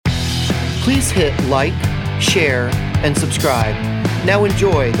Please hit like, share, and subscribe. Now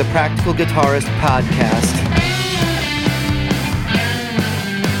enjoy the Practical Guitarist podcast.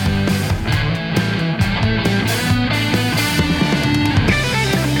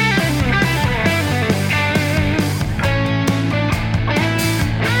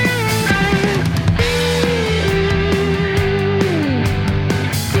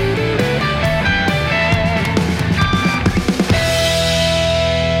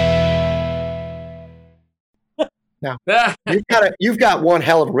 Now, you've got one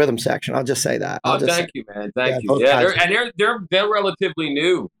hell of a rhythm section. I'll just say that. Thank you, man. Thank you. Yeah, they're relatively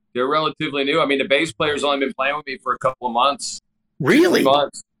new. They're relatively new. I mean, the bass player's only been playing with me for a couple of months. Really? 3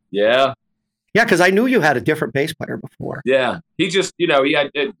 months. Yeah. Yeah, because I knew you had a different bass player before. Yeah, he just, he had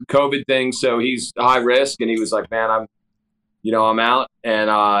a COVID thing, so he's high risk, and he was like, "Man, I'm out." And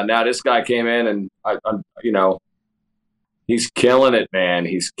now this guy came in, and I'm he's killing it, man.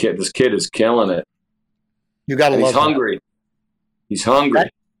 This kid is killing it. You got to love. He's hungry.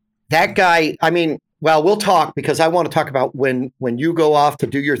 That guy. I mean, well, we'll talk because I want to talk about when you go off to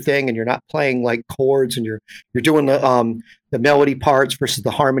do your thing and you're not playing like chords and you're doing the melody parts versus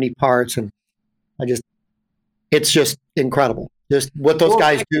the harmony parts, and it's just incredible. Just what those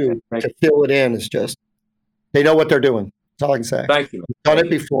guys do to fill it in is just, they know what they're doing. That's all I can say. Thank you. Done it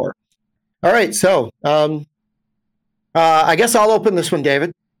before. All right, so I guess I'll open this one,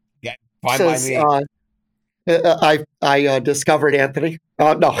 David. Yeah, fine by me. I discovered Anthony.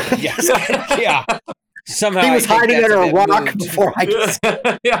 No. Yes. Yeah. Somehow he was hiding under a rock before I could.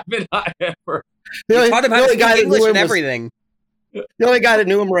 Yeah, I've been hiding for. The only guy that knew him everything. The only guy that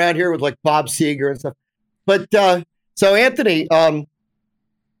knew him around here was like Bob Seger and stuff. But so Anthony,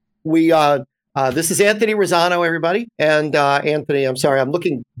 this is Anthony Rosano, everybody, and Anthony. I'm sorry, I'm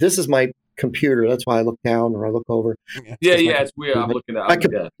looking. This is my computer. That's why I look down or I look over. Yeah, it's weird. I'm looking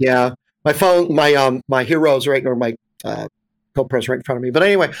at. Yeah. My phone, my Hero's right, or my GoPro's right in front of me. But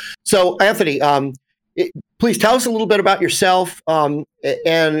anyway, so Anthony, please tell us a little bit about yourself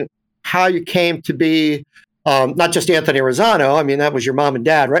and how you came to be not just Anthony Rosano. I mean, that was your mom and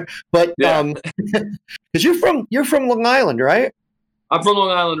dad, right? But because you're from Long Island, right? I'm from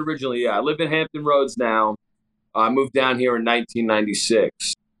Long Island originally. Yeah, I live in Hampton Roads now. I moved down here in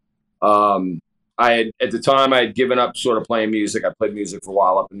 1996. At the time I had given up sort of playing music. I played music for a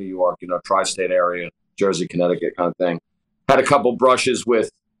while up in New York, tri-state area, Jersey, Connecticut kind of thing. Had a couple brushes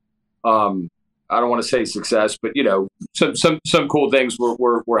with, I don't want to say success, but some cool things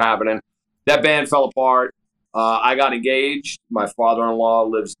were happening. That band fell apart. I got engaged. My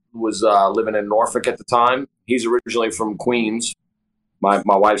father-in-law was living in Norfolk at the time. He's originally from Queens. My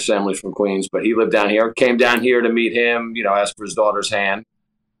wife's family's from Queens, but he lived down here. Came down here to meet him. Asked for his daughter's hand.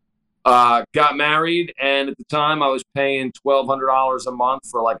 Got married, and at the time I was paying $1,200 a month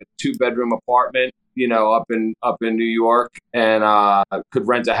for like a 2-bedroom apartment, up in New York, and could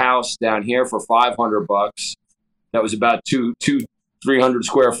rent a house down here for $500. That was about 300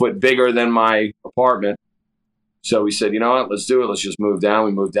 square foot bigger than my apartment. So we said, you know what, let's do it. Let's just move down.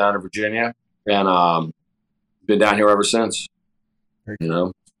 We moved down to Virginia, and been down here ever since.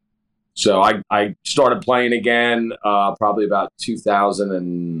 So I started playing again probably about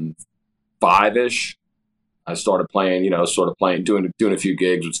 2005-ish. I started playing, doing a few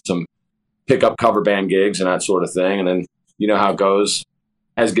gigs with some pickup cover band gigs and that sort of thing. And then you know how it goes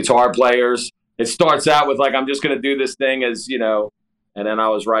as guitar players. It starts out with like, I'm just going to do this thing and then I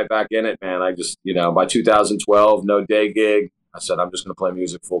was right back in it, man. I just, by 2012, no day gig. I said, I'm just going to play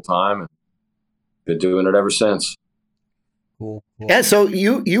music full time, and been doing it ever since. Cool. Yeah. So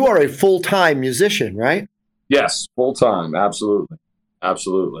you are a full-time musician, right? Yes. Full time. Absolutely.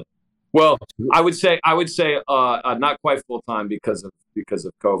 Well, I would say not quite full time because of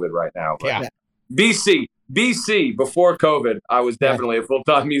COVID right now. But yeah. BC before COVID, I was definitely a full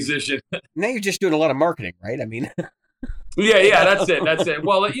time musician. Now you're just doing a lot of marketing, right? I mean, yeah, that's it.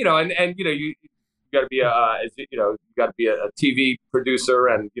 Well, you got to be a TV producer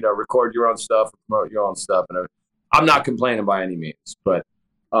and record your own stuff, promote your own stuff, and I'm not complaining by any means, but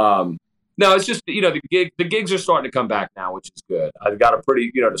no, it's just the gigs are starting to come back now, which is good. I've got a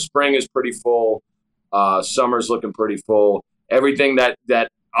pretty the spring is pretty full, summer's looking pretty full. Everything that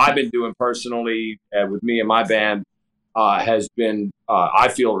I've been doing personally with me and my band has been I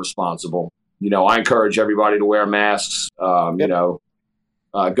feel responsible. I encourage everybody to wear masks. Go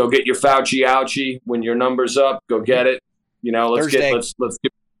get your Fauci ouchie when your number's up. Go get it. Let's Thursday. let's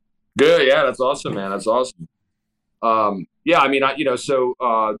get good. Yeah, that's awesome, man. That's awesome. The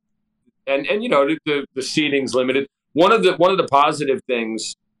seating's limited. One of the positive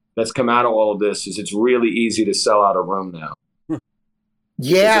things that's come out of all of this is it's really easy to sell out a room now.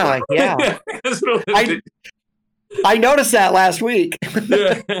 Yeah, yeah. I noticed that last week.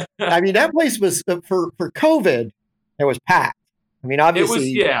 Yeah. I mean, that place was for COVID. It was packed. I mean, obviously, it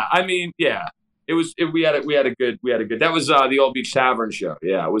was. Yeah, I mean, yeah. It was. We had a good. That was the Old Beach Tavern show.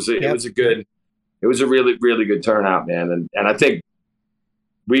 Yeah, it was. It was a good. It was a really, really good turnout, man. And I think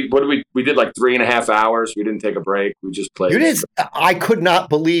we did like 3.5 hours. We didn't take a break. We just played. You did. I could not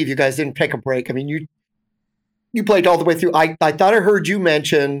believe you guys didn't take a break. I mean, you played all the way through. I thought I heard you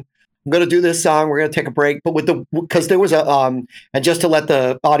mention, I'm going to do this song. We're going to take a break. But because there was and just to let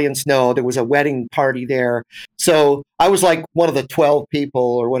the audience know, there was a wedding party there. So I was like one of the 12 people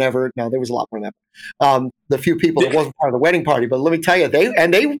or whatever. No, there was a lot more than that. The few people that wasn't part of the wedding party. But let me tell you,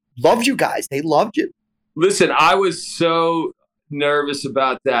 they loved you guys. They loved you. Listen, I was so nervous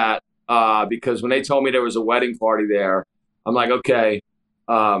about that because when they told me there was a wedding party there, I'm like, okay,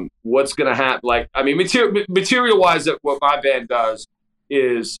 what's going to happen? Like, I mean, material-wise, what my band does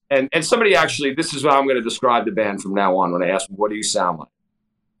is, and somebody actually, this is how I'm going to describe the band from now on when they ask me, what do you sound like?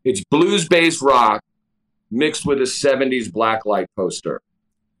 It's blues-based rock mixed with a 70s blacklight poster.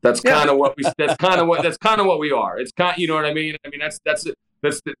 That's kind of what we. That's kind of what we are. It's kind. You know what I mean? I mean that's the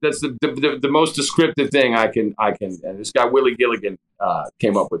most descriptive thing I can. And this guy Willie Gilligan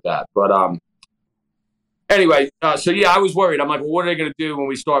came up with that. But anyway, so yeah, I was worried. I'm like, well, what are they going to do when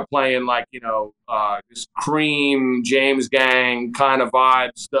we start playing like this Cream, James Gang kind of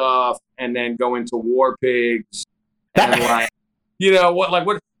vibe stuff, and then go into War Pigs and like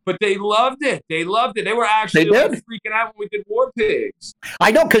what. But they loved it. They loved it. They were actually freaking out when we did War Pigs.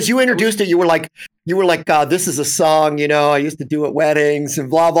 I know, because you introduced it. You were like, this is a song, I used to do at weddings and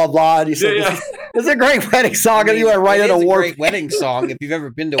blah, blah, blah. And you said, this is a great wedding song. And you went right into War Pigs. It's a great wedding song. If you've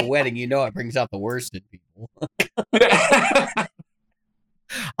ever been to a wedding, it brings out the worst in people.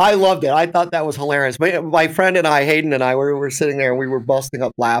 I loved it. I thought that was hilarious. My friend and I, Hayden and I, we were sitting there and we were busting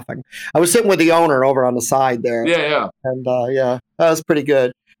up laughing. I was sitting with the owner over on the side there. Yeah. And that was pretty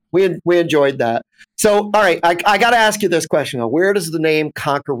good. We enjoyed that. So, all right, I got to ask you this question. Where does the name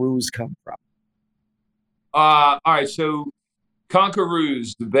Conquerors come from? All right, so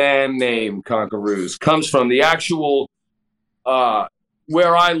Conquerors, the band name Conquerors, comes from the actual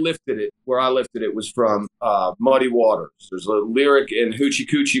where I lifted it was from Muddy Waters. There's a lyric in Hoochie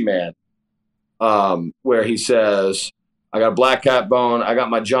Coochie Man where he says, I got a black cat bone, I got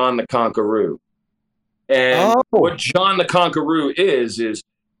my John the Conqueror. And what John the Conqueror is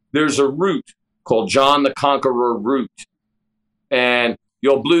there's a root called John the Conqueror root. And the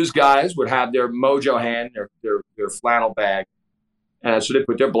old blues guys would have their mojo hand, their flannel bag. And so they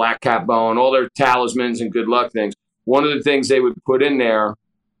put their black cat bone, all their talismans and good luck things. One of the things they would put in there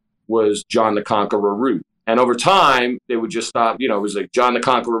was John the Conqueror root. And over time, they would just stop, it was like John the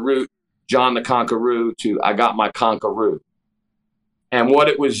Conqueror root, John the Conqueror to I got my Conqueror. And what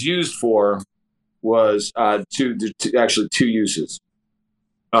it was used for was actually two uses.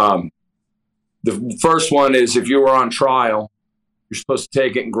 The first one is if you were on trial, you're supposed to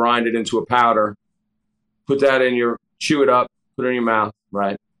take it and grind it into a powder, put that chew it up, put it in your mouth,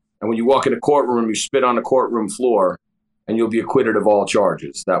 right? And when you walk in a courtroom, you spit on the courtroom floor and you'll be acquitted of all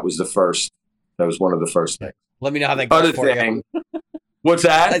charges. That was one of the first things. Let me know how that goes for you. What's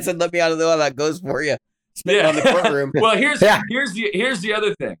that? I said, let me know how that goes for you. Spitting on the courtroom. Well, here's the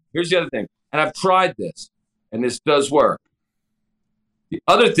other thing. Here's the other thing. And I've tried this, and this does work. The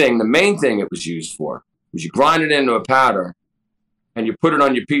other thing, the main thing it was used for, was you grind it into a powder, and you put it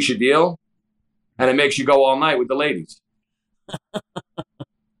on your piece of deal, and it makes you go all night with the ladies.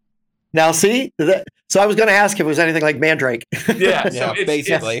 Now, see? So I was going to ask if it was anything like Mandrake. Yeah, so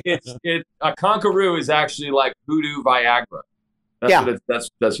basically. A Conqueror is actually like voodoo Viagra. That's what it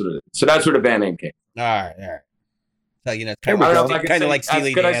is. So that's where the band name came. All right. So, it's kind of like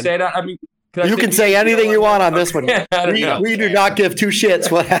Steely Dan. Could I say that? I mean, you can say anything you want on this one. We do not give two shits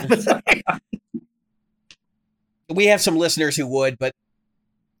what happens. We have some listeners who would, but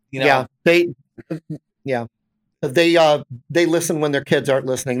they listen when their kids aren't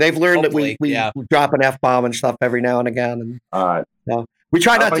listening. They've learned that we drop an F-bomb and stuff every now and again. And we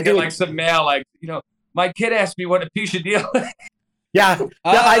try not to do like some mail, like my kid asked me what a piece of deal. Yeah,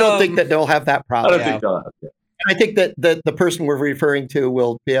 I don't think that they'll have that problem. I don't think they'll have that. I think that the person we're referring to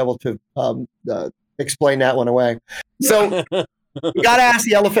will be able to explain that one away. So we got to ask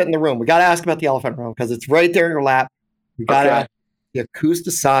the elephant in the room. We got to ask about the elephant in the room because it's right there in your lap. We got to ask the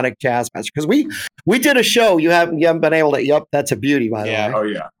Acoustasonic Jazz Master because we did a show. You haven't been able to. Yep, that's a beauty, by the way. Oh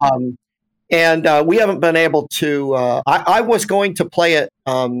yeah. And we haven't been able to. I was going to play it.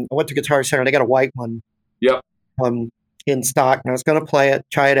 I went to Guitar Center. They got a white one. Yep. In stock, and I was going to play it,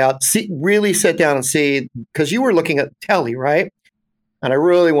 try it out, really sit down and see, because you were looking at telly, right? and I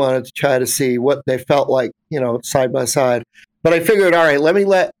really wanted to try to see what they felt like, side by side. But I figured, all right, let me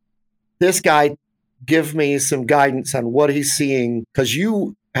let this guy give me some guidance on what he's seeing, because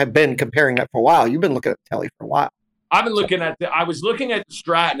you have been comparing that for a while. You've been looking at the Telly for a while. I've been looking at I was looking at the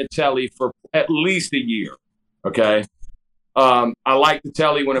Strat and the Telly for at least a year. Okay. I liked the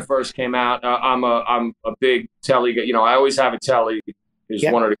Telly when it first came out. I'm a big Telly guy. I always have a Telly. Is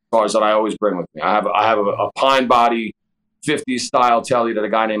one of the guitars that I always bring with me. I have a pine body 50s style Telly that a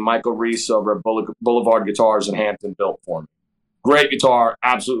guy named Michael Reese over at Boulevard Guitars in Hampton built for me. Great guitar.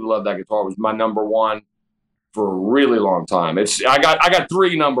 Absolutely love that guitar. It was my number one for a really long time. I got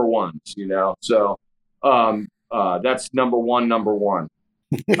 3 number ones, So that's number one.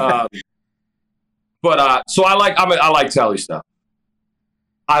 So I like Telly stuff.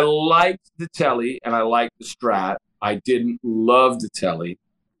 I liked the Telly and I liked the Strat. I didn't love the Telly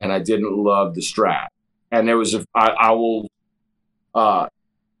and I didn't love the Strat. And there was I will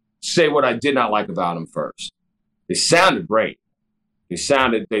say what I did not like about them first. They sounded great. They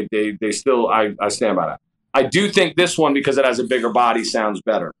still, I stand by that. I do think this one, because it has a bigger body, sounds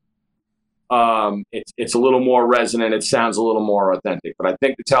better. It's a little more resonant. It sounds a little more authentic. But I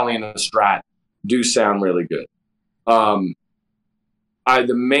think the Telly and the Strat do sound really good. The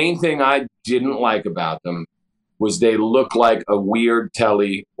main thing I didn't like about them was they look like a weird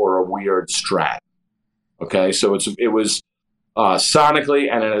Telly or a weird Strat. Okay, so it was sonically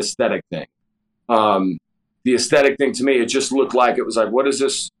and an aesthetic thing. The aesthetic thing to me, it just looked like it was like, what is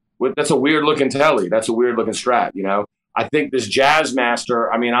this? That's a weird looking Telly. That's a weird looking Strat. I think this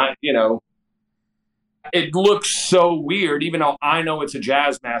Jazzmaster. I mean, it looks so weird, even though I know it's a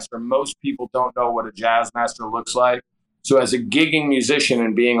Jazzmaster. Most people don't know what a Jazzmaster looks like. So as a gigging musician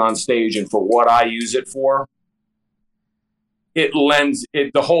and being on stage, and for what I use it for,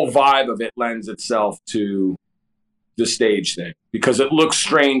 the whole vibe of it lends itself to the stage thing, because it looks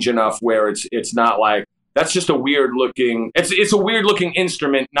strange enough where it's not like, that's just a weird looking, it's a weird looking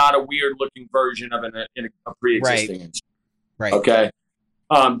instrument, not a weird looking version of a pre-existing instrument. Right. Okay.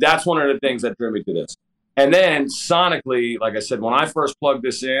 That's one of the things that drew me to this. And then sonically, like I said, when I first plugged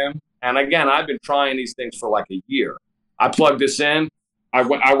this in, and again, I've been trying these things for like a year. I plugged this in. I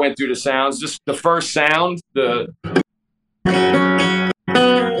went through the sounds. Just the first sound,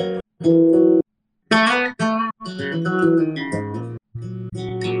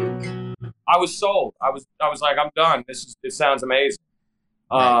 I was sold. I was like, I'm done. It sounds amazing.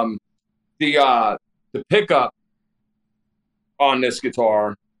 The pickup on this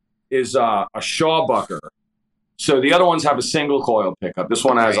guitar is a Shawbucker. So the other ones have a single coil pickup. This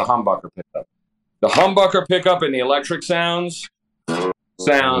one has a humbucker pickup. The humbucker pickup and the electric sounds way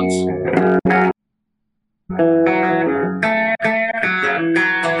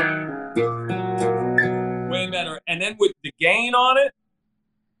better. And then with the gain on it,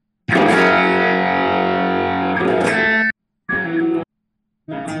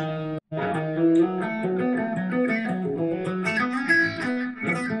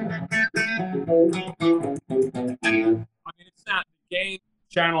 gain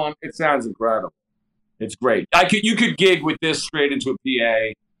channel, it sounds incredible. It's great. You could gig with this straight into a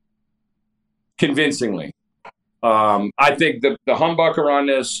PA convincingly. I think the humbucker on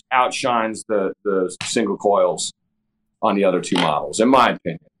this outshines the single coils on the other two models, in my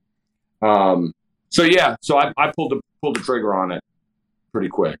opinion. So I pulled the trigger on it pretty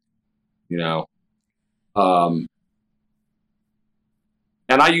quick, and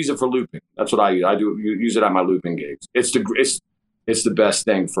I use it for looping. That's what I use. I use it at my looping gigs. It's the best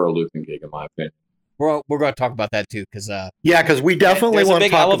thing for a looping gig, in my opinion. We're going to talk about that too, because because we definitely want to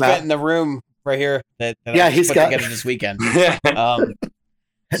talk about. There's a big elephant in the room right here that he's put got together this weekend.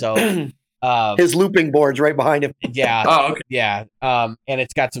 His looping board's right behind him. Yeah. Oh, okay. Yeah. And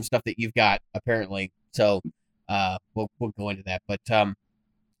it's got some stuff that you've got apparently. So we'll go into that. But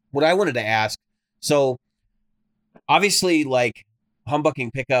what I wanted to ask, so obviously, like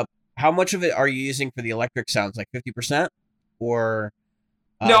humbucking pickup, how much of it are you using for the electric sounds? Like 50%, or?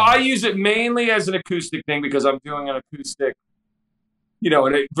 No, I use it mainly as an acoustic thing because I'm doing an acoustic.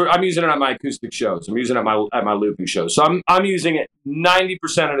 I'm using it on my acoustic shows. I'm using it at my looping shows. So I'm using it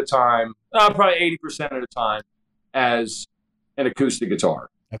 90% of the time, probably 80% of the time, as an acoustic guitar.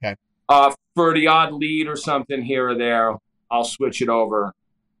 Okay. For the odd lead or something here or there, I'll switch it over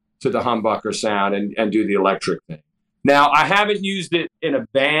to the humbucker sound and do the electric thing. Now, I haven't used it in a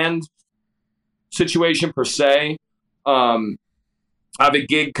band situation per se. I have a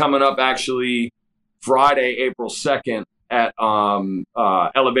gig coming up actually Friday, April 2nd at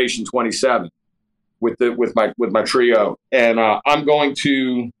Elevation 27 with my trio, and I'm going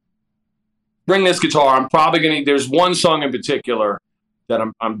to bring this guitar. I'm probably there's one song in particular that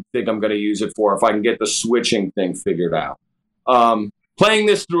I'm going to use it for if I can get the switching thing figured out. Playing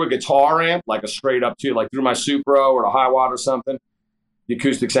this through a guitar amp, like a straight up like through my Supro or a Hi-Watt or something, the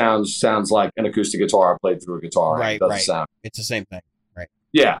acoustic sounds like an acoustic guitar played through a guitar amp. Right, It doesn't right. sound. It's the same thing. Right.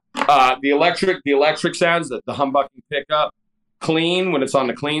 Yeah. The electric sounds, the humbucking pickup, clean when it's on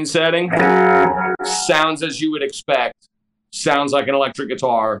the clean setting, sounds as you would expect. Sounds like an electric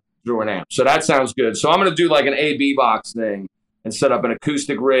guitar through an amp. So that sounds good. So I'm going to do like an A/B box thing and set up an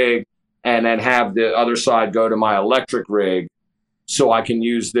acoustic rig and then have the other side go to my electric rig so I can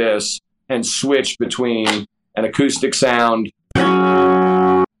use this and switch between an acoustic sound,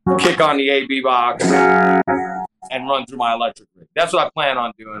 kick on the A/B box, and run through my electric rig. That's what I plan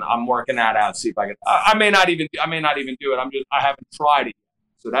on doing. I'm working that out. See if I can. I may not even do it. I haven't tried it yet.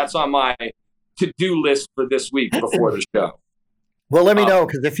 So that's on my to-do list for this week before the show. Well, let me know,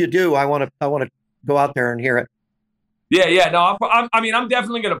 because if you do, I want to go out there and hear it. Yeah. No, I'm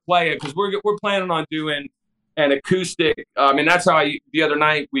definitely going to play it because we're planning on doing an acoustic. That's how the other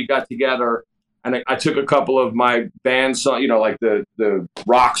night we got together and I took a couple of my band songs, like the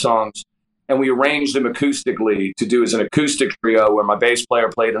rock songs, and we arranged them acoustically to do as an acoustic trio where my bass player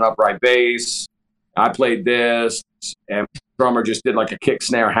played an upright bass, I played this, and the drummer just did like a kick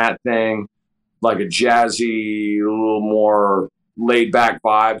snare hat thing, like a jazzy, a little more laid back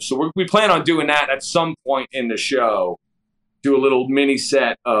vibe. So we plan on doing that at some point in the show. Do a little mini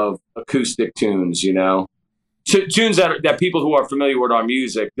set of acoustic tunes, So tunes that people who are familiar with our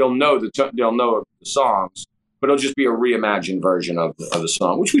music, they'll know the songs, but it'll just be a reimagined version of the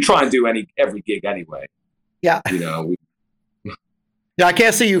song, which we try and do every gig anyway. Yeah. Yeah, I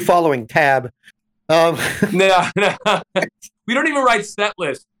can't see you following tab. No. We don't even write set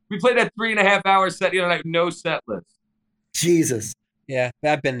lists. We played that 3.5 hour set, like no set list. Jesus. Yeah,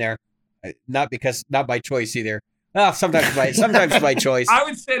 I've been there. Not by choice either. Well, sometimes by choice. I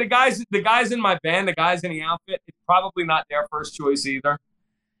would say the guys in my band, the guys in the outfit, it's probably not their first choice either.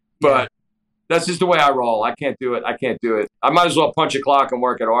 But that's just the way I roll. I can't do it. I might as well punch a clock and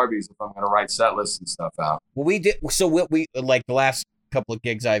work at Arby's if I'm going to write set lists and stuff out. Well, we did. So we like the last couple of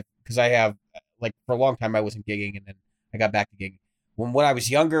gigs because I have like for a long time I wasn't gigging and then I got back to gigging. When I was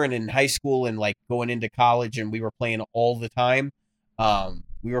younger and in high school and like going into college and we were playing all the time,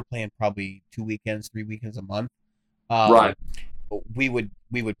 we were playing probably 3 weekends a month. Right. We would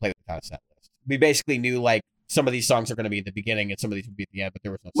play without a set list. We basically knew like some of these songs are going to be at the beginning and some of these would be at the end, but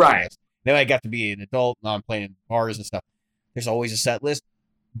there was no set list. Then I got to be an adult. Now I'm playing in bars and stuff. There's always a set list,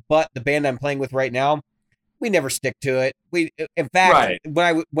 but the band I'm playing with right now, we never stick to it. In fact,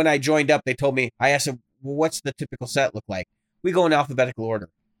 when I joined up, they told me, I asked them, well, what's the typical set look like? We go in alphabetical order.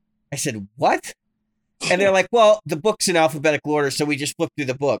 I said, what? And they're like, well, the book's in alphabetical order, so we just flip through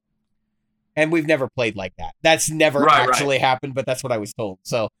the book. And we've never played like that. That's never actually happened, but that's what I was told.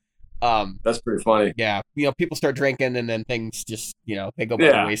 So that's pretty funny. Yeah. People start drinking and then things just, they go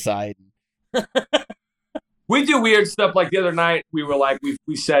by the wayside. We do weird stuff. Like the other night, we were like,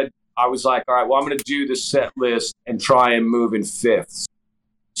 we said, I was like, all right, well, I'm going to do the set list and try and move in fifths.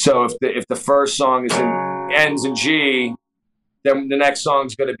 So if the first song ends in G, then the next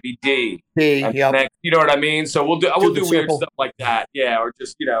song's going to be D. Yep. You know what I mean? So we'll do weird stuff like that. Yeah. Or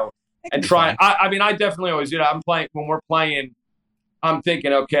just, and try. I definitely always, when we're playing, I'm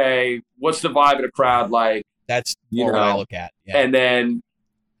thinking, okay, what's the vibe of the crowd like? That's what I look at. Yeah. And then,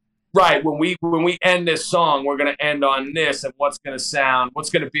 right, when we end this song, we're going to end on this, and what's going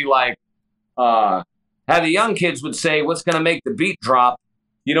to be like, how the young kids would say, what's going to make the beat drop?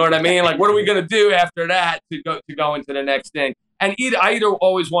 You know what I mean? Like, what are we going to do after that to go into the next thing? And I either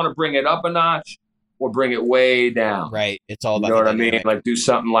always want to bring it up a notch or bring it way down. Right. It's all about, you know what I mean? Like do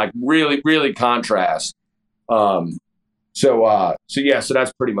something like really, really contrast. So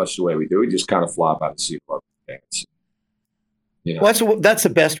that's pretty much the way we do. We just kind of flop out the seat of our pants. Well, that's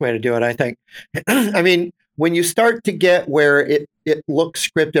the best way to do it, I think. I mean, when you start to get where it looks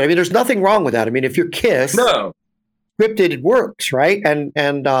scripted, I mean, there's nothing wrong with that. I mean, if you're Kiss, scripted, it works, right? And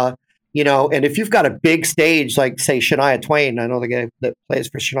if you've got a big stage like, say, Shania Twain, I know the guy that plays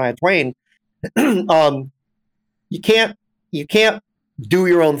for Shania Twain, you can't do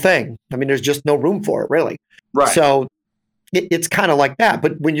your own thing. I mean, there's just no room for it, really. Right. So it's kind of like that.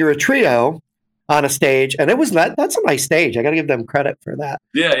 But when you're a trio on a stage, and that's a nice stage. I got to give them credit for that.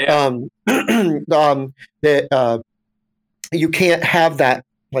 Yeah. You can't have that,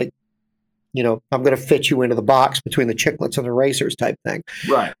 like, I'm going to fit you into the box between the Chiclets and the Racers type thing.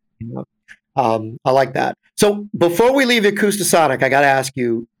 Right. I like that. So before we leave Acoustasonic, I got to ask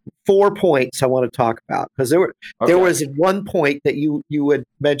you 4 points I want to talk about, because there was one point that you had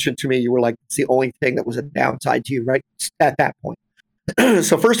mentioned to me. You were like, it's the only thing that was a downside to you right at that point.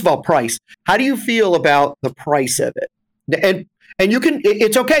 So first of all, price. How do you feel about the price of it? And you can.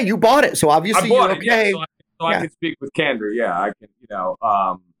 It's okay. You bought it, so obviously you're okay. Yeah, I can speak with candor. Yeah, I can.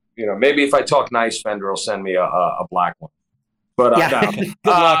 Maybe if I talk nice, Fender will send me a black one. But no. Good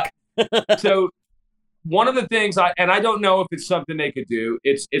luck. So one of the things I don't know if it's something they could do.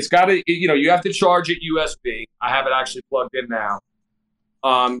 It's got to, you have to charge it USB. I have it actually plugged in now.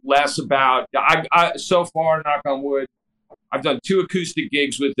 Lasts about, I so far, knock on wood, I've done 2 acoustic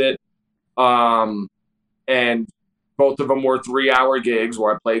gigs with it. And both of them were 3-hour gigs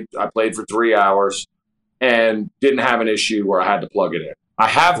where I played for 3 hours and didn't have an issue where I had to plug it in. I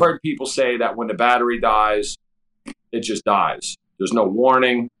have heard people say that when the battery dies, it just dies. There's no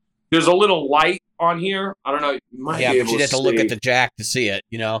warning. There's a little light on here. I don't know. You might be able but you'd have to look at the jack to see it,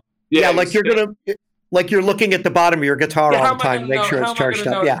 Yeah, like you're looking at the bottom of your guitar all the time to make sure it's charged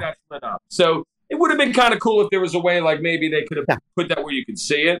up. Yeah. So it would have been kind of cool if there was a way, like maybe they could have put that where you could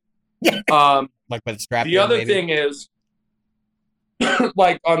see it. Yeah. Like by the strap. The other thing is,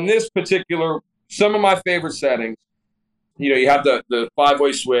 like on this particular, some of my favorite settings, you have the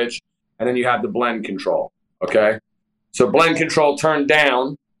 5-way switch, and then you have the blend control. Okay, so blend control turned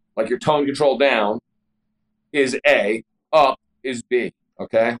down, like your tone control down, is A, up is B.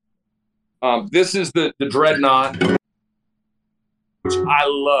 Okay, this is the Dreadnought, which I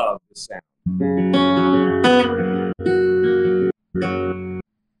love the sound.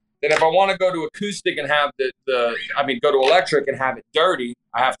 Then if I want to go to acoustic and have go to electric and have it dirty,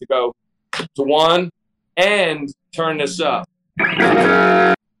 I have to go to 1 and turn this up.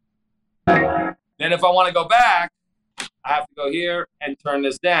 Then if I want to go back, I have to go here and turn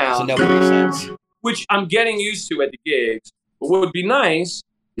this down. So no presets. Which I'm getting used to at the gigs. But what would be nice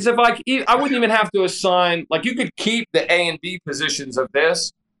is if I wouldn't even have to assign, like you could keep the A and B positions of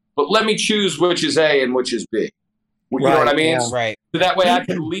this, but let me choose which is A and which is B. You know what I mean? Yeah, right. So that way I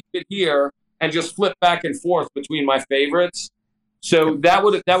can leave it here and just flip back and forth between my favorites. So that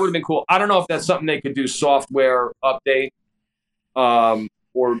would have been cool. I don't know if that's something they could do software update, or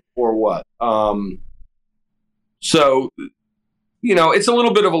what. So it's a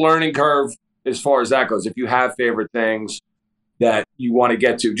little bit of a learning curve as far as that goes. If you have favorite things that you want to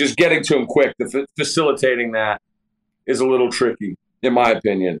get to, just getting to them quick, facilitating that is a little tricky, in my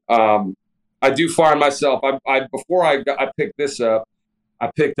opinion. I do find myself. Before I picked this up, I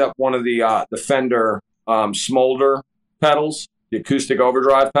picked up one of the Fender Smolder pedals, the acoustic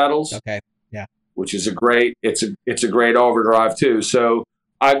overdrive pedals. Okay, yeah. Which is a great overdrive too. So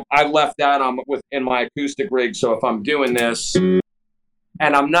I left that in my acoustic rig. So if I'm doing this and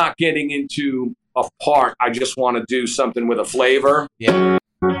I'm not getting into a part, I just want to do something with a flavor. Yeah,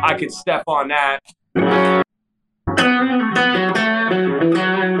 I could step on that.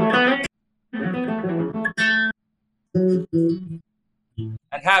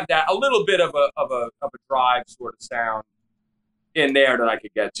 And have that a little bit of a drive sort of sound in there that I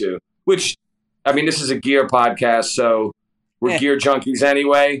could get to. Which, I mean, this is a gear podcast, so we're gear junkies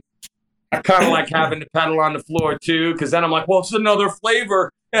anyway. I kind of like having the pedal on the floor too, because then I'm like, well, it's another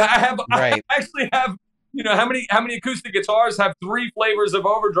flavor. I actually have, how many acoustic guitars have 3 flavors of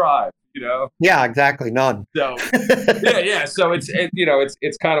overdrive? Yeah, exactly, none. So yeah. So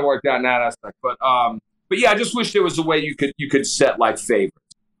it's kind of worked out in that aspect, but yeah, I just wish there was a way you could set like favorites,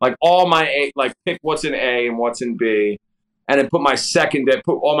 like all my A, like pick what's in A and what's in B, and then put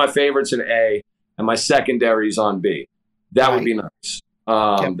all my favorites in A and my secondaries on B. That would be nice.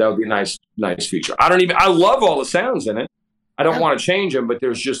 That would be a nice feature. I love all the sounds in it. I don't want to change them, but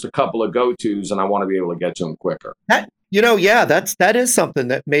there's just a couple of go-tos, and I want to be able to get to them quicker. That is something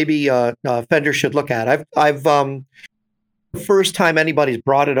that maybe Fender should look at. I've first time anybody's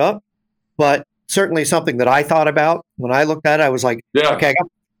brought it up, but certainly something that I thought about when I looked at it. I was like, okay,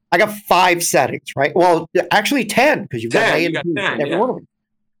 I got 5 settings, right? Well, actually 10, because you've got A and B, every one of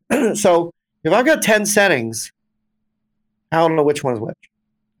them. So if I've got 10 settings, I don't know which one is which.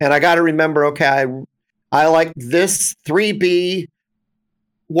 And I got to remember, okay, I like this 3B,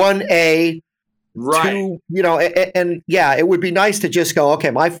 1A, right? 2, and yeah, it would be nice to just go, okay,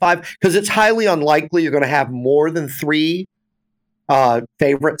 my 5, because it's highly unlikely you're going to have more than 3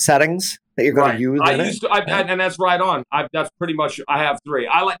 favorite settings that you're going to use. And that's right on. That's pretty much. I have 3.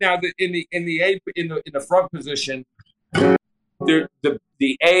 I like now in the front position. The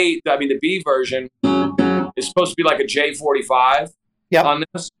B version is supposed to be like a J45 on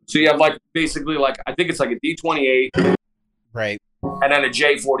this. So you have like basically like I think it's like a D28, right, and then a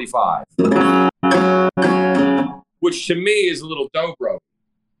J45, which to me is a little dobro.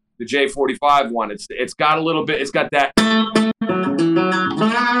 The J45 one, it's got a little bit. It's got that.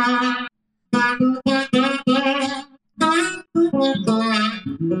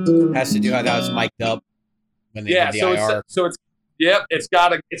 Has to do how that was mic'd up when they did the IR. It's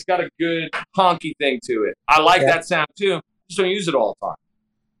got a good honky thing to it. I like that sound too. Just don't use it all the time.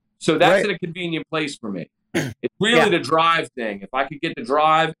 So that's in a convenient place for me. It's really the drive thing. If I could get the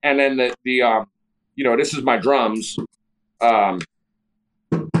drive and then the this is my drums.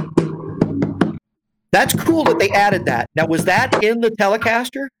 That's cool that they added that. Now, was that in the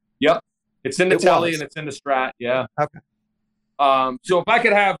Telecaster? Yep. It's in the Tele and it's in the Strat. Yeah. Okay. So if I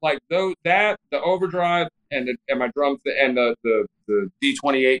could have like the overdrive and my drums and the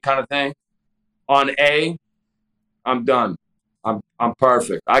D28 kind of thing on A, I'm done. I'm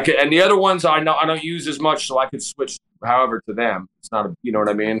perfect. I could, and the other ones I know I don't use as much, so I could switch however to them. It's not you know what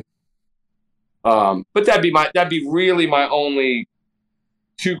I mean. But that'd be really my only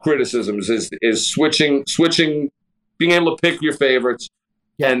two criticisms is switching, being able to pick your favorites,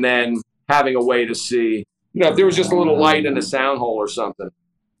 and then having a way to see. If there was just a little light in the sound hole or something.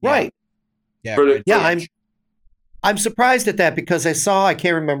 Right. I'm surprised at that because I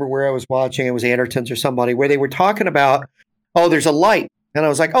can't remember where I was watching. It was Anderton's or somebody where they were talking about, there's a light. And I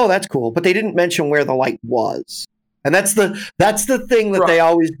was like, that's cool. But they didn't mention where the light was. And that's the thing that they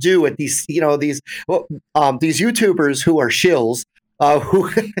always do at these, these YouTubers who are shills,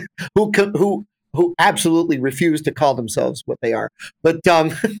 who absolutely refuse to call themselves what they are. But, these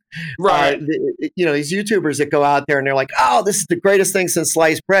YouTubers that go out there and they're like, this is the greatest thing since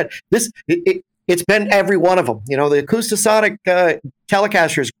sliced bread. It's been every one of them. The Acoustasonic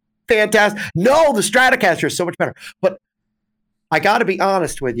Telecaster is fantastic. No, the Stratocaster is so much better. But I got to be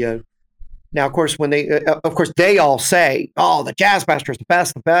honest with you. Now, of course, when they all say, the Jazzmaster is the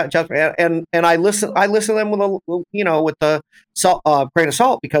best, and I listen to them with the salt, grain of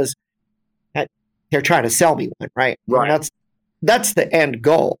salt because they're trying to sell me one, right? Right. And that's the end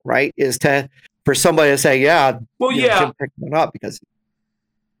goal, right? Is for somebody to say, Jim picked one up because.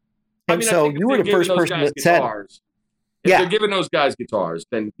 So you were the first person that said, if they're giving those guys guitars,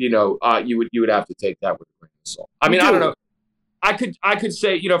 then you would have to take that with a grain of salt. I mean, I don't know. I could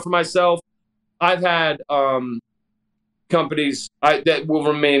say, for myself, I've had companies that will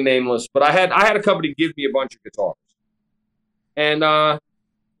remain nameless, but I had a company give me a bunch of guitars, and I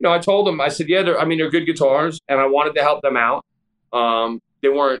told them, I said, they're good guitars, and I wanted to help them out. They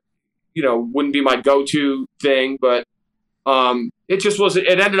weren't, wouldn't be my go-to thing, but it just wasn't.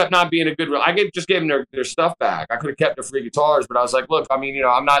 It ended up not being a good. I just gave them their stuff back. I could have kept the free guitars, but I was like, look, I mean,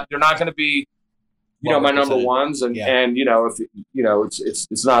 I'm not. They're not going to be, my number ones, and if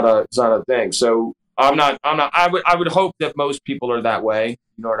it's not a thing. So I'm not. I would hope that most people are that way.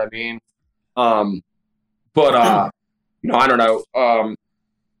 You know what I mean? But I don't know.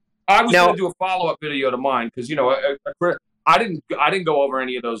 I was going to do a follow-up video to mine because I didn't go over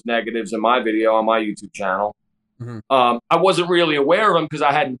any of those negatives in my video on my YouTube channel. Mm-hmm. I wasn't really aware of them because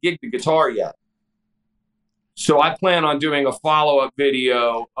I hadn't gigged the guitar yet. So I plan on doing a follow-up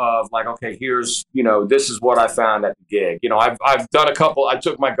video of like, okay, here's, this is what I found at the gig. I've done a couple. I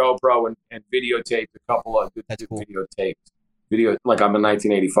took my GoPro and videotaped a couple of video like I'm in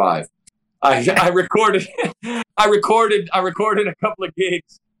 1985. I recorded a couple of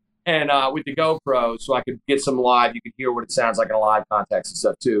gigs and with the GoPro so I could get some live. You could hear what it sounds like in a live context and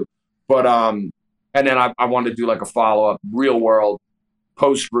stuff too. But and then I wanted to do like a follow-up real world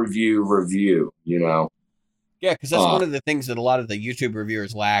post-review. Yeah, because that's one of the things that a lot of the YouTube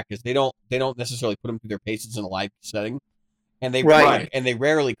reviewers lack is they don't necessarily put them through their paces in a live setting, and they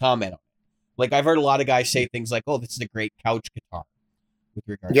rarely comment on it. Like I've heard a lot of guys say things like, this is a great couch guitar with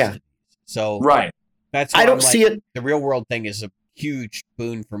regards to these. So that's why see it. The real world thing is a huge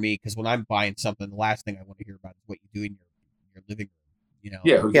boon for me because when I'm buying something, the last thing I want to hear about is what you do in your living room.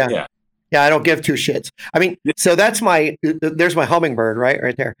 Yeah, I don't give two shits. I mean, so there's my hummingbird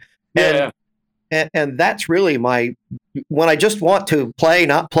right there. And that's really when I just want to play,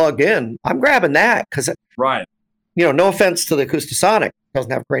 not plug in, I'm grabbing that because, no offense to the Acoustasonic,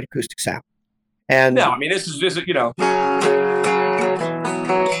 doesn't have great acoustic sound. And no, I mean, this is.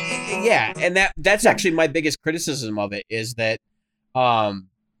 Yeah, and that's actually my biggest criticism of it is that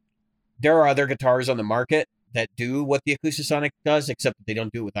there are other guitars on the market that do what the Acoustasonic does, except that they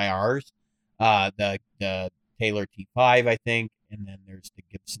don't do it with IRs. The Taylor T5, I think, and then there's the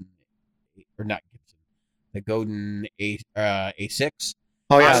Gibson, or not Gibson, the Godin A6.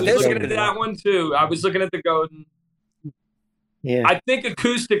 Oh yeah, I was looking at that one too. I was looking at the Godin. Yeah, I think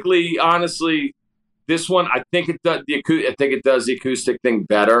acoustically, honestly, this one I think it does the acoustic thing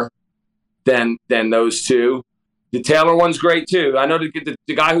better than those two. The Taylor one's great too. I know the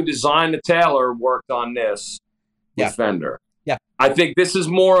guy who designed the Taylor worked on this with Fender. Yeah, I think this is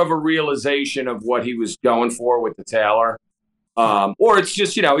more of a realization of what he was going for with the Taylor. Or it's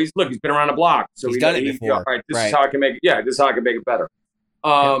just, he's been around the block. So he's done it before. All right, this is how I can make it. Yeah, this is how I can make it better.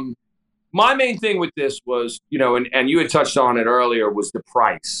 My main thing with this was, and you had touched on it earlier, was the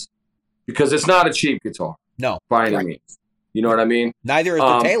price. Because it's not a cheap guitar. No. By any means. You know what I mean? Neither is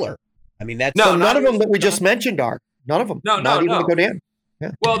the Taylor. I mean, that's... No, none of them that we just mentioned are. None of them. No, not even the Godin.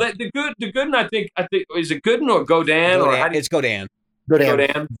 Yeah. Well, the Gooden, I think, is it Gooden or Godin? It's Godin.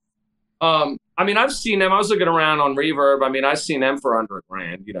 Godin. I mean, I've seen them. I was looking around on Reverb. I mean, I've seen them for under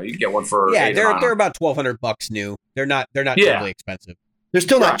 $1,000. You can get one for they're about $1,200 new. They're not terribly expensive. They're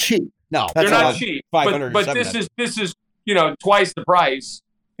still not cheap. No, they're not cheap. But this is twice the price.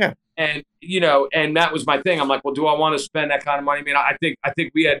 Yeah. And and that was my thing. I'm like, well, do I want to spend that kind of money? I mean, I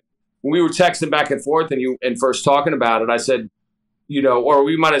think we had, when we were texting back and forth and first talking about it, I said, or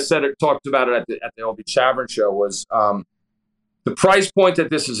we might have talked about it at the LB Tavern show, was the price point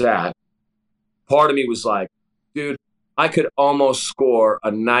that this is at. Part of me was like, dude, I could almost score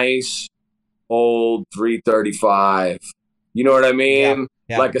a nice old 335. You know what I mean?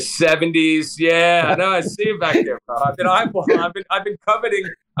 Yeah. Like a 70s. Yeah, I know. I see it back there, bro. I've been coveting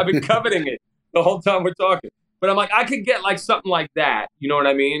it the whole time we're talking. But I'm like, I could get like something like that. You know what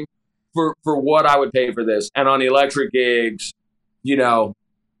I mean? For what I would pay for this. And on the electric gigs, 3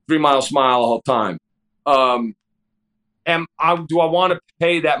 Mile Smile the whole time. Do I want to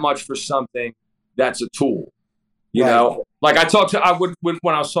pay that much for something that's a tool? You know, like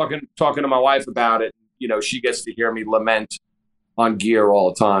when I was talking to my wife about it, she gets to hear me lament on gear all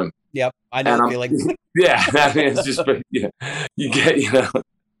the time. Yep, I know. I feel like yeah, I mean, it's just you get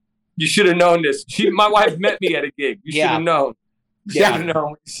you should have known this. My wife met me at a gig. You should have known. You should have known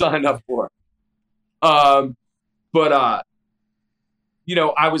what you signed up for. But I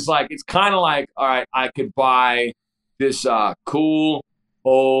was like, it's kind of like, all right, I could buy this cool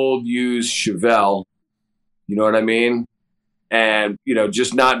old used Chevelle. You know what I mean? And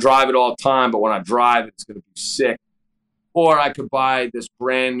just not drive it all the time, but when I drive it, it's going to be sick. Or I could buy this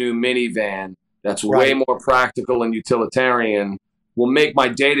brand new minivan that's way more practical and utilitarian, will make my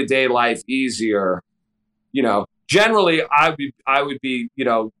day-to-day life easier. Generally I would be,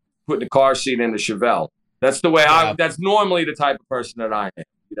 putting a car seat in the Chevelle. That's the way that's normally the type of person that I am.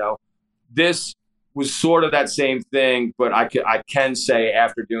 This was sort of that same thing, but I can say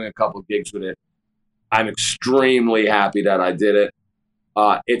after doing a couple of gigs with it, I'm extremely happy that I did it.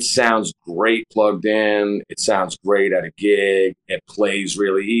 It sounds great plugged in. It sounds great at a gig. It plays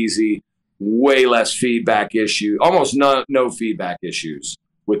really easy. Way less feedback issue. Almost no feedback issues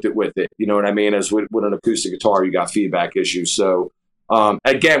with it. You know what I mean? As with an acoustic guitar, you got feedback issues. So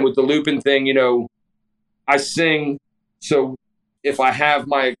again, with the looping thing, I sing. So if I have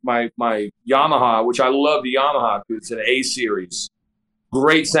my Yamaha, which I love the Yamaha because it's an A series,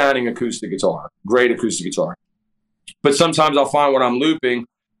 great sounding acoustic guitar. But sometimes I'll find when I'm looping,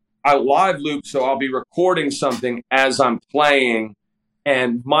 I live loop, so I'll be recording something as I'm playing,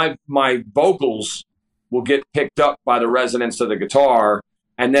 and my vocals will get picked up by the resonance of the guitar,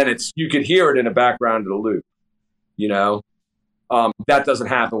 and then you could hear it in the background of the loop. That doesn't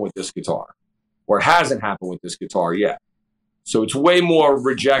happen with this guitar, or it hasn't happened with this guitar yet. So it's way more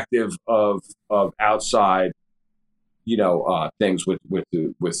rejective of outside, things with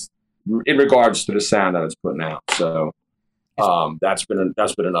in regards to the sound that it's putting out. So that's been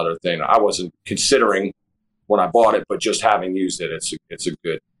another thing I wasn't considering when I bought it, but just having used it, it's a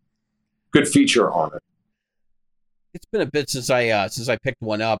good feature on it. It's been a bit since I picked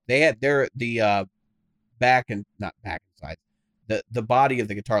one up. They had the back and not back and side, the body of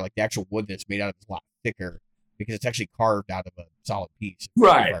the guitar, like the actual wood that's made out of, is a lot thicker because it's actually carved out of a solid piece.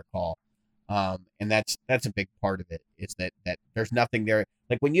 Right. If I recall. And that's a big part of it, is that there's nothing there.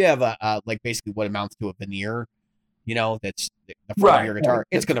 Like when you have a like basically what amounts to a veneer, that's the front of your guitar,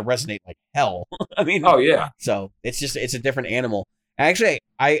 it's going to resonate like hell. I mean, oh yeah. So it's a different animal. Actually,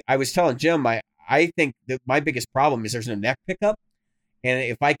 I was telling Jim, I think that my biggest problem is there's no neck pickup. And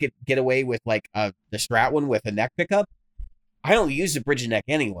if I could get away with like the Strat one with a neck pickup, I don't use the bridge neck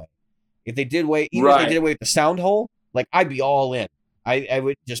anyway. If they did away, if they did away with the sound hole, like I'd be all in. I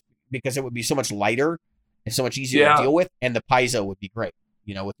would just, because it would be so much lighter and so much easier to deal with, and the piezo would be great,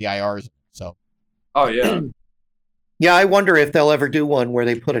 with the IRs. So, oh yeah, yeah. I wonder if they'll ever do one where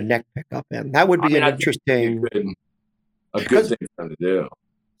they put a neck pickup in. That would be an interesting, a good thing for them to do.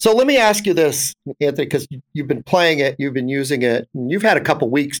 So let me ask you this, Anthony, because you've been playing it, you've been using it, and you've had a couple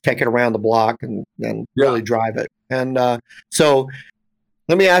weeks take it around the block and really drive it. And so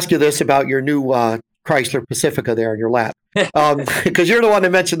let me ask you this about your new Chrysler Pacifica there in your lap, because you're the one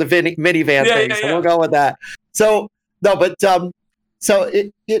that mentioned the minivan thing, so we'll go with that. So no, but so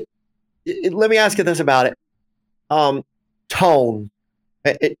let me ask you this about it. tone,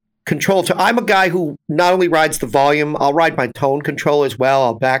 control. I'm a guy who not only rides the volume, I'll ride my tone control as well.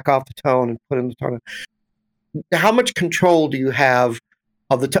 I'll back off the tone and put in the tone. How much control do you have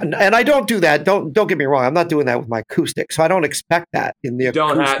of the tone? And I don't do that. Don't get me wrong. I'm not doing that with my acoustic, so I don't expect that in the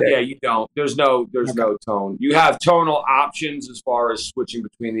acoustic. You don't. There's no tone. You have tonal options as far as switching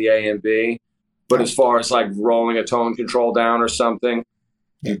between the A and B, but as far as like rolling a tone control down or something,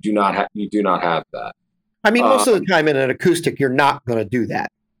 you do not have that. I mean, most of the time in an acoustic, you're not going to do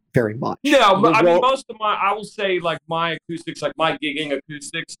that very much. No, but I mean, most of I will say, like my acoustics, like my gigging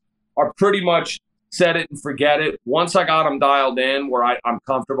acoustics, are pretty much set it and forget it. Once I got them dialed in where I'm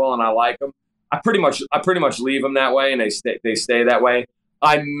comfortable and I like them, I pretty much leave them that way, and they stay that way.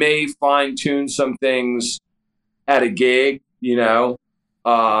 I may fine tune some things at a gig,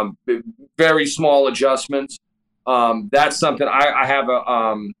 very small adjustments. That's something I have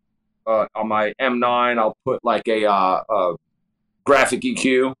on my M9. I'll put like a graphic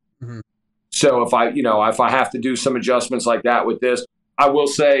EQ. Mm-hmm. So if I have to do some adjustments like that with this, I will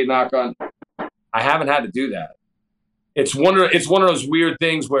say, knock on, I haven't had to do that. It's one of those weird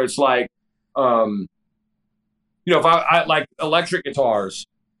things where it's like, if I like electric guitars,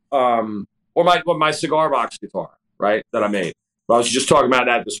 or my cigar box guitar, right, that I made. I was just talking about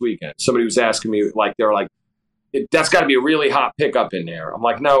that this weekend. Somebody was asking me, like, they're like, that's got to be a really hot pickup in there. I'm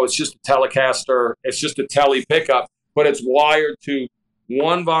like, no, it's just a Telecaster. It's just a Tele pickup, but it's wired to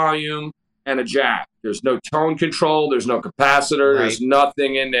one volume and a jack. There's no tone control. There's no capacitor. Right. There's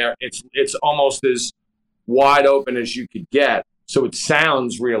nothing in there. It's almost as wide open as you could get. So it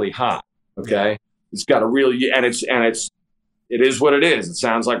sounds really hot. Okay. Yeah. It's got a really, and it is what it is. It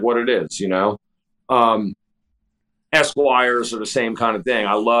sounds like what it is, Esquires are the same kind of thing.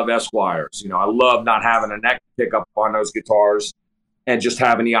 I love Esquires. I love not having a neck pickup on those guitars and just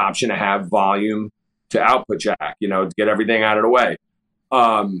having the option to have volume to output jack, to get everything out of the way.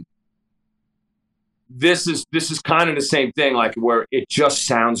 This is kind of the same thing, like where it just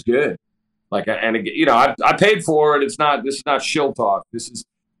sounds good. Like, and I paid for it. This is not shill talk.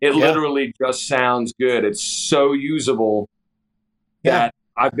 Literally just sounds good. It's so usable that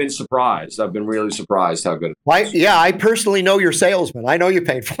I've been surprised. I've been really surprised how good it is. I personally know your salesman. I know you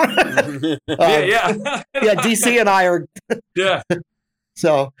paid for it. Yeah. DC and I are. Yeah.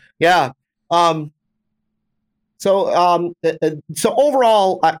 So, yeah. So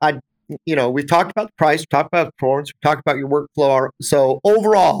overall, I we've talked about the price, we've talked about the performance, we've talked about your workflow. So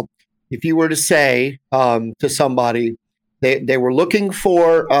overall, if you were to say to somebody, they were looking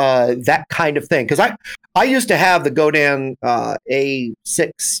for that kind of thing, because I used to have the Godin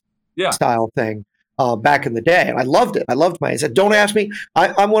A6 style thing back in the day, and I loved it. I loved mine. I said, don't ask me.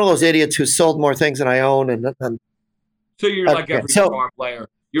 I'm one of those idiots who sold more things than I own. So you're like every guitar player.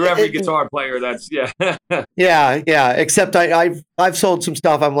 You're every guitar player. That's yeah. Except I've sold some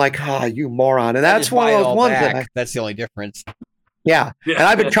stuff. I'm like, you moron, and that's one of those ones. That's the only difference. Yeah, and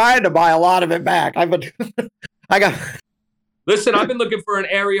I've been trying to buy a lot of it back. Listen, I've been looking for an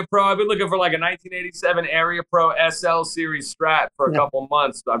Area Pro. I've been looking for like a 1987 Area Pro SL Series Strat for a couple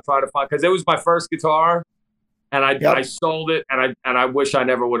months. I'm trying to find, because it was my first guitar, and I sold it, and I wish I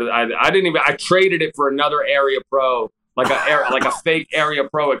never would have. I traded it for another Area Pro. Like a fake Area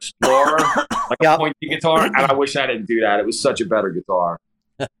Pro Explorer, like a pointy guitar, and I wish I didn't do that. It was such a better guitar.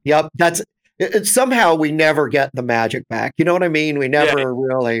 Yep, it's somehow we never get the magic back. You know what I mean? We never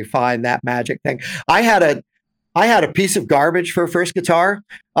really find that magic thing. I had a piece of garbage for a first guitar.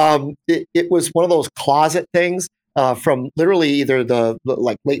 It was one of those closet things from literally either the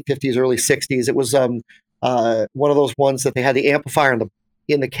like late 50s, early 60s. It was one of those ones that they had the amplifier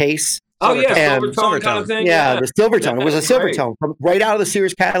in the case. Oh yeah, Silvertone kind of thing. Yeah, the Silvertone. It was a Silvertone from right out of the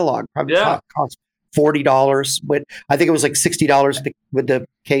Sears catalog. Probably cost $40, but I think it was like $60 with the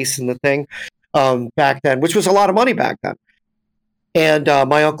case and the thing back then, which was a lot of money back then. And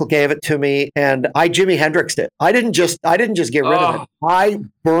my uncle gave it to me, and I Jimi Hendrixed it. I didn't just get rid of it. I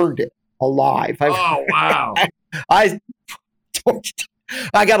burned it alive. Oh wow! I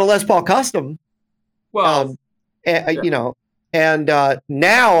got a Les Paul Custom. Well, And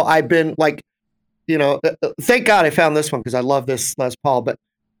now I've been like, thank God I found this one, because I love this Les Paul. But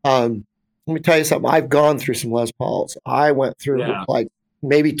let me tell you something. I've gone through some Les Pauls. I went through like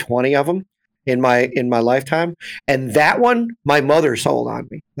maybe 20 of them in my lifetime. And that one, my mother sold on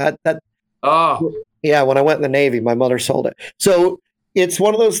me. When I went in the Navy, my mother sold it. So it's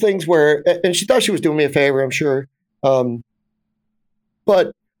one of those things where, and she thought she was doing me a favor, I'm sure.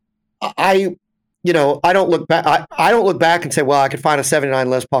 But I don't look back. I don't look back and say, well, I could find a 79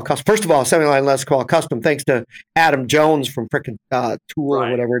 Les Paul Custom. First of all, 79 Les Paul Custom, thanks to Adam Jones from frickin' Tool or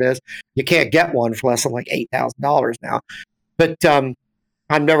whatever it is, you can't get one for less than like $8,000 now. but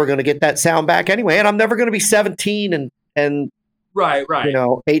I'm never going to get that sound back anyway, and I'm never going to be 17 and right.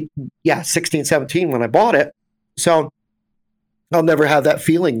 16, 17 when I bought it, so I'll never have that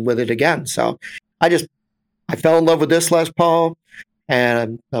feeling with it again. So I fell in love with this Les Paul,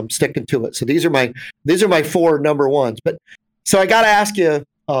 and I'm sticking to it. So these are my 4 number ones. But so I got to ask you,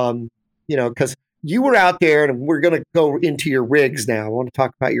 because you were out there, and we're going to go into your rigs now. I want to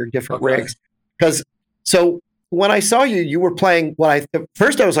talk about your different rigs, because so when I saw you, you were playing at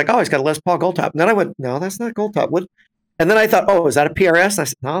first I was like, oh, he's got a Les Paul Gold Top, and then I went, no, that's not Gold Top. What? And then I thought, oh, is that a PRS? And I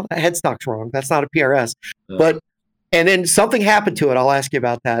said, no, that headstock's wrong. That's not a PRS. And then something happened to it. I'll ask you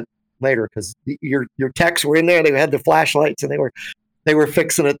about that later, because your techs were in there. They had the flashlights, and they were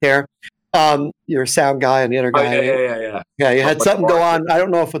fixing it there. You're a sound guy and the other guy. Yeah, you had something go on. I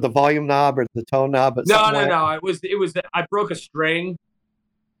don't know if with the volume knob or the tone knob, but no. It was I broke a string,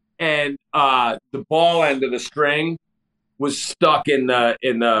 and the ball end of the string was stuck in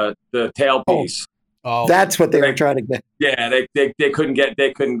the tailpiece. Oh, that's what they were trying to get. Yeah, they couldn't get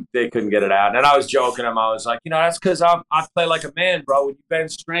it out. And I was joking them. I was like, that's because I play like a man, bro. When you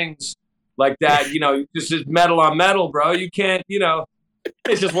bend strings like that, this is metal on metal, bro. You can't,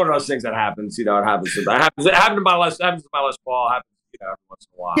 it's just one of those things that happens. It happens. It happened to my Les Paul. It happens, every once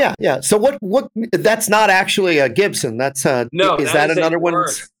in a while. Yeah. So what? That's not actually a Gibson. That's no. Is that another one?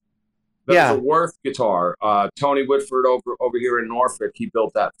 That's a Worth guitar. Tony Whitford over here in Norfolk, he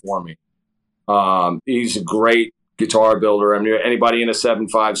built that for me. He's a great guitar builder. I mean, anybody in a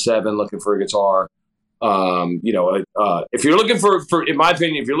 757 looking for a guitar, if you're looking for, in my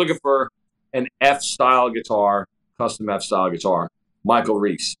opinion, if you're looking for an F-style guitar, custom F-style guitar, Michael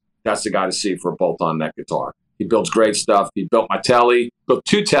Reese, that's the guy to see for a bolt-on neck guitar. He builds great stuff. He built my telly, built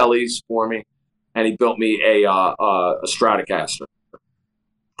 2 tellies for me, and he built me a Stratocaster.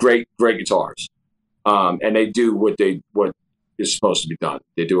 Great guitars. And they do what is supposed to be done.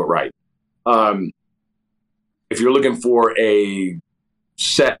 They do it right. If you're looking for a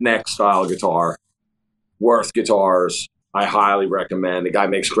set neck style guitar, Worth guitars, I highly recommend. The guy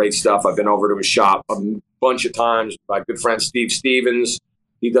makes great stuff. I've been over to his shop a bunch of times. My good friend Steve Stevens,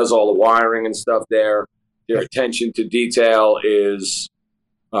 he does all the wiring and stuff there. Their attention to detail is,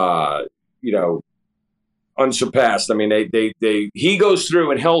 unsurpassed. I mean, he goes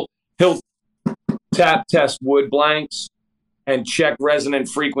through and he'll tap test wood blanks and check resonant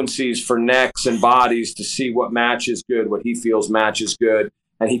frequencies for necks and bodies to see what matches good, what he feels matches good.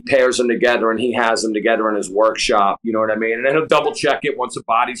 And he pairs them together and he has them together in his workshop. You know what I mean? And then he'll double check it once the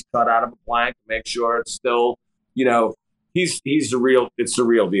body's cut out of a blank, make sure it's still, it's the real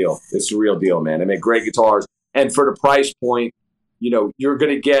deal. It's the real deal, man. They make great guitars. And for the price point, you're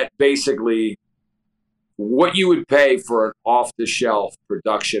going to get basically what you would pay for an off-the-shelf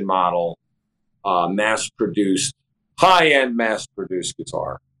production model, mass-produced, high-end mass-produced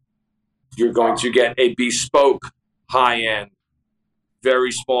guitar. You're going to get a bespoke, high-end,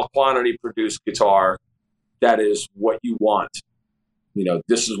 very small quantity produced guitar that is what you want.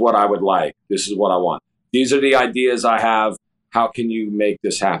 This is what I would like. This is what I want. These are the ideas I have. How can you make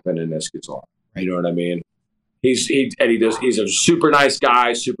this happen in this guitar? You know what I mean? He's a super nice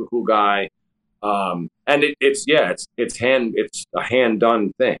guy, super cool guy. And it's a hand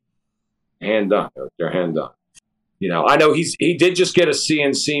done thing. Hand done. They're hand done. I know he did just get a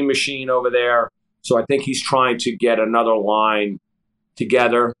CNC machine over there. So I think he's trying to get another line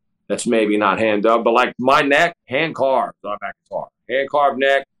together that's maybe not hand done, but like my neck, hand carved on that guitar. Hand carved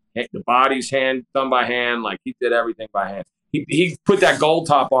neck, the body's hand done by hand. Like he did everything by hand. He put that gold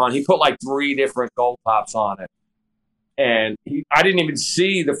top on. He put like 3 different gold tops on it. And I didn't even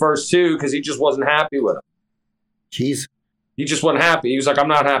see the first 2 because he just wasn't happy with them. Jeez. He just wasn't happy. He was like, I'm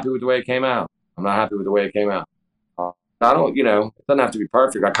not happy with the way it came out. I'm not happy with the way it came out. I don't, it doesn't have to be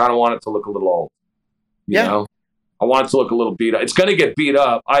perfect. I kind of want it to look a little old. You know? I want it to look a little beat up. It's going to get beat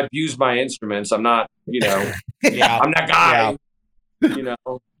up. I abuse my instruments. I'm not, I'm that guy,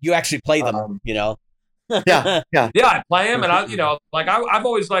 You actually play them, Yeah. Yeah, I play them. And I've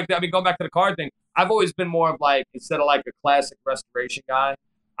always liked that. I mean, going back to the card thing, I've always been more of like, instead of like a classic restoration guy,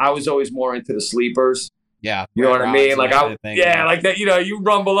 I was always more into the sleepers. Yeah. You know what I mean? Like, like that, you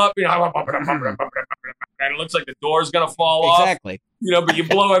rumble up, and it looks like the door's going to fall off. Exactly. But you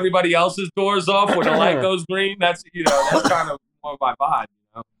blow everybody else's doors off when the light goes green. That's, that's kind of more of my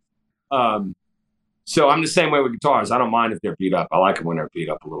vibe, So I'm the same way with guitars. I don't mind if they're beat up. I like them when they're beat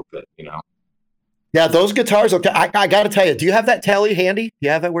up a little bit, Yeah, those guitars. Okay, I got to tell you, do you have that telly handy? Do you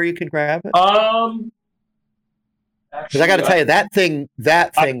have it where you can grab it? Because I got to tell you, that thing.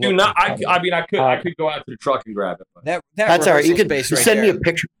 I do not. I mean, I could go out to the truck and grab it. But that's all right. You can send me a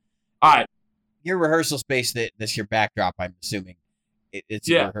picture. All right. your rehearsal space that's your backdrop. I'm assuming it's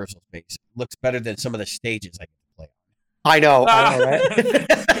a rehearsal space. It looks better than some of the stages I get to play on. I know,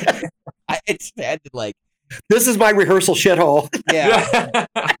 right? It's had to like. This is my rehearsal shithole. Yeah.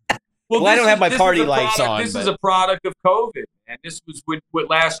 Well, I don't have my party lights on. This is a product of COVID, and this was with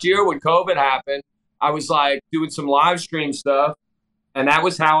last year when COVID happened. I was like doing some live stream stuff, and that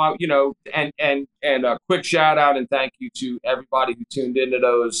was how I, and a quick shout out and thank you to everybody who tuned into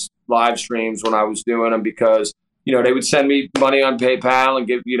those live streams when I was doing them, because they would send me money on PayPal and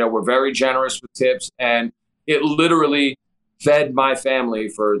give, we're very generous with tips, and it literally fed my family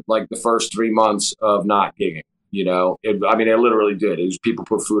for like the first 3 months of not gigging. It literally did. It was people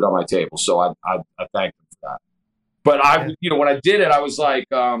put food on my table, so I thank them for that. But when I did it, I was like,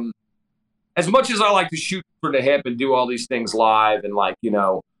 as much as I like to shoot for the hip and do all these things live and like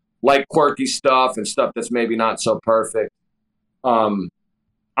quirky stuff and stuff that's maybe not so perfect,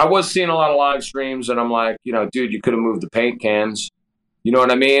 I was seeing a lot of live streams, and I'm like, dude, you could have moved the paint cans. You know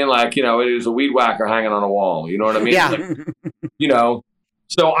what I mean? Like, it was a weed whacker hanging on a wall. You know what I mean? Yeah. Like,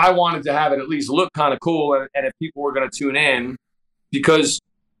 so I wanted to have it at least look kind of cool, and if people were going to tune in, because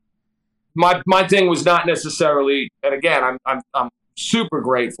my thing was not necessarily, and again, I'm super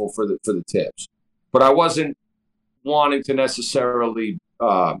grateful for the tips, but I wasn't wanting to necessarily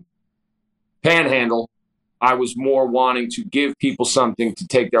panhandle. I was more wanting to give people something to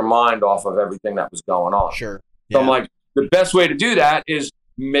take their mind off of everything that was going on. Sure. Yeah. So I'm like, the best way to do that is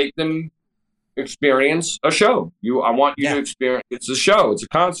make them experience a show. I want you to experience. It's a show. It's a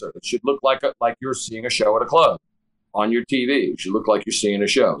concert. It should look like you're seeing a show at a club on your TV. It should look like you're seeing a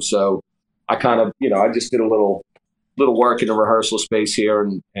show. So I kind of, I just did a little work in the rehearsal space here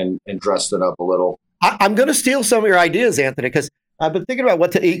and dressed it up a little. I'm going to steal some of your ideas, Anthony, because I've been thinking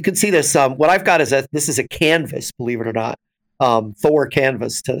about you can see this. What I've got is this is a canvas, believe it or not. Thor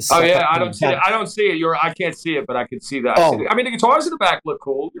canvas to. Oh yeah, I don't see it. I don't see it. I can't see it, but I can see that. I mean, the guitars in the back look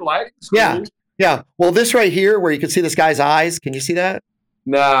cool. Your lighting's cool. Yeah. Yeah. Well, this right here, where you can see this guy's eyes, can you see that?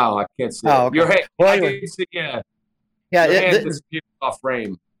 No, I can't see it. Okay. Your hand, anyway. I can see, yeah. Yeah. Your hand disappears off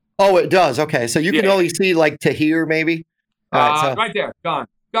frame. Oh, it does. Okay. So you can only see like to here, maybe? Right there. Gone.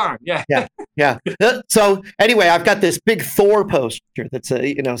 Yeah. Yeah. So anyway, I've got this big Thor poster that's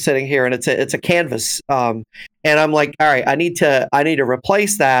sitting here, and it's a canvas. And I'm like, all right, I need to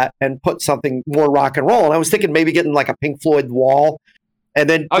replace that and put something more rock and roll. And I was thinking maybe getting like a Pink Floyd wall, and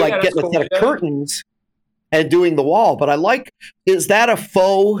then getting a set of curtains and doing the wall. But is that a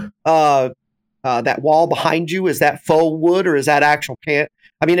faux? That wall behind you, is that faux wood or is that actual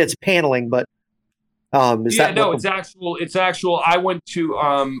it's paneling, but it's actual. It's actual. I went to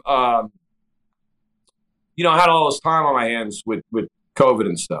I had all this time on my hands with COVID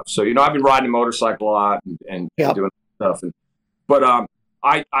and stuff. So I've been riding a motorcycle a lot and doing stuff. But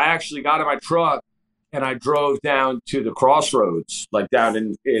I actually got in my truck and I drove down to the crossroads, like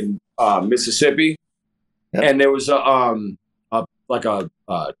down in Mississippi, and there was a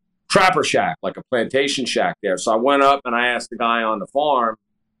trapper shack, like a plantation shack there. So I went up and I asked the guy on the farm.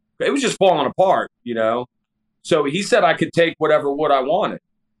 It was just falling apart, So he said I could take whatever wood I wanted.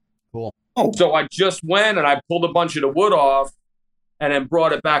 Cool. Oh. So I just went and I pulled a bunch of the wood off and then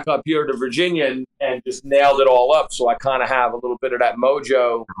brought it back up here to Virginia and just nailed it all up. So I kind of have a little bit of that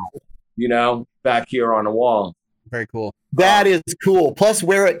mojo, back here on the wall. Very cool. That is cool. Plus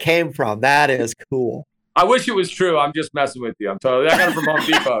where it came from. That is cool. I wish it was true. I'm just messing with you. I got it from Home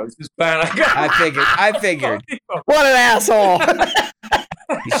Depot. It's just bad. I figured. What an asshole.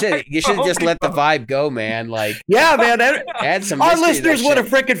 You should just let the vibe go, man. Like, yeah, man. Add some. Our listeners would have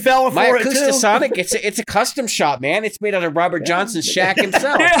freaking fell for it too. My Acoustasonic, it's a custom shop, man. It's made out of Robert Johnson's shack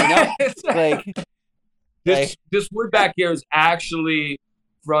himself. This wood back here is actually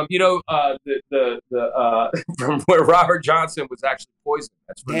from from where Robert Johnson was actually poisoned.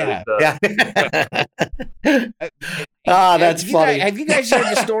 That's where that's funny. Have you guys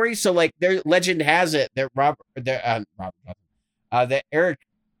heard the story? So like, their legend has it that that Eric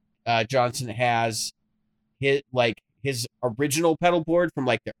Johnson has his original pedal board from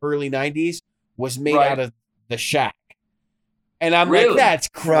like the early 90s was made out of the shack. And I'm like, that's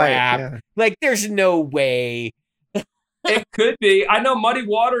crap. Right, yeah. Like, there's no way. It could be. I know Muddy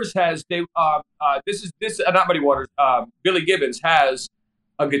Waters has not Muddy Waters. Billy Gibbons has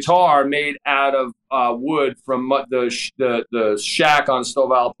a guitar made out of wood from the shack on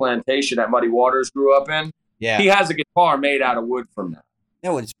Stovall Plantation that Muddy Waters grew up in. Yeah, he has a guitar made out of wood from that.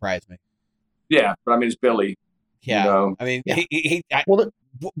 That wouldn't surprise me. Yeah, but I mean, it's Billy. Yeah, I mean,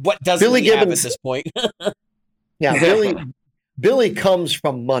 what does Billy Gibbons have at this point? Yeah, Billy comes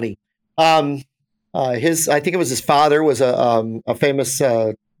from money. I think it was his father was a famous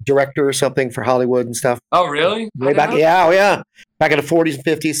director or something for Hollywood and stuff. Oh, really? Way back, yeah, oh yeah, back in the 40s and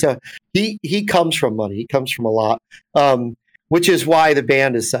 50s. So he comes from money. He comes from a lot, which is why the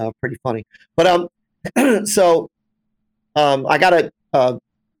band is pretty funny. But so I gotta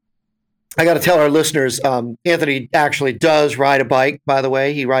tell our listeners, Anthony actually does ride a bike. By the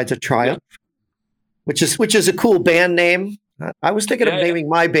way, he rides a Triumph, which is a cool band name. I was thinking of naming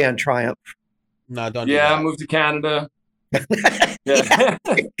my band Triumph. No, don't. Yeah, do I moved to Canada. Yeah.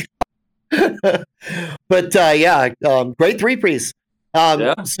 But great three-piece.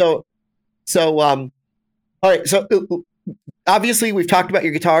 So all right. So obviously we've talked about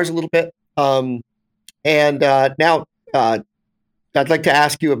your guitars a little bit, and now I'd like to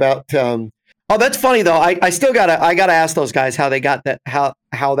ask you about. Oh, that's funny though. I still gotta ask those guys how they got that,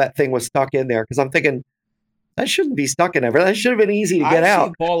 how that thing was stuck in there, because I'm thinking that shouldn't be stuck in ever. That should have been easy to get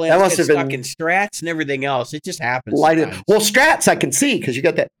out. That must have been stuck in Strats and everything else. It just happens. Well, Strats I can see because you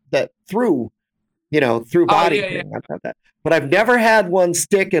got that through body thing. I've got that, but I've never had one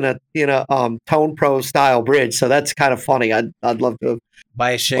stick in a Tone Pro style bridge. So that's kind of funny. I'd love to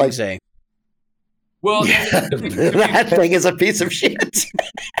buy a Shingze. Well, that thing is a piece of shit.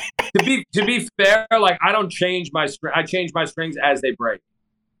 To be fair, like I don't change my string. I change my strings as they break.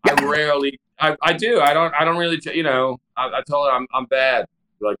 Yeah. I rarely. I do. I don't really. I told her I'm bad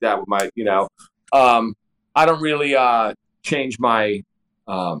like that with my. I don't really change my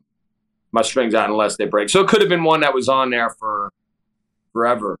my strings out unless they break. So it could have been one that was on there for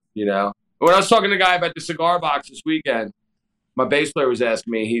forever. When I was talking to the guy about the cigar box this weekend, my bass player was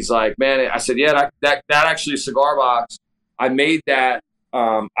asking me. He's like, "Man," I said, "Yeah, that actually cigar box. I made that.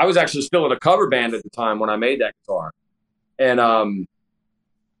 I was actually still in a cover band at the time when I made that guitar, and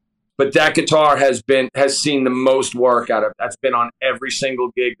but that guitar has seen the most work out of. That's been on every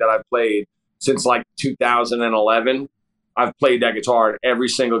single gig that I've played since like 2011. I've played that guitar at every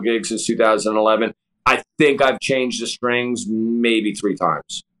single gig since 2011. I think I've changed the strings maybe 3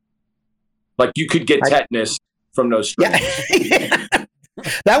 times. Like you could get tetanus from those strings. Yeah.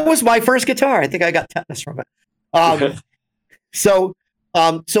 That was my first guitar. I think I got tetanus from it. So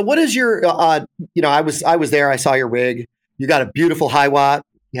what is your? I was there. I saw your rig. You got a beautiful high watt.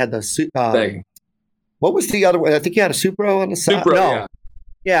 You had the what was the other one? I think you had a Supro on the side. Supro,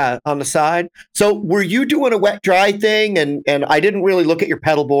 yeah, on the side. So were you doing a wet dry thing? And I didn't really look at your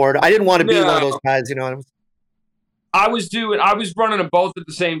pedal board. I didn't want to be one of those guys, I was running them both at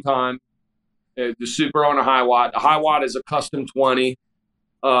the same time. The Supro and a high watt. The high watt is a custom 20.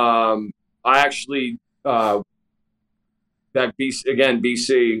 I actually that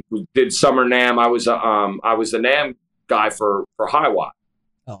BC we did Summer NAMM. I was the NAMM guy for high watt.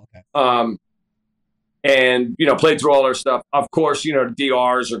 Oh, okay. And played through all their stuff. Of course,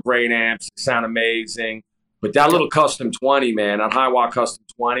 DRs are great amps, sound amazing. But that little custom 20, man, that high watt custom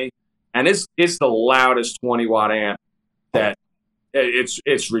 20, and it's the loudest 20 watt amp that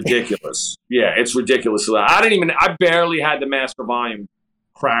it's ridiculous. Yeah, it's ridiculous loud. I barely had the master volume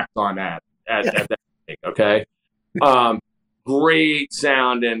cracked on that at that thing, okay? Great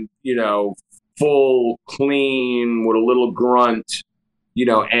sound and full clean with a little grunt,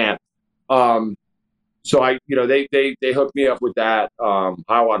 amp. So they hooked me up with that.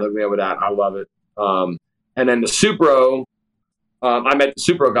 Hiwatt hooked me up with that. I love it. And then the Supro, I met the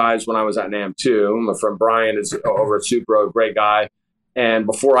Supro guys when I was at NAMM too. My friend Brian is over at Supro, great guy. And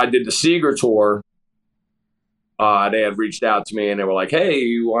before I did the Seeger tour, they had reached out to me and they were like, "Hey,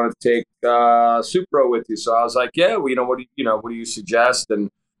 you want to take Supro with you?" So I was like, "Yeah, well, what do you suggest?"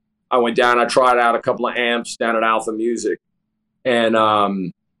 And I went down. I tried out a couple of amps down at Alpha Music, and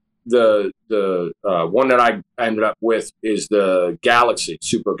the one that I ended up with is the Galaxy,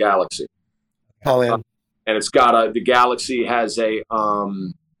 Supro Galaxy. Oh yeah. And it's got the Galaxy has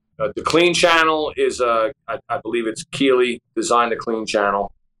the clean channel is I believe it's Keeley designed the clean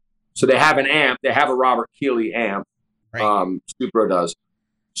channel. So they have an amp. They have a Robert Keeley amp. Right. Supro does.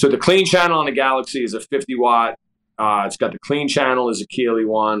 So the clean channel on the Galaxy is a 50 watt. It's got the clean channel is a Keeley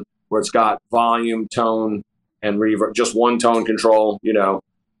one where it's got volume, tone, and reverb. Just one tone control,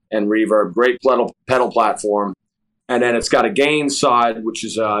 and reverb. Great pedal platform. And then it's got a gain side, which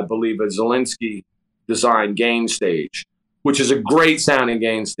is I believe a Zelinsky designed gain stage, which is a great sounding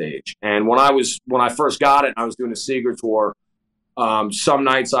gain stage. And when I first got it, and I was doing a Seeger tour. Some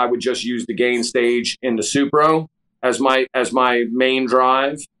nights I would just use the gain stage in the Supro as my main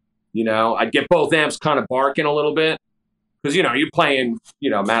drive. I'd get both amps kind of barking a little bit because you're playing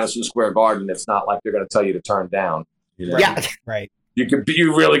Madison Square Garden. It's not like they're going to tell you to turn down. Yeah, right.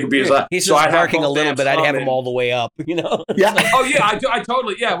 You really could be. He's just barking a little bit. I'd have him all the way up. Yeah. Oh yeah, I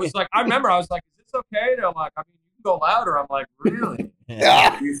totally. Yeah, it was like I remember I was like, "Is this okay?" They're like, "I mean, you can go louder." I'm like, "Really?"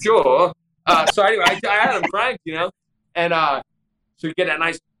 You sure? So anyway, I had them cranked, and so you get that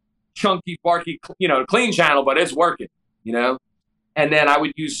nice chunky, barky, clean channel, but it's working, And then I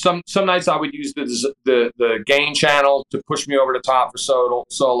would use some nights I would use the gain channel to push me over the top for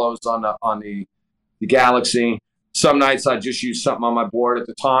solos on the Galaxy. Some nights I just use something on my board. At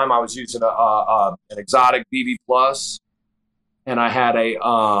the time, I was using an exotic BB Plus, and I had a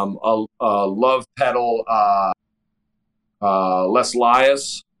Love Pedal Les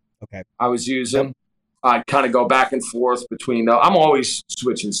Lias. Okay. I was using. I'd kind of go back and forth between those. I'm always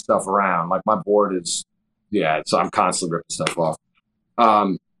switching stuff around. Like my board is, so I'm constantly ripping stuff off.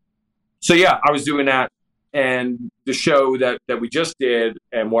 So yeah, I was doing that. And the show that we just did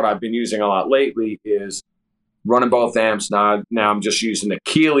and what I've been using a lot lately is running both amps. Now I'm just using the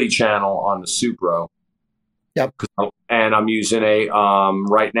Keeley channel on the Supro. Yep. And I'm using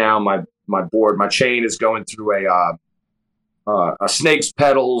right now my board, my chain is going through a Snake's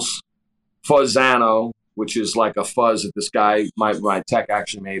Pedals Fuzzano, which is like a fuzz that this guy, my tech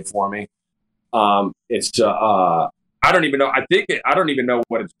actually made for me. It's I don't even know. I don't even know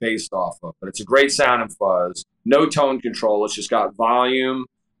what it's based off of, but it's a great sound and fuzz. No tone control. It's just got volume,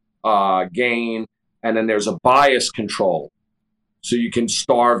 gain, and then there's a bias control, so you can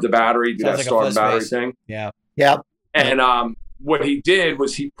starve the battery. Do that like starve battery thing. Yeah. Yeah. And what he did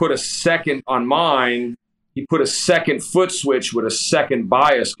was he put a second on mine. He put a second foot switch with a second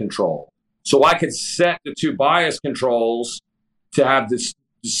bias control. So I could set the two bias controls to have the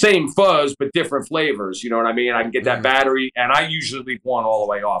same fuzz, but different flavors. You know what I mean? I can get that battery, and I usually leave one all the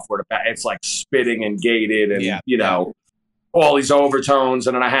way off where it's like spitting and gated and, all these overtones.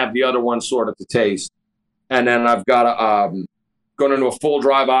 And then I have the other one sort of to taste. And then I've got going into a full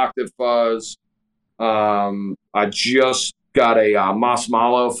drive octave fuzz. I just got a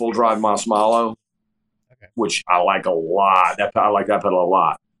Masmalo, full drive Masmalo, which I like a lot. I like that pedal a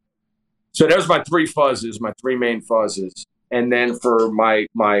lot. So there's my three main fuzzes. And then for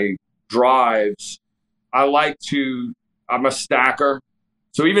my drives, I'm a stacker.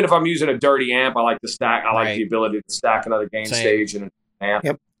 So even if I'm using a dirty amp, I like to stack. I like the ability to stack another gain stage and an amp.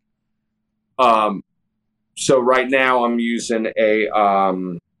 Yep. So right now I'm using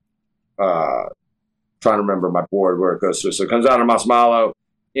trying to remember my board where it goes through. So it comes out of Masmalo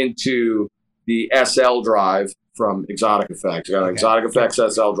into the SL drive from Exotic Effects. I got an Exotic Effects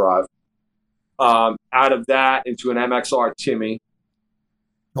SL drive. Out of that into an MXR Timmy.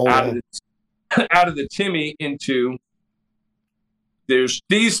 Out of the Timmy into there's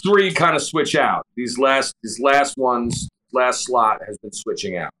these three kind of switch out. These last slot has been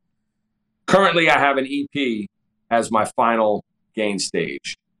switching out. Currently, I have an EP as my final gain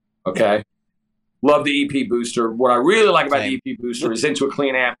stage. Okay. Love the EP booster. What I really like about the EP booster is into a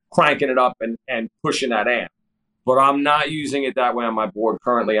clean amp, cranking it up and pushing that amp. But I'm not using it that way on my board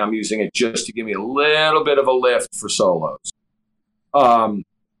currently. I'm using it just to give me a little bit of a lift for solos.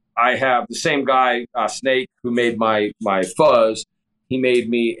 I have the same guy, Snake, who made my fuzz. He made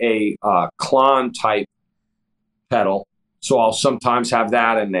me a Klon type pedal, so I'll sometimes have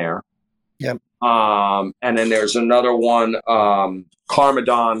that in there. Yep. And then there's another one,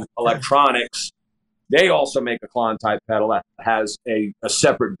 Carmadon Electronics. They also make a Klon type pedal that has a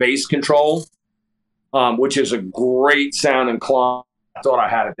separate bass control. Which is a great sound and Klon. I thought I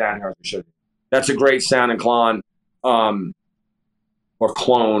had it down here. I should. That's a great sound and Klon, or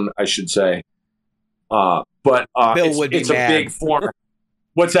clone, I should say. But Bill would be it's mad. A big form.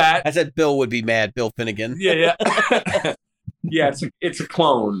 What's that? I said Bill would be mad. Bill Finnegan. Yeah. Yeah, it's a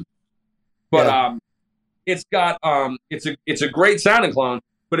clone, but it's got it's a great sounding clone,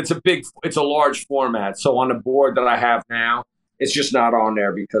 but it's a large format. So on the board that I have now, it's just not on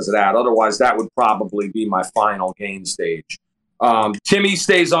there because of that. Otherwise, that would probably be my final gain stage. Timmy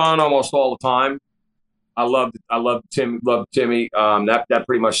stays on almost all the time. I love Timmy. That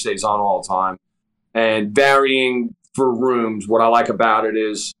pretty much stays on all the time. And varying for rooms, what I like about it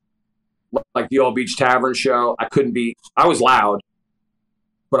is, like the Old Beach Tavern show, I was loud,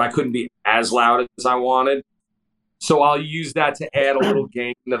 but I couldn't be as loud as I wanted. So I'll use that to add a little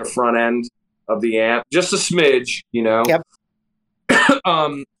gain to the front end of the amp, just a smidge, Yep.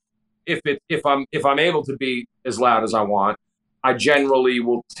 If I'm able to be as loud as I want, I generally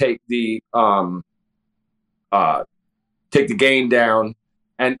will take the gain down,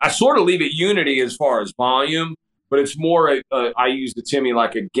 and I sort of leave it unity as far as volume, but it's more I use the Timmy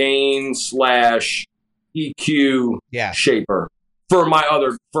like a gain / EQ shaper for my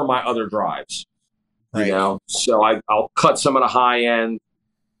other drives. Right. So I'll cut some of the high end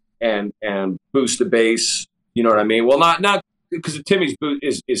and boost the bass. You know what I mean? Well, not because the Timmy's boot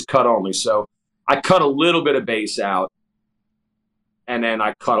is cut only, so I cut a little bit of bass out, and then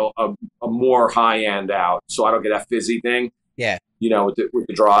I cut a more high end out, so I don't get that fizzy thing. Yeah. With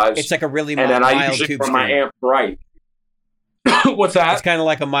the drives. It's like a really and then I mild usually tube run my screamer. amp right. What's that? It's kind of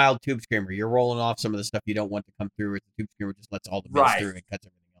like a mild tube screamer. You're rolling off some of the stuff you don't want to come through with the tube screamer. Just lets all the mids through and cuts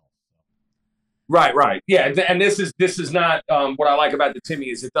everything else. Right. Yeah, and this is not what I like about the Timmy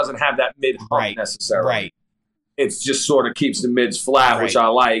is it doesn't have that mid hump necessarily. Right. It's just sort of keeps the mids flat, which I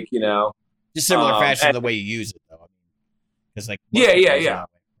like. Just similar fashion to the way you use it, though. Because yeah.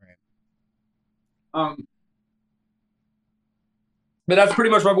 Right. But that's pretty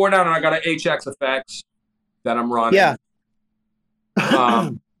much my board now, and I got an HX Effects that I'm running. Yeah.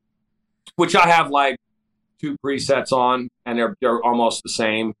 Which I have like 2 presets on, and they're almost the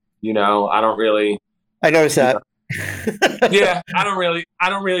same. I don't really. I noticed that. Yeah, I don't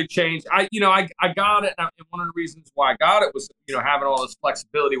really change. I got it, and one of the reasons why I got it was having all this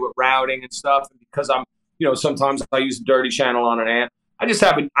flexibility with routing and stuff, and because I'm sometimes I use a dirty channel on an amp. I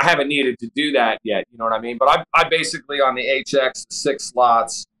haven't needed to do that yet. You know what I mean? But I basically on the HX 6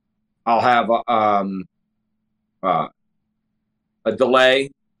 slots, I'll have a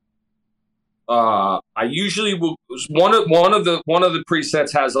delay. I usually will. One of the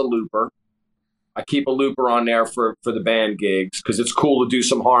presets has a looper. I keep a looper on there for the band gigs because it's cool to do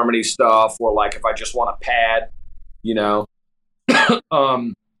some harmony stuff, or like if I just want a pad,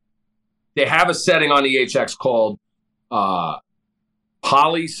 They have a setting on the HX called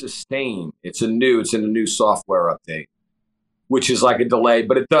Poly Sustain. It's in the new software update, which is like a delay,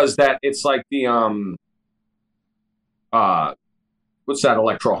 but it does that. It's like the what's that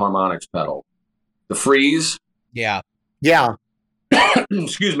electro harmonics pedal? The freeze. Yeah.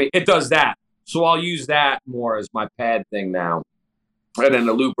 Excuse me. It does that. So I'll use that more as my pad thing now. And then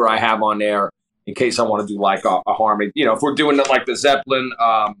the looper I have on there in case I want to do like a harmony. If we're doing it like the Zeppelin,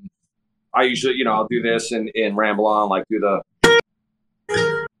 I usually, I'll do this and ramble on, like do the.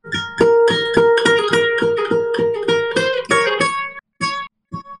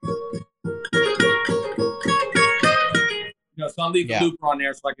 So I'll leave the looper on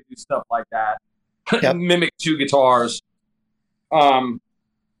there so I can do stuff like that. Yep. Mimic 2 guitars. And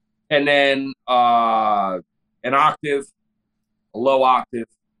then an octave, a low octave,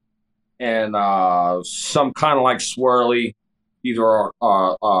 and some kind of like swirly. Either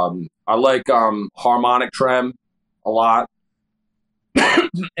I like harmonic trem a lot,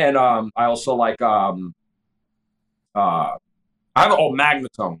 and I also like I have an old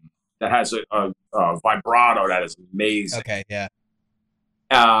magnetone that has a vibrato that is amazing. Okay, yeah.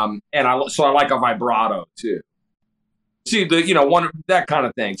 And I like a vibrato too. See one that kind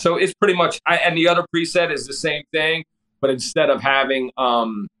of thing. So it's pretty much and the other preset is the same thing, but instead of having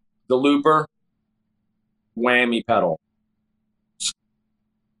the looper, whammy pedal,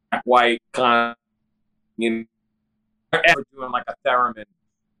 white kind of, doing like a theremin,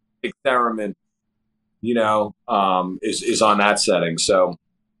 big theremin, is on that setting. So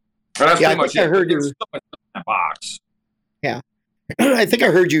that's pretty much it. I heard you in that box. Yeah, I think I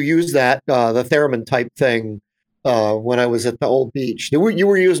heard you use that the theremin type thing. When I was at the old beach, you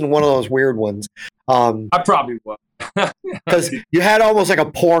were using one of those weird ones. I probably was, because you had almost like a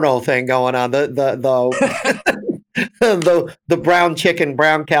porno thing going on. The brown chicken,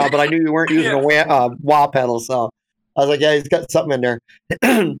 brown cow, but I knew you weren't using a wah pedal, so I was like, yeah, he's got something in there.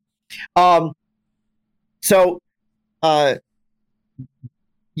 So, the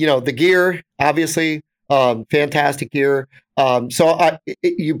gear, obviously, fantastic gear. So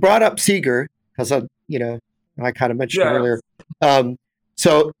you brought up Seeger because I kind of mentioned earlier.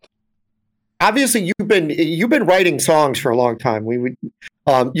 So obviously you've been writing songs for a long time. You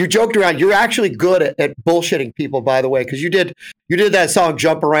joked around. You're actually good at bullshitting people, by the way, because you did that song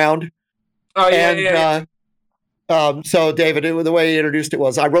 "Jump Around." Oh yeah, so David, the way he introduced it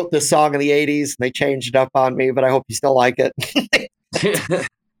was, I wrote this song in the '80s, and they changed it up on me, but I hope you still like it.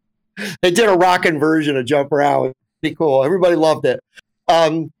 They did a rockin' version of "Jump Around." It was pretty cool. Everybody loved it.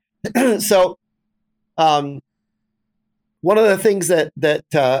 One of the things that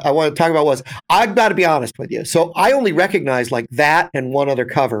I want to talk about was, I've got to be honest with you. So I only recognize like that and one other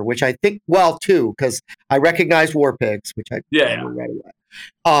cover, which I think, two, because I recognized War Pigs, which I knew right away.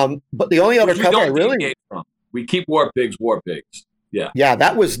 But the only other cover I really we keep War Pigs. Yeah,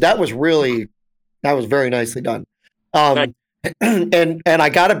 that was very nicely done. And I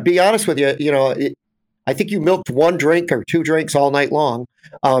got to be honest with you. I think you milked 1 drink or 2 drinks all night long.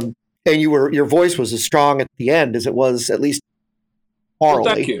 And your voice was as strong at the end as it was, at least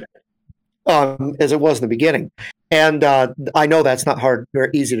orally, as it was in the beginning. And I know that's not hard or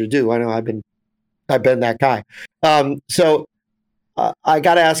easy to do. I know I've been that guy. So I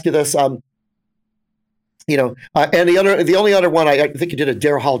got to ask you this: And the only other one, I think you did a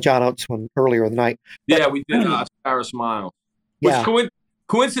Dare Hall John Oates one earlier in the night. Yeah, we did Sarah Smile. Which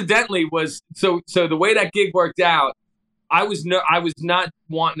coincidentally was so the way that gig worked out, I was not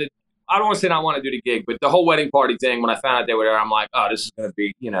wanting to. I don't want to say not wanting to do the gig, but the whole wedding party thing. When I found out they were there, I'm like, oh, this is going to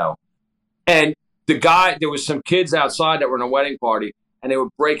be, And there was some kids outside that were in a wedding party, and they were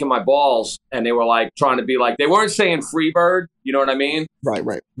breaking my balls, and they were like trying to be like, they weren't saying free bird, you know what I mean? Right.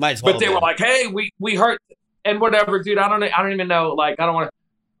 Might as well. But they were like, hey, we heard and whatever, dude. I don't even know. Like, I don't want to.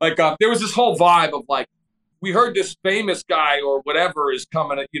 Like, there was this whole vibe of like, we heard this famous guy or whatever is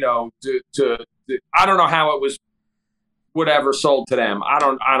coming, to I don't know how it was. Whatever sold to them. I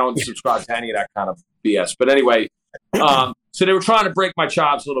don't subscribe to any of that kind of BS. But anyway, so they were trying to break my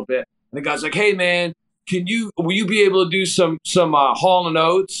chops a little bit. And the guy's like, hey man, will you be able to do some Hall &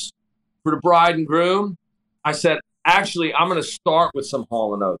 Oates for the bride and groom? I said, actually, I'm going to start with some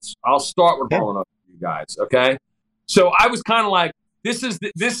Hall & Oates. I'll start with Hall & Oates for you guys. Okay. So I was kind of like, this is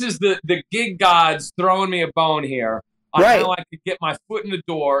the gig gods throwing me a bone here. On how I could get my foot in the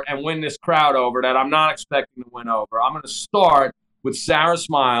door and win this crowd over that I'm not expecting to win over. I'm going to start with Sarah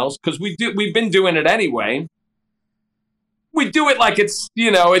Smiles because we've been doing it anyway. We do it like it's,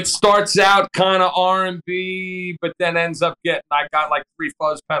 it starts out kind of R&B, but then ends up I got like 3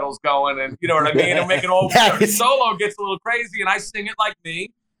 fuzz pedals going and you know what I mean? And make it all, the solo gets a little crazy and I sing it like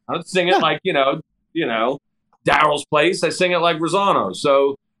me. I don't sing it like, Daryl's Place. I sing it like Rosano.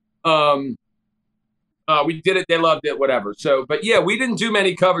 So, we did it. They loved it. Whatever. So, but yeah, we didn't do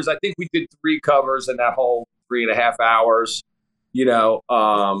many covers. I think we did 3 covers in that whole 3.5 hours.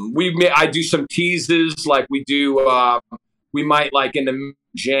 I do some teases like we do. We might like in the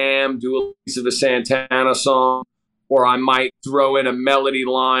jam do a piece of a Santana song, or I might throw in a melody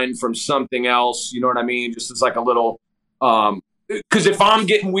line from something else. You know what I mean? Just as like a little. Because if I'm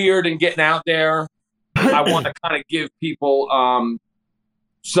getting weird and getting out there, I want to kind of give people.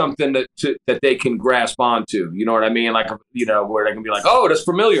 Something that they can grasp onto, you know what I mean? Like, where they can be like, oh, that's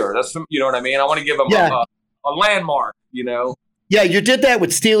familiar. You know what I mean? I want to give them a landmark, Yeah, you did that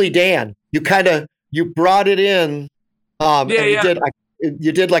with Steely Dan. You brought it in.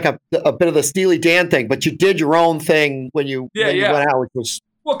 You did like a bit of the Steely Dan thing, but you did your own thing when you went out, which was.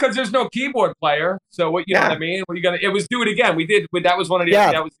 Well, because there's no keyboard player. So what, you know what I mean? What are you going to, it was Do It Again. We did, that was one of the,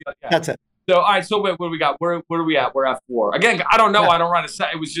 that was, that's it. So, all right, so what do we got? Where are we at? We're at 4. Again, I don't know. I don't write a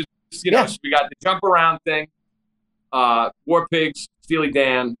set. It was just, so we got the jump around thing, War Pigs, Steely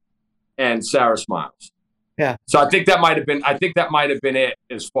Dan, and Sarah Smiles. Yeah. So I think that might have been it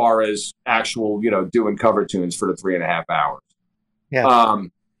as far as actual, doing cover tunes for the 3.5 hours. Yeah.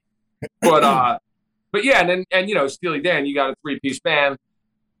 But yeah, and Steely Dan, you got a 3-piece band.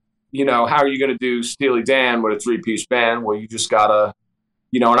 How are you going to do Steely Dan with a 3-piece band? Well, you just gotta.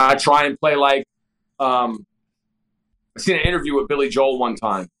 And I try and play like, I seen an interview with Billy Joel one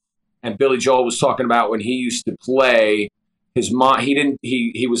time, and Billy Joel was talking about when he used to play his mom.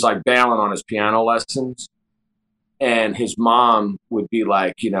 He was like bailing on his piano lessons, and his mom would be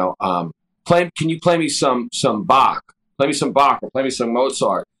like, can you play me some Bach? Play me some Bach or play me some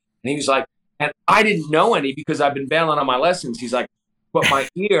Mozart. And he was like, and I didn't know any because I've been bailing on my lessons. He's like, but my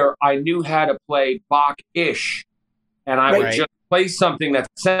ear, I knew how to play Bach-ish, and I would just play something that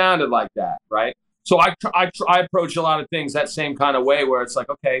sounded like that, right? So I approach a lot of things that same kind of way where it's like,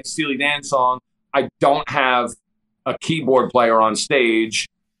 okay, Steely Dan song, I don't have a keyboard player on stage,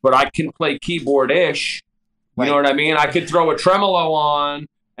 but I can play keyboard-ish. You know what I mean? I could throw a tremolo on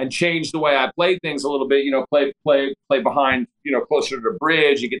and change the way I play things a little bit, play behind, closer to the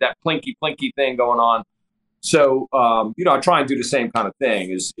bridge. You get that plinky thing going on. So, I try and do the same kind of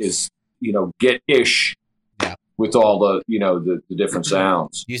thing is get ish. With all the the different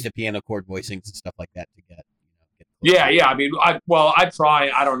sounds, use the piano chord voicings and stuff like that to get. Yeah. I mean, I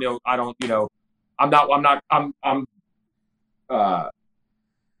try. I don't know. I'm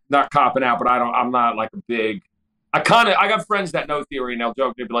not copping out, but I'm not like a big. I got friends that know theory and they'll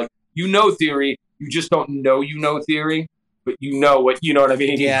joke. They'll be like, theory, you just don't know theory, but what I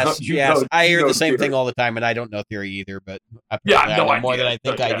mean. Yes, yes. I hear the same thing all the time, and I don't know theory either. But I know more than I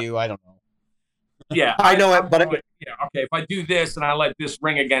think I do. I don't know. Yeah, I know it, but okay. If I do this and I let this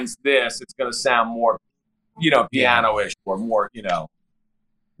ring against this, it's going to sound more, piano-ish or more,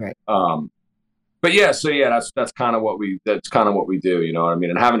 Right. But yeah, so that's kind of what we do. You know what I mean?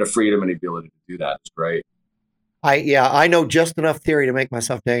 And having the freedom and the ability to do that is great. I know just enough theory to make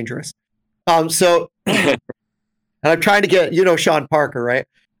myself dangerous. So, and I'm trying to get Sean Parker, right?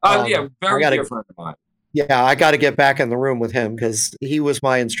 Very dear friend of mine. Yeah, I got to get back in the room with him because he was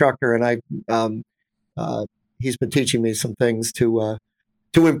my instructor, and he's been teaching me some things to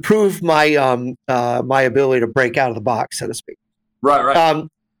to improve my my ability to break out of the box, so to speak. Right.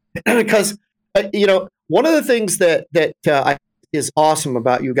 Because one of the things that is awesome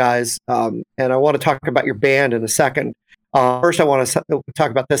about you guys, and I want to talk about your band in a second. First, I want to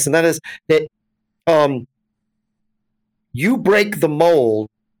talk about this, and that is that you break the mold.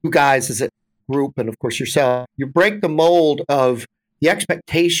 You guys, as a group, and of course yourself, you break the mold of the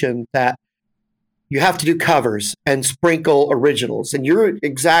expectation that you have to do covers and sprinkle originals, and you're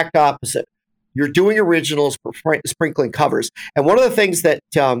exact opposite. You're doing originals, sprinkling covers. And one of the things that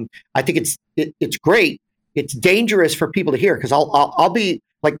I think it's great. It's dangerous for people to hear because I'll be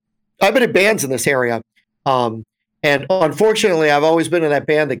like, I've been in bands in this area, and unfortunately, I've always been in that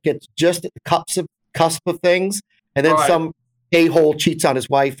band that gets just at the cusp of things, and then some a-hole cheats on his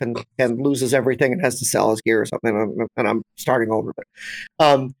wife and loses everything and has to sell his gear or something, and I'm starting over.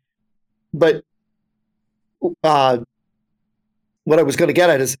 But what I was going to get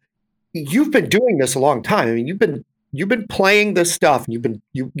at is, you've been doing this a long time. I mean, you've been playing this stuff, and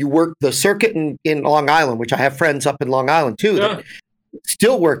you work the circuit in Long Island, which I have friends up in Long Island too that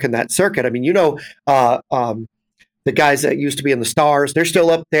still work in that circuit. I mean, the guys that used to be in the Stars, they're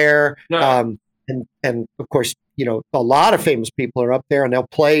still up there. Yeah. And of course, a lot of famous people are up there, and they'll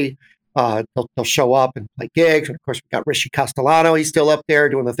play. They'll show up and play gigs. And of course, we've got Rishi Castellano. He's still up there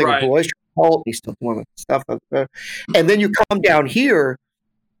doing the thing with Blue Oyster Cult. He's still doing the stuff up there. And then you come down here,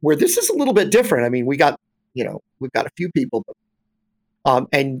 where this is a little bit different. I mean, we've got a few people,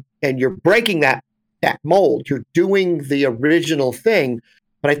 and you're breaking that mold. You're doing the original thing.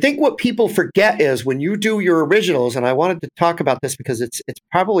 But I think what people forget is when you do your originals, and I wanted to talk about this because it's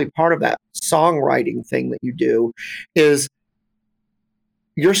probably part of that songwriting thing that you do, is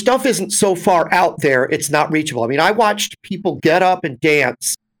your stuff isn't so far out there, it's not reachable. I mean, I watched people get up and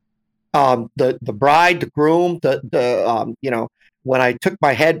dance. The bride, the groom, when I took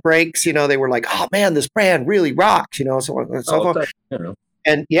my head breaks, they were like, "Oh man, this band really rocks," so on and so forth.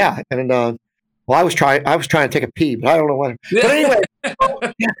 And well, I was trying to take a pee, but I don't know what. But anyway,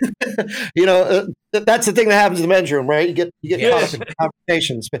 that's the thing that happens in the men's room, right? You get caught up in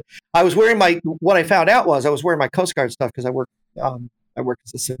conversations. But I was wearing what I found out was I was wearing my Coast Guard stuff because I worked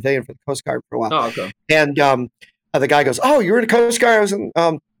as a civilian for the Coast Guard for a while. Oh, okay. And the guy goes, "Oh, you're in the Coast Guard?" I was in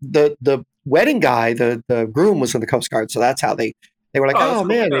the wedding guy, the groom was in the Coast Guard, so that's how they were like, "Oh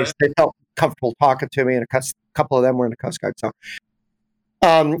man," they felt comfortable talking to me, and a couple of them were in the Coast Guard. So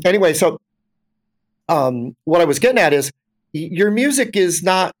anyway, so what I was getting at is your music is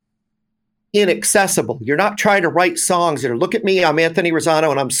not inaccessible. You're not trying to write songs that are, "Look at me, I'm Anthony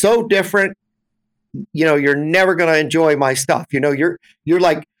Rosano, and I'm so different. You're never going to enjoy my stuff." You're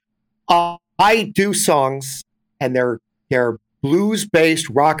like, I do songs, and they're blues-based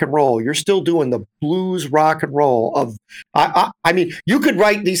rock and roll. You're still doing the blues rock and roll of. I mean, you could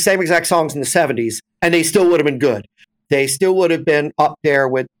write these same exact songs in the '70s, and they still would have been good. They still would have been up there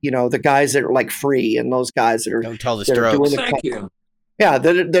with the guys that are like Free and those guys that are. Don't tell the Strokes. Thank you. Yeah,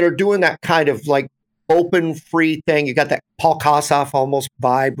 that are doing that kind of like open, free thing. You got that Paul Kossoff almost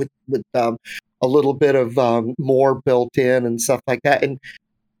vibe with a little bit of more built in and stuff like that. And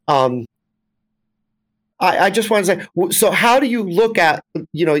I just want to say, so how do you look at,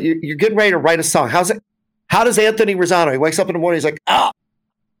 you're getting ready to write a song. How does Anthony Rosano, he wakes up in the morning, he's like, I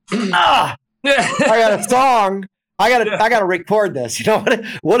got a song. I got to record this.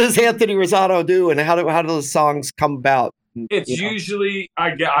 What does Anthony Rosano do, and how do those songs come about? It's usually,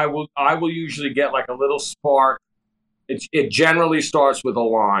 I will usually get like a little spark. It generally starts with a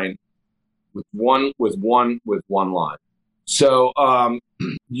line, with one line. So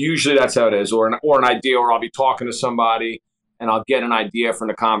usually that's how it is, or an idea, or I'll be talking to somebody and I'll get an idea from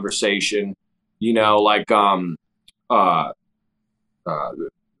the conversation, like Love's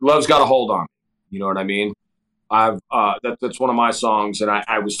Got a Hold on Me. You know what I mean? That's one of my songs, and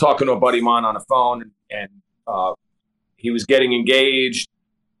I was talking to a buddy of mine on the phone, and he was getting engaged.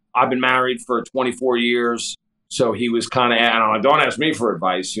 I've been married for 24 years. So he was kind of, and I'm like, don't ask me for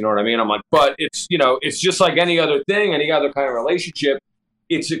advice. You know what I mean? I'm like, but it's, it's just like any other thing, any other kind of relationship.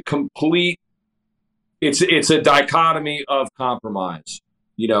 It's a complete, it's a dichotomy of compromise.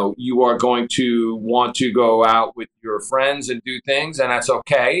 You are going to want to go out with your friends and do things, and that's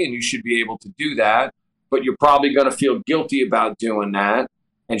okay. And you should be able to do that, but you're probably going to feel guilty about doing that.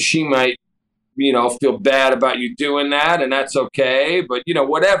 And she might, feel bad about you doing that, and that's okay. But,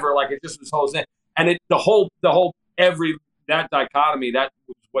 whatever, like it just this whole thing. And that dichotomy, that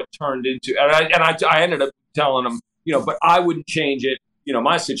was what turned into, and I ended up telling him, but I wouldn't change it,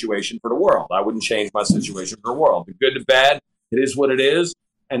 my situation for the world. I wouldn't change my situation for the world. The good, the bad, it is what it is.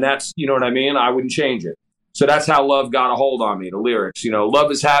 And that's, you know what I mean? I wouldn't change it. So that's how love got a hold on me, the lyrics. You know,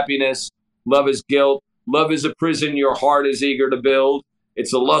 love is happiness, love is guilt, love is a prison your heart is eager to build.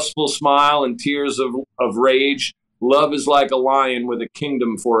 It's a lustful smile and tears of rage. Love is like a lion with a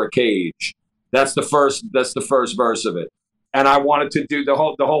kingdom for a cage. That's the first verse of it. And I wanted to do the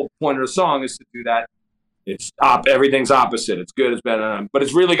whole point of the song is to do that. It's everything's opposite. It's good, it's better, but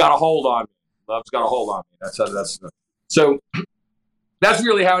it's really got a hold on me. Love's got a hold on me. So that's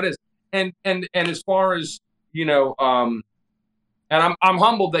really how it is. And as far as, you know, and I'm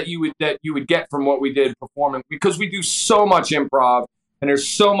humbled that you would get from what we did performing, because we do so much improv and there's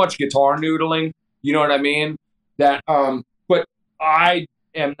so much guitar noodling, you know what I mean? That but I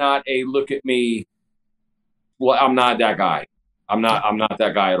am not a look at me. Well, I'm not that guy. I'm not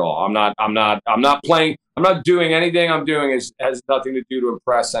that guy at all. I'm not playing. I'm not doing anything I'm doing has nothing to do to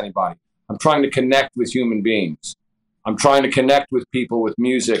impress anybody. I'm trying to connect with human beings. I'm trying to connect with people with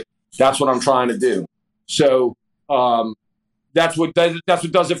music. That's what I'm trying to do. So that's what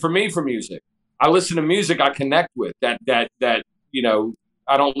does it for me for music. I listen to music I connect with. That you know,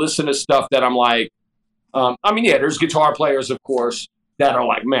 I don't listen to stuff that I'm like. I mean, yeah, there's guitar players, of course, that are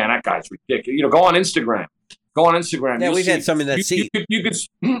like, man, that guy's ridiculous. You know, go on Instagram. Yeah, we've had some in that seat. You could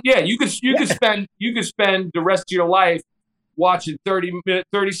spend the rest of your life watching 30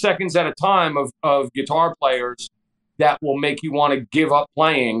 seconds at a time of guitar players that will make you want to give up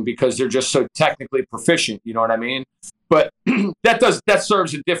playing because they're just so technically proficient. You know what I mean? But that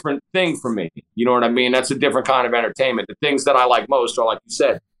serves a different thing for me. You know what I mean? That's a different kind of entertainment. The things that I like most are, like you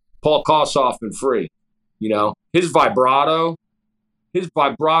said, Paul Kossoff and Free. You know, his vibrato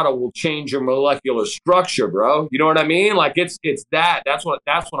will change your molecular structure, bro. You know what I mean? Like it's that. That's what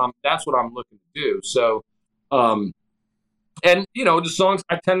I'm looking to do. So, and you know, the songs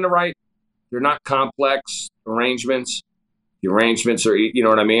I tend to write, they're not complex arrangements. The arrangements are, you know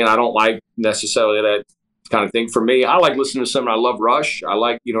what I mean? I don't like necessarily that kind of thing. For me, I like listening to something. I love Rush. I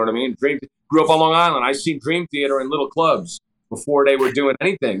like, you know what I mean? Grew up on Long Island. I seen Dream Theater in little clubs before they were doing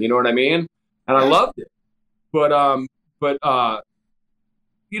anything. You know what I mean? And I loved it. But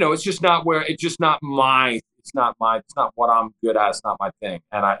you know, it's just not what I'm good at. It's not my thing.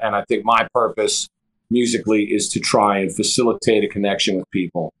 And I think my purpose musically is to try and facilitate a connection with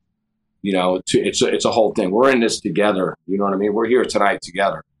people. You know, it's a whole thing. We're in this together. You know what I mean? We're here tonight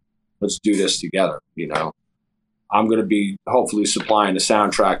together. Let's do this together. You know, I'm going to be hopefully supplying the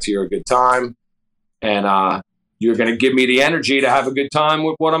soundtrack to your good time. And, you're going to give me the energy to have a good time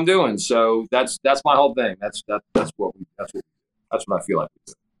with what I'm doing. So that's my whole thing. That's what I feel like we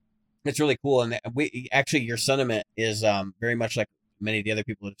do. It's really cool. And actually your sentiment is very much like many of the other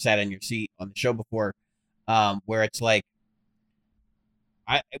people that have sat in your seat on the show before, where it's like,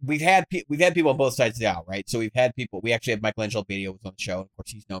 we've had people on both sides of the aisle, right? So we've had people. We actually had Michelangelo Badio was on the show. Of course,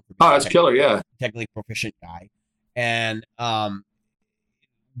 he's known for being that's killer, yeah, technically proficient guy. And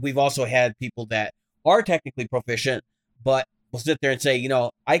we've also had people that are technically proficient, but will sit there and say, you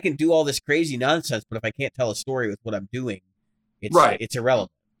know, I can do all this crazy nonsense, but if I can't tell a story with what I'm doing, it's irrelevant.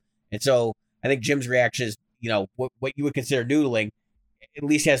 And so I think Jim's reaction is, you know, what you would consider noodling at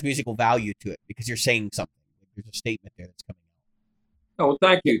least has musical value to it because you're saying something. There's a statement there that's coming out. Oh, well,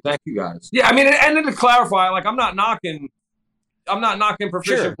 thank you guys. Yeah, I mean, and then to clarify, like I'm not knocking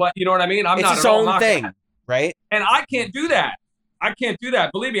proficient play. You know what I mean? It's its own thing, right? And I can't do that.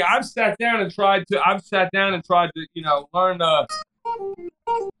 Believe me, I've sat down and tried to, you know, learn the,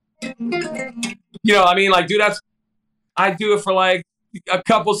 you know, I mean, like, dude, I do it for like a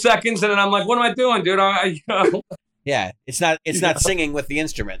couple seconds and then I'm like, what am I doing, dude? You know? Yeah, it's not singing with the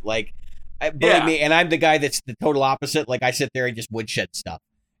instrument. Like, believe me, and I'm the guy that's the total opposite. Like, I sit there and just woodshed stuff,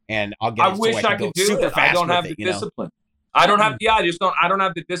 and I'll get. I wish I could do it. I don't have the discipline. I don't have. Yeah, I don't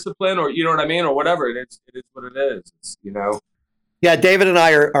have the discipline, or you know what I mean, or whatever. It is what it is. It's, you know. Yeah, David and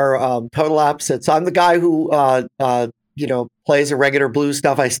I are total opposites. I'm the guy who you know, plays a regular blues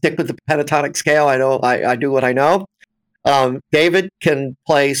stuff. I stick with the pentatonic scale. I know I do what I know. David can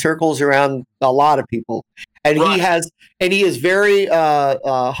play circles around a lot of people, and right. he is very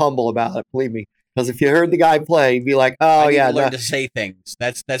humble about it. Believe me, because if you heard the guy play, you'd be like, "Oh, I need to learn to say things."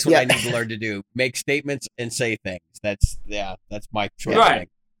 That's what I need to learn to do: make statements and say things. That's my choice. Right.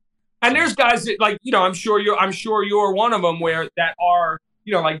 And there's guys that, like, you know, I'm sure you're one of them where that are,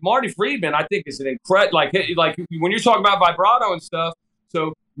 you know, like Marty Friedman, I think is an incredible, like when you're talking about vibrato and stuff.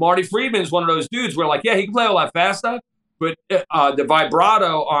 So Marty Friedman is one of those dudes where, like, yeah, he can play all that fast stuff, but the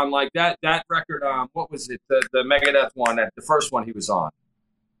vibrato on like that record, what was it? The Megadeth one, the first one he was on.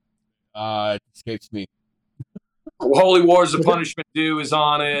 It escapes me. Holy Wars of Punishment Due is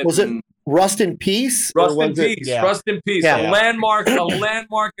on it. Was it Rust in Peace? Rust in Peace. Yeah. Rust in Peace. Yeah. A landmark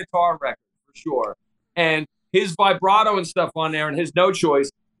guitar record for sure. and his vibrato and stuff on there and his No Choice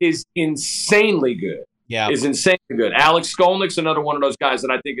is insanely good. Yeah. Is insanely good. Alex Skolnick's another one of those guys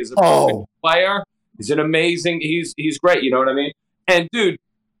that I think is a perfect player. He's an amazing, he's great, you know what I mean? And dude,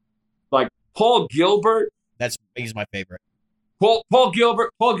 like Paul Gilbert. He's my favorite. Paul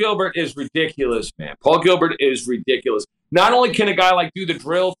Gilbert is ridiculous, man. Paul Gilbert is ridiculous. Not only can a guy like do the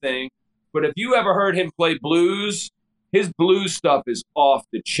drill thing, but if you ever heard him play blues, his blues stuff is off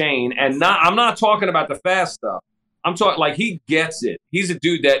the chain. And I'm not talking about the fast stuff. I'm talking like he gets it. He's a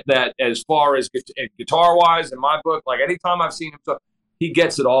dude that as far as guitar wise in my book, like anytime I've seen him, he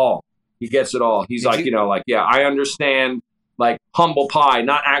gets it all. He gets it all. He's yeah, I understand like Humble Pie,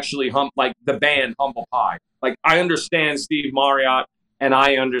 not actually like the band Humble Pie. Like I understand Steve Marriott and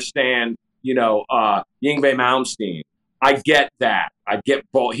I understand, Yngwie Malmsteen. I get that. I get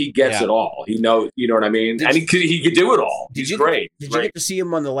both. He gets it all. He knows, you know what I mean? And he could do it all. He's great. Did you get to see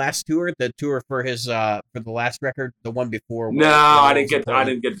him on the last tour? The tour for his for the last record, the one before? No, I didn't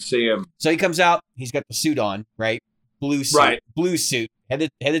get to see him. So he comes out. He's got the suit on, right? Blue suit, blue suit, head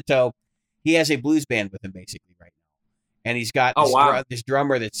to toe. He has a blues band with him basically right now, and he's got this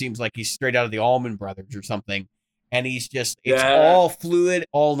drummer that seems like he's straight out of the Allman Brothers or something, and he's just all fluid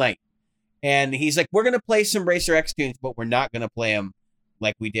all night. And he's like, we're going to play some Racer X tunes, but we're not going to play them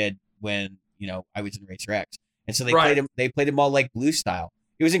like we did when, I was in Racer X. And so they played him all like blues style.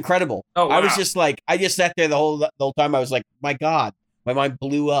 It was incredible. Oh, wow. I was just like, I just sat there the whole time. I was like, my God, my mind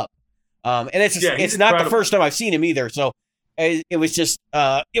blew up. And it's not the first time I've seen him either. So it was just,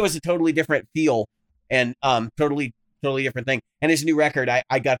 it was a totally different feel and totally different thing. And his new record,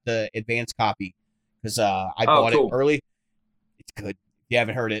 I got the advanced copy because I bought it early. It's good. If you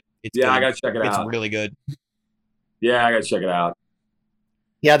haven't heard it, it's good. I gotta check it out. It's really good. Yeah, I gotta check it out.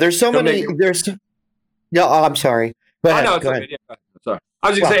 Yeah, there's so many. I'm sorry. Go ahead. Go ahead. Yeah, sorry.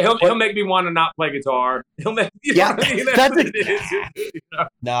 I was just saying he'll make me want to not play guitar. He'll make that's what it is.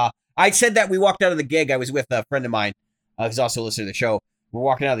 Nah, I said that we walked out of the gig. I was with a friend of mine who's also listening to the show. We're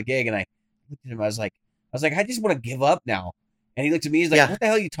walking out of the gig, and I looked at him. I was like, I just want to give up now. And he looked at me. He's like, what the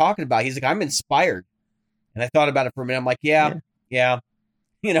hell are you talking about? He's like, I'm inspired. And I thought about it for a minute. I'm like, yeah.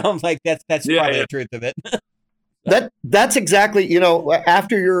 I'm like, that's probably the truth of it. That's exactly,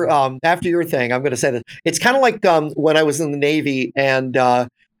 after your thing, I'm going to say that it's kind of like when I was in the Navy and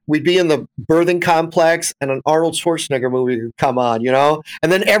we'd be in the berthing complex and an Arnold Schwarzenegger movie would come on,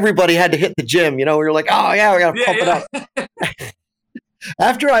 and then everybody had to hit the gym, we were like, oh yeah, we got to pump it up.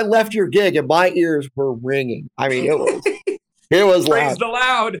 After I left your gig and my ears were ringing. I mean, it was loud. Praise the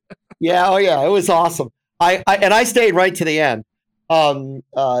loud. Yeah. Oh yeah. It was awesome. I stayed right to the end.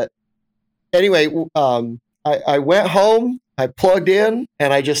 Anyway, I went home, I plugged in,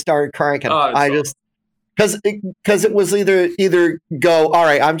 and I just started cranking. Because it was either go, all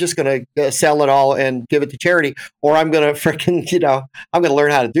right, I'm just going to sell it all and give it to charity, or I'm going to freaking, I'm going to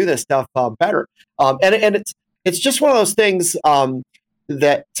learn how to do this stuff better. And it's just one of those things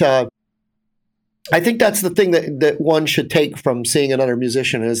that I think that's the thing that one should take from seeing another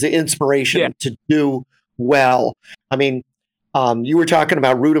musician is the inspiration to do well. I mean, you were talking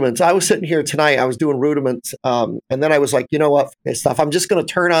about rudiments. I was sitting here tonight. I was doing rudiments, and then I was like, you know what, this stuff. I'm just going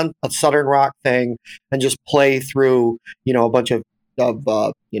to turn on a Southern rock thing and just play through, a bunch of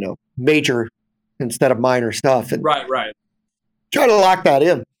major instead of minor stuff. And right. Try to lock that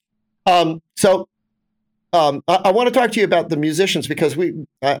in. So I want to talk to you about the musicians because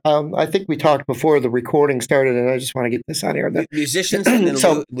I think we talked before the recording started, and I just want to get this on here. Musicians and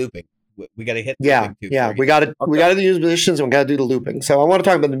then looping. We got to hit. We got to use musicians and we got to do the looping. So I want to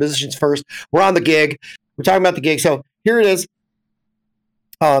talk about the musicians first. We're on the gig. We're talking about the gig. So here it is.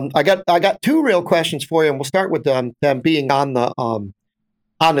 I got two real questions for you, and we'll start with them being on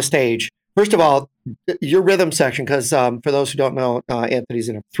the stage. First of all, your rhythm section, because for those who don't know, Anthony's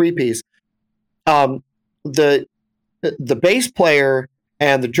in a 3-piece. The bass player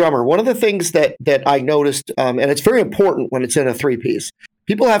and the drummer. One of the things that I noticed, and it's very important when it's in a 3-piece.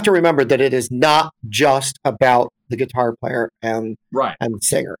 People have to remember that it is not just about the guitar player and the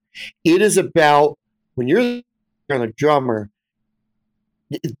singer. It is about when you're the drummer,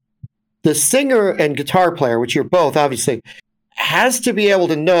 the singer and guitar player, which you're both obviously, has to be able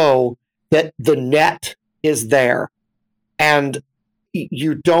to know that the net is there and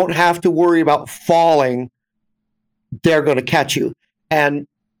you don't have to worry about falling. They're going to catch you. And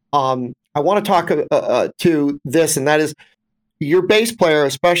I want to talk to this, and that is, your bass player,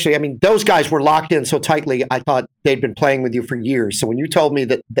 especially, I mean, those guys were locked in so tightly. I thought they'd been playing with you for years. So when you told me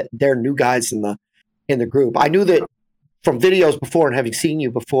that they're new guys in the group, I knew that from videos before and having seen you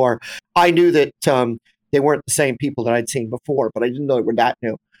before, I knew that they weren't the same people that I'd seen before, but I didn't know they were that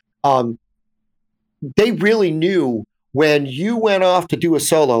new. they really knew when you went off to do a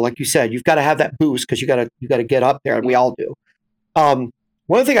solo, like you said, you've got to have that boost because you got to get up there, and we all do.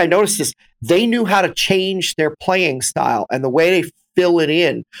 One thing I noticed is they knew how to change their playing style and the way they fill it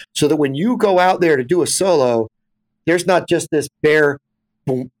in, so that when you go out there to do a solo, there's not just this bare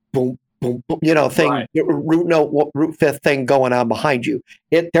boom, boom, boom, boom, thing, Right. root note, root fifth thing going on behind you.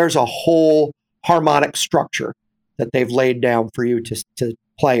 There's a whole harmonic structure that they've laid down for you to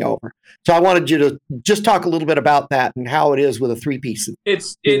play over. So I wanted you to just talk a little bit about that and how it is with a three-piece.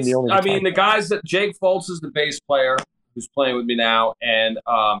 The guys that Jake Foltz is the bass player who's playing with me now, and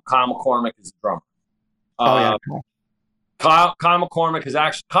Kyle McCormick is the drummer. Kyle McCormick is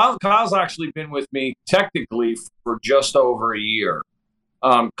Kyle's actually been with me technically for just over a year.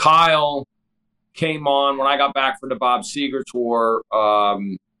 Kyle came on when I got back from the Bob Seger tour.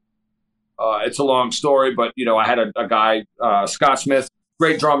 It's a long story, but I had a guy, Scott Smith,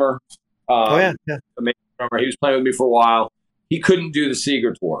 great drummer. Amazing drummer. He was playing with me for a while. He couldn't do the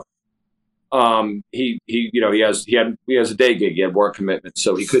Seger tour. He has a day gig. He had work commitments,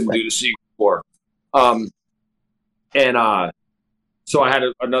 so he couldn't do the Seger tour. So I had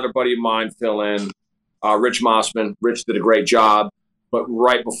another buddy of mine fill in, Rich Mossman. Rich did a great job, but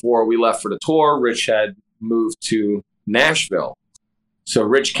right before we left for the tour, Rich had moved to Nashville. So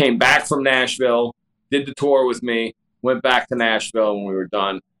Rich came back from Nashville, did the tour with me, went back to Nashville when we were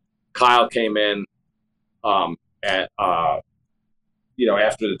done. Kyle came in after the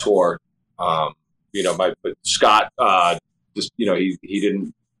tour. But Scott he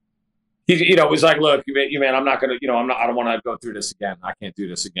didn't. He was like, look, man, I'm not gonna, I don't want to go through this again. I can't do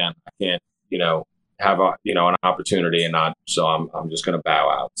this again. I can't, have an opportunity and not. So I'm just gonna bow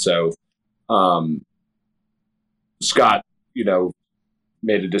out. So, Scott,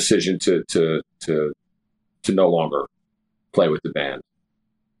 made a decision to no longer play with the band.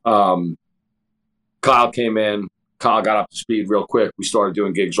 Kyle came in. Kyle got up to speed real quick. We started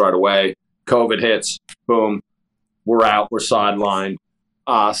doing gigs right away. COVID hits. Boom. We're out. We're sidelined.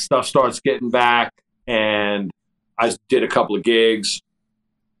 Stuff starts getting back, and I did a couple of gigs.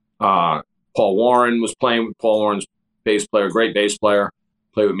 Paul Warren was playing with Paul Warren's bass player, great bass player,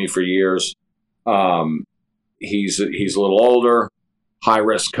 played with me for years. He's a little older, high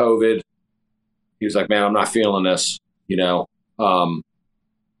risk COVID. He was like, man, I'm not feeling this.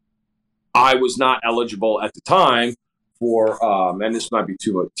 I was not eligible at the time for, and this might be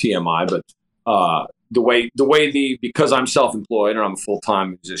too much TMI, but because I'm self-employed and I'm a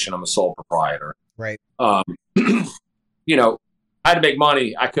full-time musician, I'm a sole proprietor. Right. I had to make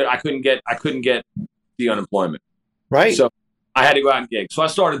money. I couldn't get the unemployment. Right. So I had to go out and gig. So I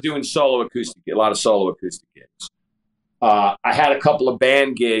started doing a lot of solo acoustic gigs. I had a couple of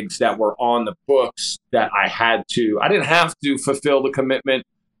band gigs that were on the books that I didn't have to fulfill the commitment,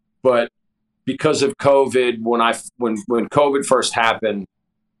 but because of COVID, when COVID first happened,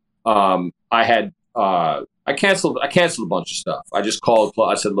 I canceled a bunch of stuff. I just called.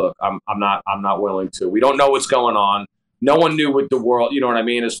 I said, look, I'm not willing to. We don't know what's going on. No one knew what the world, you know what I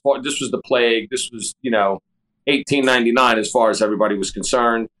mean? This was the plague. This was, 1899 as far as everybody was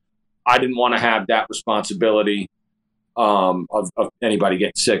concerned. I didn't want to have that responsibility of anybody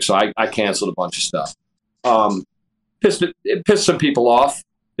getting sick. So I canceled a bunch of stuff. It pissed some people off.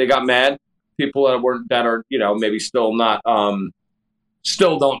 They got mad. People that are maybe still not,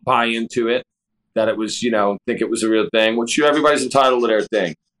 still don't buy into it, that it was, think it was a real thing, which everybody's entitled to their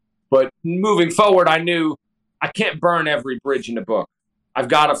thing. But moving forward, I knew I can't burn every bridge in the book. I've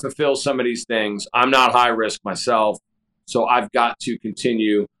got to fulfill some of these things. I'm not high risk myself, so I've got to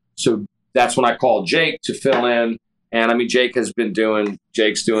continue. So that's when I called Jake to fill in. And Jake's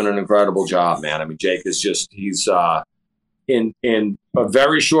doing an incredible job, man. Jake is he's in a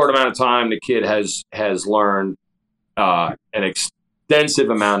very short amount of time, the kid has learned an extensive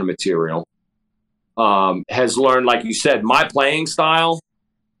amount of material. Has learned, like you said, my playing style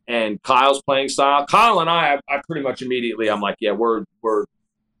and Kyle's playing style. Kyle and I pretty much immediately, I'm like, yeah, we're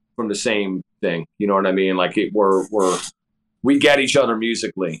from the same thing. You know what I mean? Like we get each other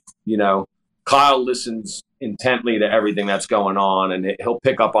musically. Kyle listens intently to everything that's going on, and he'll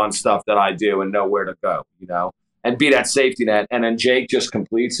pick up on stuff that I do and know where to go. And be that safety net. And then Jake just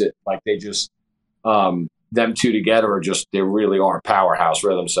completes it. Like they just, them two together they really are a powerhouse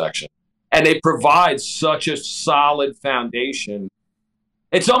rhythm section. And they provide such a solid foundation.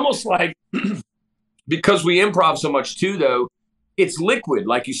 It's almost like, because we improv so much too, though, it's liquid,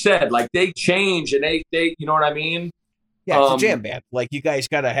 like you said. Like they change and they you know what I mean? Yeah, it's a jam band. Like you guys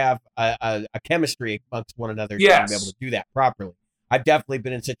got to have a chemistry amongst one another to be able to do that properly. I've definitely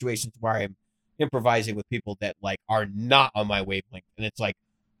been in situations where I'm improvising with people that like are not on my wavelength, and it's like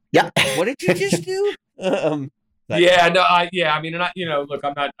Yeah. What did you just do? Yeah, no, I mean, and look,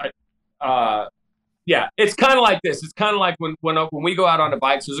 I'm not, yeah, it's kind of like this. It's kind of like when we go out on the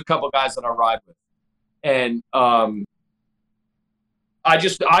bikes, there's a couple of guys that I ride with, and I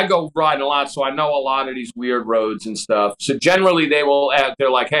go riding a lot, so I know a lot of these weird roads and stuff. So generally they're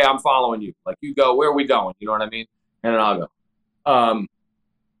like, hey, I'm following you. Like, you go, where are we going? You know what I mean? And then I'll go.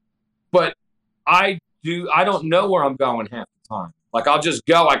 But I don't know where I'm going half the time. Like, I'll just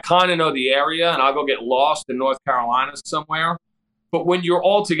go. I kind of know the area, and I'll go get lost in North Carolina somewhere. But when you're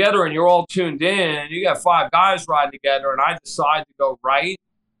all together and you're all tuned in, and you got 5 guys riding together, and I decide to go right,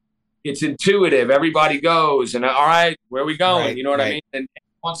 it's intuitive. Everybody goes, and all right, where are we going? Right, you know what I mean? And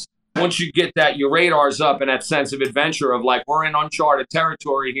once you get that, your radar's up, and that sense of adventure of like, we're in uncharted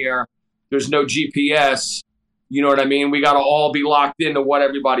territory here. There's no GPS. You know what I mean? We got to all be locked into what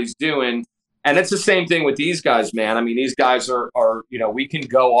everybody's doing. And it's the same thing with these guys, man. I mean, these guys are we can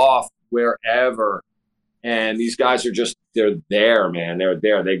go off wherever. And these guys are they're there, man. They're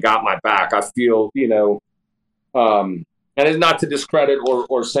there. They got my back. I feel, and it's not to discredit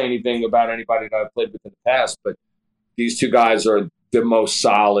or say anything about anybody that I've played with in the past, but these 2 guys are the most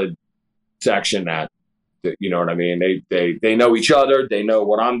solid section that you know what I mean? They know each other. They know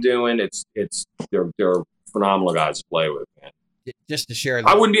what I'm doing. They're phenomenal guys to play with, man. Just to share,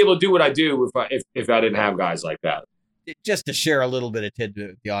 I wouldn't be able to do what I do if I didn't have guys like that. Just to share a little bit of tidbit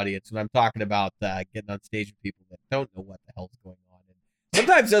with the audience, when I'm talking about getting on stage with people that don't know what the hell's going on. And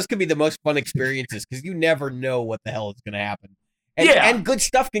sometimes those can be the most fun experiences because you never know what the hell is going to happen. And good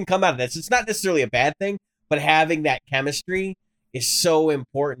stuff can come out of this. It's not necessarily a bad thing, but having that chemistry is so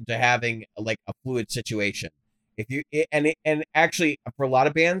important to having like a fluid situation. If you and actually for a lot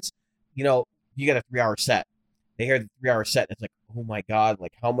of bands, you got a 3-hour set. They hear the 3-hour set and it's like, oh my God,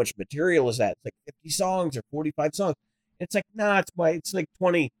 like how much material is that? It's like 50 songs or 45 songs. It's like, nah, it's like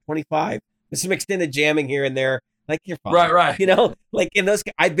 20, 25. There's some extended jamming here and there. Like, you're fine. Right. Like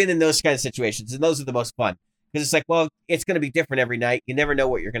I've been in those kind of situations, and those are the most fun. Because it's like, well, it's going to be different every night. You never know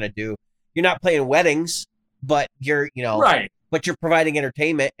what you're going to do. You're not playing weddings, but you're, right. But you're providing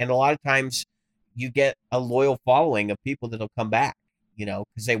entertainment. And a lot of times you get a loyal following of people that'll come back, because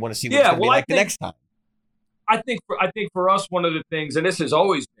they want to see what it's going to be like the next time. I think for us, one of the things, and this has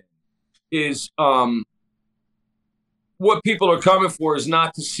always been, is what people are coming for is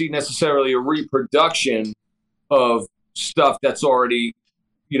not to see necessarily a reproduction of stuff that's already,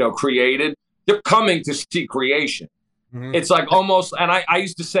 created. They're coming to see creation. Mm-hmm. It's like almost, and I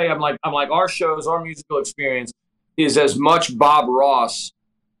used to say, I'm like, our shows, our musical experience is as much Bob Ross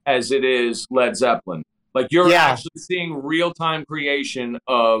as it is Led Zeppelin. Like, you're actually seeing real-time creation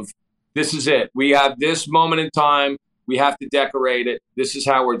of, this is it. We have this moment in time. We have to decorate it. This is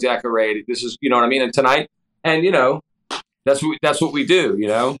how we're decorated. This is, you know what I mean? And tonight, and that's what we do.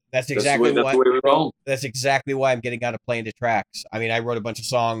 That's exactly the way we roll. That's exactly why I'm getting out of playing to tracks. I mean, I wrote a bunch of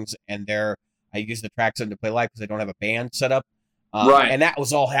songs, and I use the tracks to play live because I don't have a band set up. Right. And that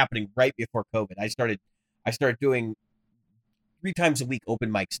was all happening right before COVID. I started doing 3 times a week open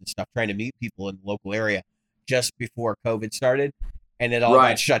mics and stuff, trying to meet people in the local area just before COVID started. And it all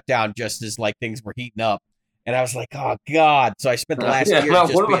got shut down just as like things were heating up. And I was like, oh God. So I spent the last year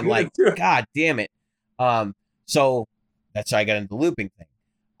just being like, God damn it. So that's how I got into the looping thing.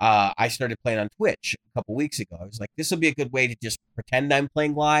 I started playing on Twitch a couple weeks ago. I was like, this will be a good way to just pretend I'm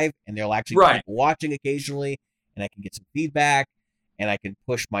playing live, and there'll actually be people watching occasionally, and I can get some feedback, and I can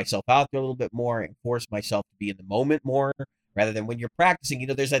push myself out there a little bit more and force myself to be in the moment more, rather than when you're practicing.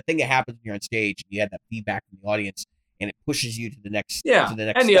 There's that thing that happens when you're on stage, and you have that feedback from the audience, and it pushes you to the next. Yeah, to the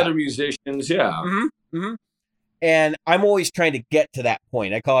next and step. The other musicians, yeah. Mm-hmm. Mm-hmm. And I'm always trying to get to that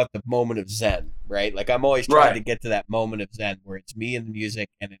point. I call it the moment of Zen, right? Like, I'm always trying to get to that moment of Zen where it's me and the music,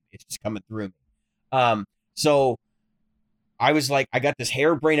 and it's just coming through me. So I was like, I got this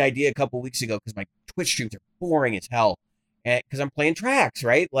harebrained idea a couple weeks ago because my Twitch streams are boring as hell, and because I'm playing tracks,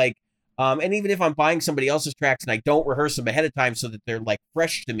 right? Like, and even if I'm buying somebody else's tracks and I don't rehearse them ahead of time so that they're like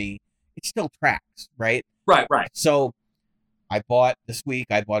fresh to me, it's still tracks, right? Right. So I bought an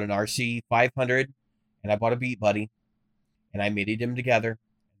RC 500. And I bought a Beat Buddy, and I MIDI'd them together.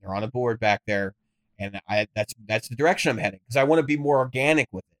 They're on a board back there, and that's the direction I'm heading because I want to be more organic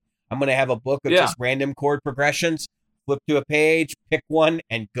with it. I'm going to have a book of just random chord progressions, flip to a page, pick one,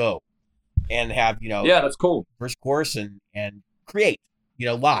 and go, and have that's cool. First course and create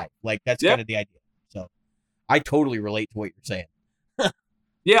live. Like, that's kind of the idea. So I totally relate to what you're saying.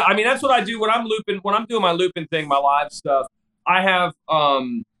 Yeah, I mean, that's what I do when I'm looping. When I'm doing my looping thing, my live stuff, I have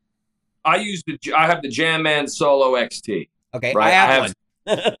I have the Jam Man Solo XT. Okay, right? I have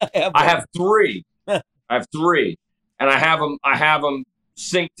one. I have 3. I have 3, and I have them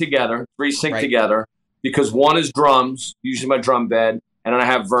sync together, together, because one is drums, usually my drum bed, and then I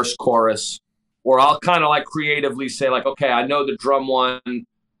have verse chorus. Or I'll kind of like creatively say like, okay, I know the drum one,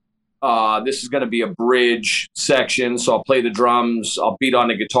 this is going to be a bridge section, so I'll play the drums, I'll beat on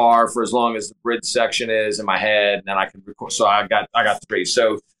the guitar for as long as the bridge section is in my head, and then I can record. So I got 3.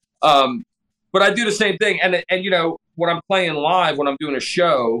 So, but I do the same thing, and you know, when I'm playing live, when I'm doing a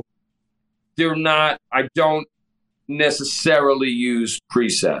show, I don't necessarily use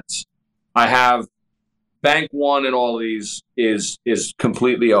presets. I have bank one and all of these is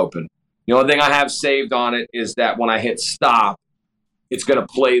completely open. The only thing I have saved on it is that when I hit stop, it's going to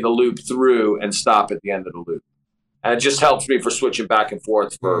play the loop through and stop at the end of the loop. And it just helps me for switching back and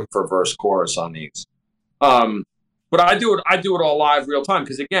forth for verse chorus on these. But I do it all live real time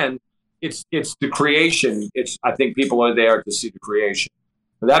because again, it's the creation. I think people are there to see the creation.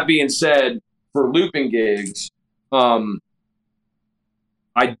 That being said, for looping gigs, I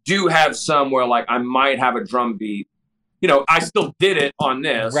do have some where like I might have a drum beat. You know, I still did it on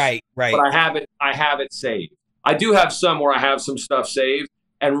this, right. But I have it saved. I do have some where I have some stuff saved,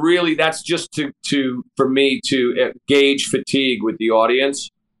 and really that's just for me to gauge fatigue with the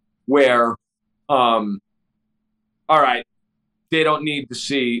audience. Where, all right, they don't need to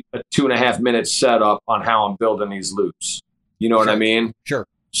see a 2.5 minute setup on how I'm building these loops. You know what I mean? Sure.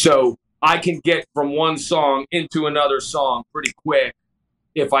 So I can get from one song into another song pretty quick.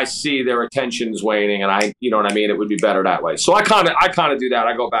 If I see their attention's waning and you know what I mean, it would be better that way. So I kind of do that.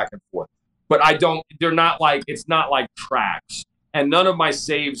 I go back and forth, but it's not like tracks, and none of my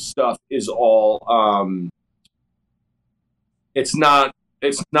saved stuff is all, it's not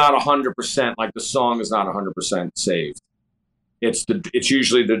 100%, like the song is not 100% saved. It's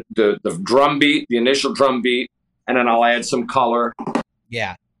usually the drum beat, the initial drum beat, and then I'll add some color.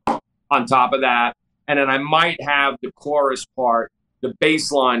 Yeah. On top of that. And then I might have the chorus part, the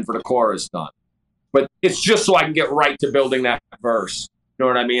bass line for the chorus done. But it's just so I can get right to building that verse. You know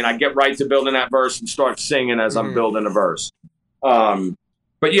what I mean? I get right to building that verse and start singing as I'm building a verse.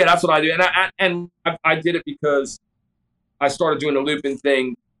 But yeah, that's what I do. And I did it because I started doing the looping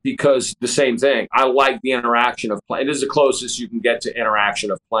thing because the same thing. I like the interaction of playing. It is the closest you can get to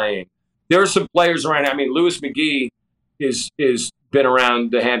interaction of playing. There are some players around. I mean, Louis McGee is been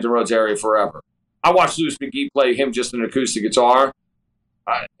around the Hampton Roads area forever. I watched Louis McGee play him just an acoustic guitar.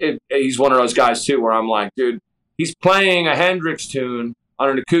 He's one of those guys too where I'm like, dude, he's playing a Hendrix tune on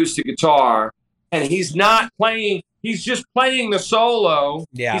an acoustic guitar and he's just playing the solo.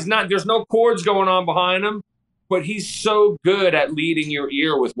 Yeah. There's no chords going on behind him, but he's so good at leading your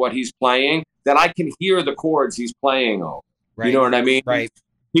ear with what he's playing that I can hear the chords he's playing over. Right. You know what I mean? Right.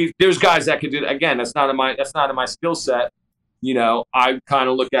 There's guys that could do that. Again, that's not in my skill set. You know, I kind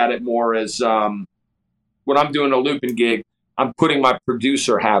of look at it more as when I'm doing a looping gig, I'm putting my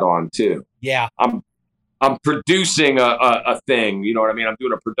producer hat on too. Yeah. I'm producing a thing, you know what I mean? I'm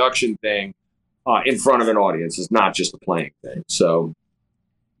doing a production thing in front of an audience. It's not just a playing thing. So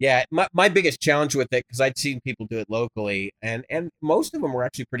yeah, my biggest challenge with it, because I'd seen people do it locally, and most of them were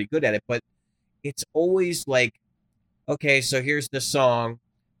actually pretty good at it, but it's always like, okay, so here's the song.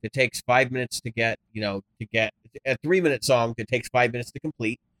 It takes 5 minutes to get a 3-minute song that takes 5 minutes to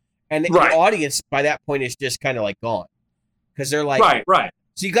complete. And the audience by that point is just kind of like gone. Because they're like, right.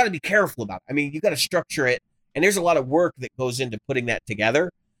 So you got to be careful about it. I mean, you got to structure it. And there's a lot of work that goes into putting that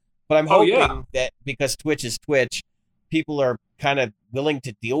together. But I'm hoping that because Twitch is Twitch, people are kind of willing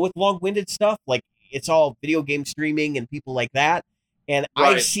to deal with long-winded stuff. Like it's all video game streaming and people like that. And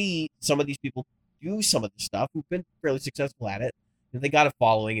I see some of these people do some of the stuff who've been fairly successful at it. And they got a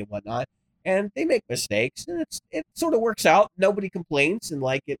following and whatnot. And they make mistakes, and it sort of works out. Nobody complains, and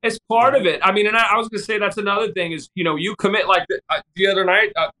like it. It's part of it. I mean, and I was going to say that's another thing is, you know, you commit like the other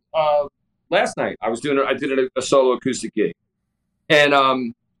night, last night I did a solo acoustic gig,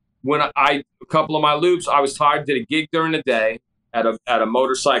 and when a couple of my loops, I was tired. Did a gig during the day at a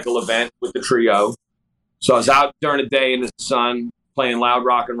motorcycle event with the trio, so I was out during the day in the sun playing loud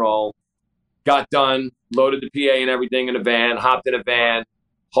rock and roll. Got done, loaded the PA and everything in a van, hopped in a van.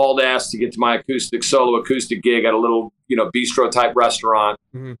 Hauled ass to get to my solo acoustic gig at a little, you know, bistro type restaurant,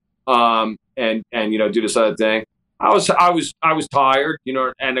 and you know, do this other thing. I was tired, you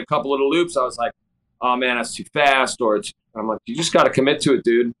know, and a couple of the loops, I was like, oh man, that's too fast, I'm like, you just got to commit to it,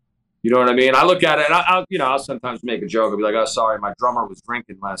 dude. You know what I mean? I look at it, and I'll sometimes make a joke. I'll be like, oh, sorry, my drummer was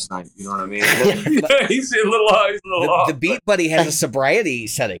drinking last night. You know what I mean? he's a little off. The Beat Buddy has a sobriety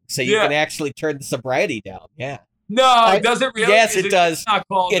setting, so you can actually turn the sobriety down. Yeah. No, does it really? Yes, it does.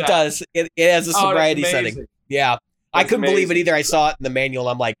 It does. It has a sobriety that's setting. Yeah. I couldn't believe it either. I saw it in the manual.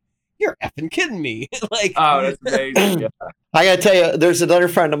 I'm like, you're effing kidding me. Like, oh, that's amazing. Yeah. I gotta tell you, there's another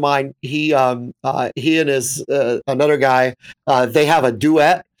friend of mine. He and his another guy, they have a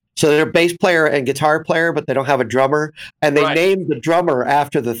duet. So they're bass player and guitar player, but they don't have a drummer. And they named the drummer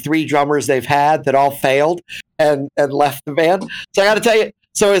after the 3 drummers they've had that all failed and left the band. So I got to tell you,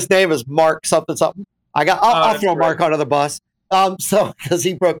 so his name is Mark something something. I'll throw Mark under the bus. So because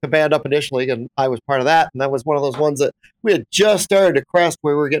he broke the band up initially, and I was part of that, and that was one of those ones that we had just started to crest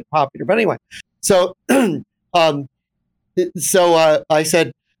where we were getting popular. But anyway, so I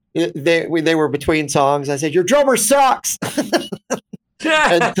said they were between songs. I said, "Your drummer sucks."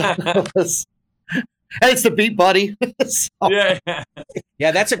 and it's the Beat Buddy. So,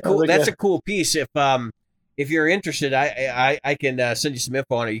 yeah, that's a cool piece. If you're interested, I can send you some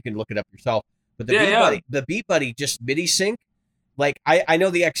info on it. You can look it up yourself. But the Beat Buddy just MIDI sync. Like I know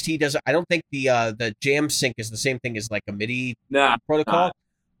the XT doesn't. I don't think the Jam Sync is the same thing as like a MIDI protocol.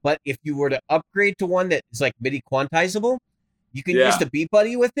 But if you were to upgrade to one that is like MIDI quantizable, you can use the Beat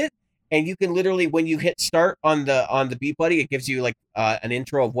Buddy with it. And you can literally, when you hit start on the Beat Buddy, it gives you like an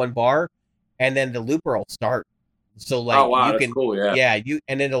intro of 1 bar, and then the looper will start. So like, you can, cool,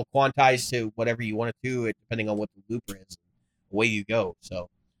 and then it'll quantize to whatever you want it to, depending on what the looper is. Away you go. So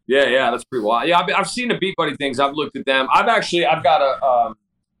that's pretty wild. Yeah, I've seen the Beat Buddy things. I've looked at them. I've got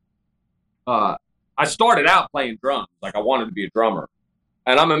I started out playing drums. Like I wanted to be a drummer.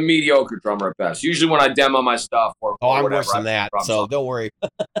 And I'm a mediocre drummer at best. Usually when I demo my stuff or I'm whatever, worse than that, so don't worry.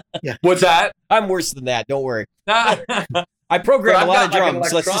 What's that? I'm worse than that. Don't worry. I program a lot of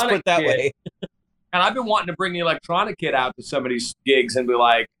drums. Let's just put it that way. And I've been wanting to bring the electronic kit out to some of these gigs and be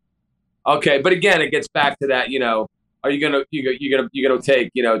like, okay. But again, it gets back to that. Are you gonna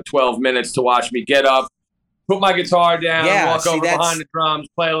take 12 minutes to watch me get up, put my guitar down, walk over behind the drums,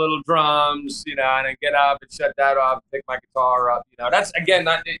 play a little drums, and then get up and shut that off, pick my guitar up. That's again,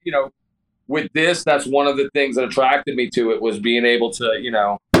 not, with this, that's one of the things that attracted me to it was being able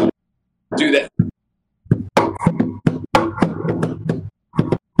to, do that.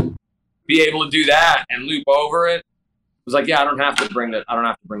 Be able to do that and loop over it. It was like, I don't have to bring the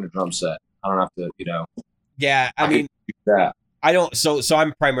drum set. I don't have to, Yeah, I mean, that. I don't. So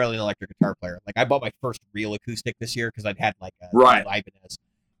I'm primarily an electric guitar player. Like I bought my first real acoustic this year because I'd had like a Ibanez,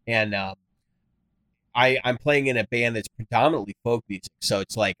 and I'm playing in a band that's predominantly folk music. So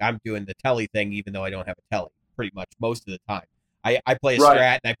it's like I'm doing the telly thing, even though I don't have a telly. Pretty much most of the time, I play a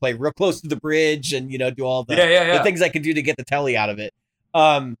Strat and I play real close to the bridge, and do all the things I can do to get the telly out of it.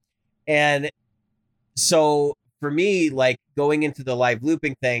 And so for me, like going into the live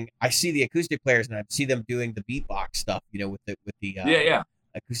looping thing, I see the acoustic players and I see them doing the beatbox stuff, with the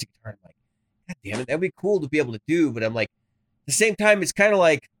acoustic guitar. I'm like, God damn it, that'd be cool to be able to do. But I'm like, at the same time, it's kind of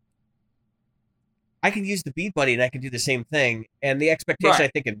like I can use the Beat Buddy and I can do the same thing. And the expectation, I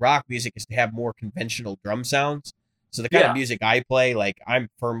think, in rock music is to have more conventional drum sounds. So the kind of music I play, like I'm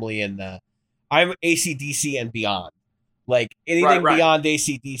firmly I'm AC/DC and beyond. Like anything beyond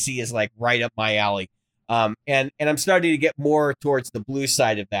AC/DC is like right up my alley. And I'm starting to get more towards the blues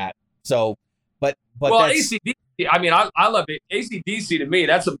side of that. So, but that's, AC/DC. I mean, I love it. AC/DC to me,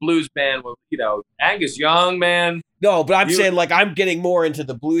 that's a blues band with Angus Young, man. No, but I'm saying like I'm getting more into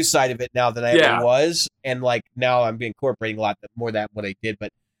the blues side of it now than I ever was, and like now I'm incorporating a lot more of that what I did.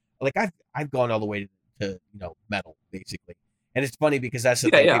 But like I've gone all the way to metal basically, and it's funny because that's the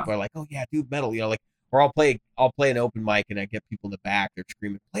thing. People are like, oh yeah, dude, metal, like. Or I'll play an open mic and I get people in the back. They're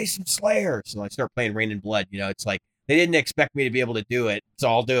screaming, "Play some Slayer!" So I start playing Rain and Blood. It's like they didn't expect me to be able to do it, so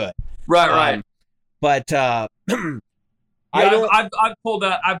I'll do it. Right. But I've pulled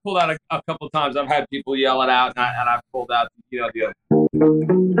out a couple of times. I've had people yell it out, and I've pulled out the.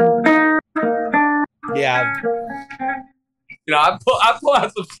 Yeah. I pull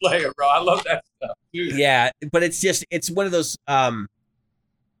out some Slayer, bro. I love that stuff. Dude. Yeah, but it's one of those.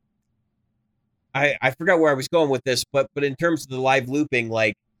 I forgot where I was going with this, but in terms of the live looping,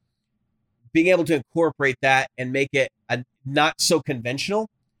 like being able to incorporate that and make it a not so conventional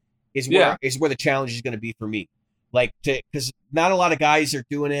is where the challenge is going to be for me. Like because not a lot of guys are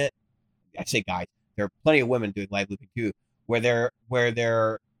doing it. I say guys, there are plenty of women doing live looping too, where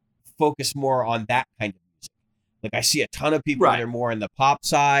they're focused more on that kind of music. Like I see a ton of people that are more in the pop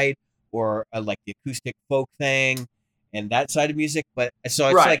side or like the acoustic folk thing. And that side of music, but so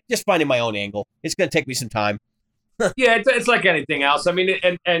it's like just finding my own angle. It's going to take me some time. It's like anything else. I mean,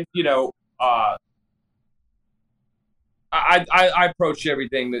 and I approach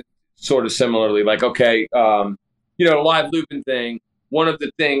everything that sort of similarly. Like, okay, live looping thing. One of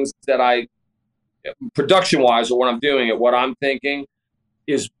the things that I, production wise, or when I'm doing it, what I'm thinking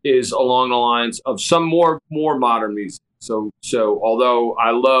is along the lines of some more modern music. So although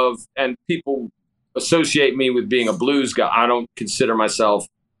I love, and people associate me with being a blues guy, I don't consider myself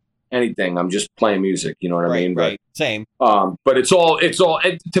anything. I'm just playing music. You know what I mean? Right. Same. But it's all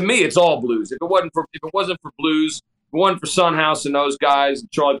to me, it's all blues. If it wasn't for blues, if it wasn't for Sunhouse and those guys,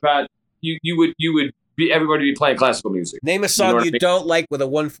 Charlie Pat, you would be everybody be playing classical music. Name a song you don't like with a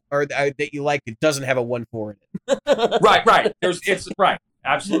 1 or that you like that doesn't have a 1/4 in it. Right. It's right.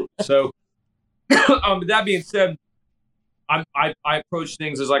 Absolutely. So, with that being said, I approach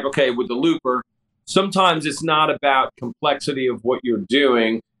things as like, okay, with the looper, sometimes it's not about complexity of what you're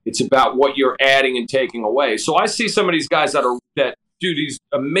doing. It's about what you're adding and taking away. So I see some of these guys that do these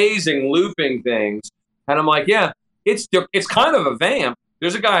amazing looping things, and I'm like, yeah, it's kind of a vamp.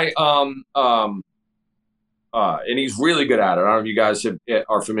 There's a guy, and he's really good at it. I don't know if you guys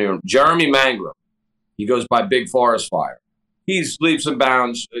are familiar with him. Jeremy Mangrum. He goes by Big Forest Fire. He's leaps and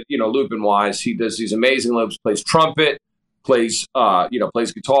bounds, looping wise. He does these amazing loops, plays trumpet, plays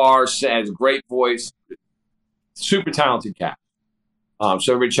guitar, has a great voice, super talented cat.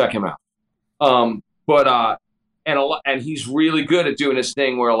 So everybody check him out. And he's really good at doing this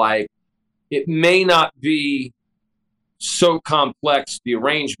thing where like it may not be so complex the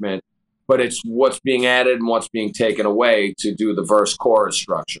arrangement, but it's what's being added and what's being taken away to do the verse chorus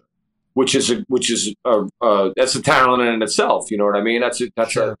structure, which is a talent in itself. You know what I mean? That's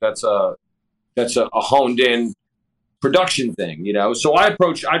a honed in production thing, So I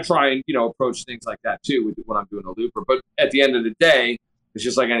try and approach things like that too when I'm doing a looper. But at the end of the day, it's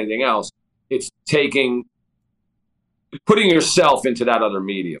just like anything else. It's putting yourself into that other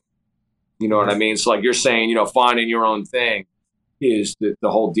medium. You know what I mean? So like you're saying, finding your own thing is the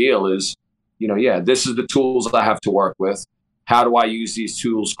whole deal is, this is the tools I have to work with. How do I use these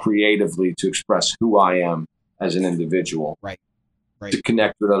tools creatively to express who I am as an individual? Right. To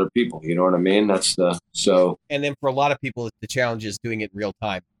connect with other people. You know what I mean? And then for a lot of people, the challenge is doing it in real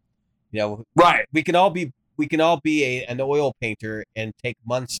time. Right. We can all be an oil painter and take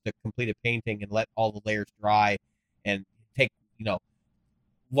months to complete a painting and let all the layers dry and take,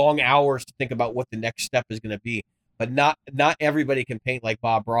 long hours to think about what the next step is going to be. But not everybody can paint like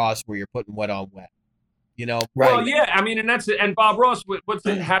Bob Ross where you're putting wet on wet. Right. Well, yeah, I mean, and Bob Ross, what's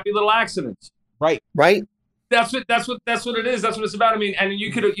the Happy Little Accidents? Right. That's what it is. That's what it's about. I mean, and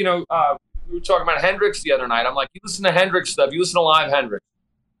you could, we were talking about Hendrix the other night. I'm like, you listen to Hendrix stuff, you listen to live Hendrix,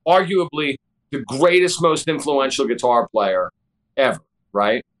 arguably the greatest, most influential guitar player ever,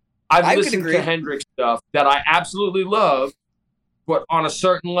 right? I've listened to Hendrix stuff that I absolutely love, but on a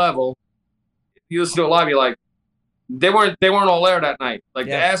certain level, you listen to it live, you're like, they weren't all there that night. Like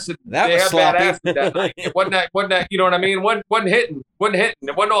the acid, they had bad acid that night. It wasn't that, you know what I mean? Wasn't hitting.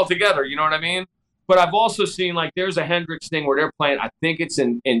 It wasn't all together. You know what I mean? But I've also seen like there's a Hendrix thing where they're playing. I think it's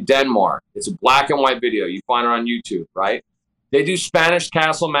in Denmark. It's a black and white video. You find it on YouTube, right? They do Spanish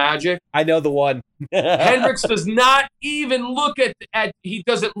Castle Magic. I know the one. Hendrix does not even look at. He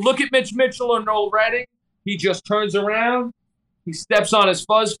doesn't look at Mitch Mitchell or Noel Redding. He just turns around. He steps on his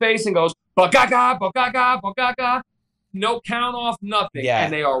fuzz face and goes ba-ga-ga, ba-ga-ga, ba-ga-ga. No count off, nothing. Yeah.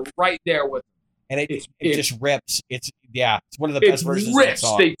 And they are right there with him. And it just rips. It's one of the best versions of that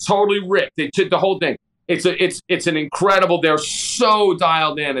song. They totally rip. They took the whole thing. It's an incredible. They're so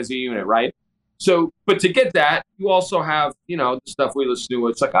dialed in as a unit, right? So, but to get that, you also have the stuff we listen to.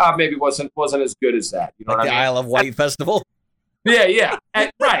 It's like maybe wasn't as good as that. You know what I mean? The Isle of Wight Festival. Yeah,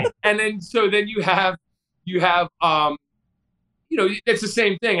 right. And then you have it's the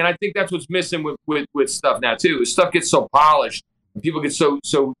same thing, and I think that's what's missing with stuff now too. Is stuff gets so polished, and people get so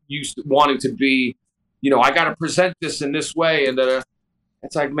used to wanting to be, I got to present this in this way, and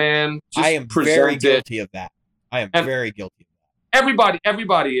it's like, man, just I am very guilty of that. Very guilty of that.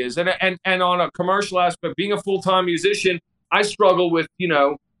 Everybody is, and on a commercial aspect, being a full-time musician, I struggle with,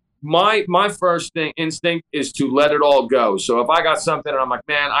 my first instinct is to let it all go. So if I got something and I'm like,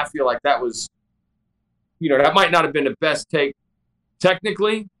 man, I feel like that was, that might not have been the best take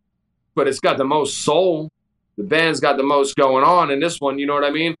technically, but it's got the most soul. The band's got the most going on in this one. You know what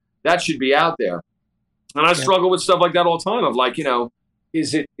I mean? That should be out there. And I struggle with stuff like that all the time of like,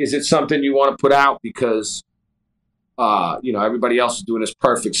 is it something you want to put out because, everybody else is doing this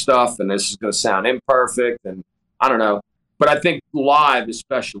perfect stuff and this is going to sound imperfect and I don't know. But I think live,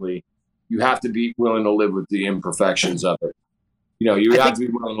 especially, you have to be willing to live with the imperfections of it. You have to be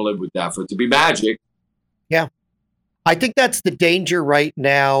willing to live with that for it to be magic. Yeah. I think that's the danger right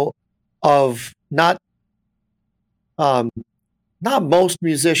now of not most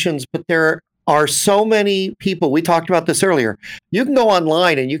musicians, but there are so many people. We talked about this earlier. You can go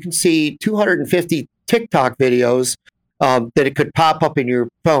online and you can see 250 TikTok videos that it could pop up in your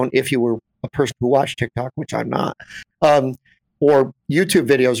phone if you were a person who watched TikTok, which I'm not, or YouTube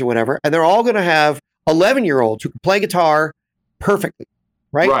videos or whatever, and they're all going to have 11-year-olds who can play guitar perfectly,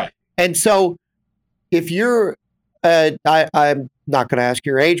 right? Right. And so if you're, I'm not going to ask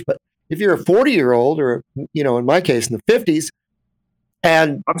your age, but if you're a 40-year-old or, in my case, in the 50s,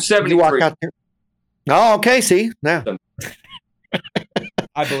 and I'm 73. you walk out there. Oh, okay. See, now.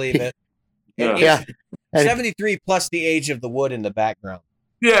 I believe it. Yeah. 73 plus the age of the wood in the background.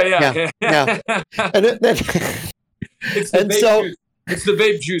 Yeah. And It's the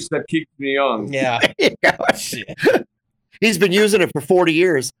vape juice that keeps me young. Yeah. He's been using it for 40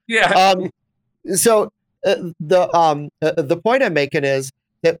 years. Yeah. So the point I'm making is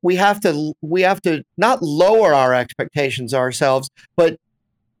that we have to not lower our expectations ourselves, but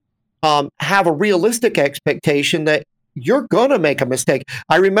have a realistic expectation that you're gonna make a mistake.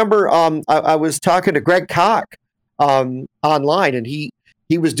 I remember I was talking to Greg Koch online, and he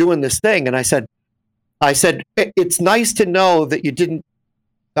was doing this thing, and I said it's nice to know that you didn't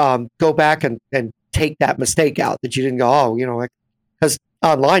go back and take that mistake out, that you didn't go, because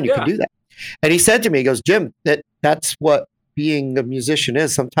online you can do that. And he said to me, he goes, Jim, that's what being a musician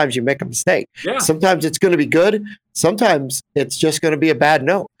is. Sometimes you make a mistake. Yeah. Sometimes it's going to be good. Sometimes it's just going to be a bad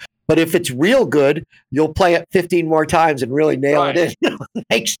note. But if it's real good, you'll play it 15 more times and really nail it in.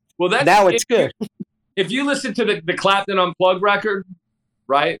 Now it's good. If you listen to the Clapton Unplugged record,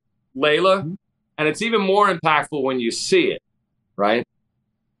 right, Layla, Mm-hmm. and it's even more impactful when you see it, right?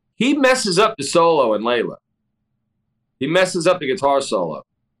 He messes up the solo in Layla. He messes up the guitar solo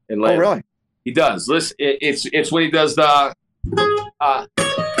in Layla. Oh, really? He does. Listen, it's when he does the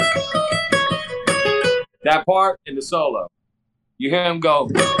that part in the solo. You hear him go.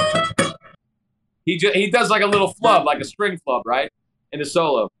 He does like a little flub, like a string flub, right, in the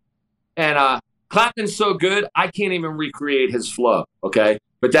solo. And Clapton's so good, I can't even recreate his flub. Okay,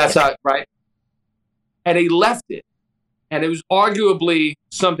 but that's how, right. And he left it, and it was arguably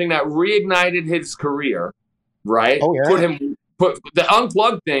something that reignited his career, right? Oh yeah. Put the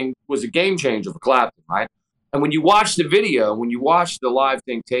Unplugged thing was a game changer for Clapton, right? And when you watch the video, when you watch the live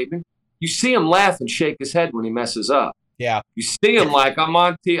thing taping, you see him laugh and shake his head when he messes up. Yeah. You see him like, I'm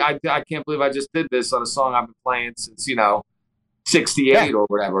on I can't believe I just did this on a song I've been playing since, 68 or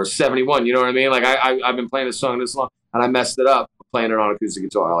whatever, or 71. You know what I mean? Like I've been playing this song this long, and I messed it up playing it on acoustic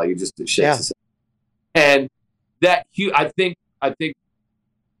guitar. Like he just shakes his head. And that, I think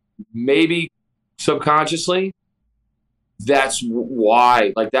maybe subconsciously, that's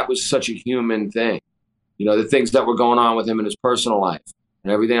why, like, that was such a human thing. The things that were going on with him in his personal life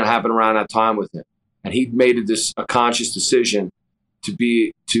and everything that happened around that time with him. And he made a conscious decision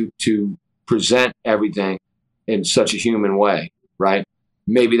to present everything in such a human way, right?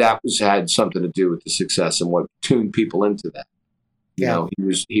 Maybe that had something to do with the success and what tuned people into that. He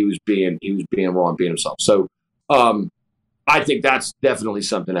was being raw and being himself. So I think that's definitely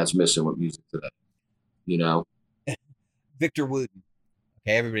something that's missing with music today. Victor Wooten.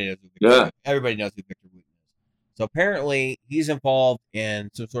 Okay, everybody knows who Victor Wooten is. So apparently he's involved in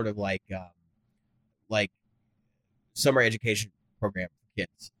some sort of like summer education program for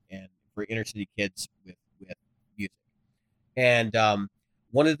kids and for inner city kids with music. And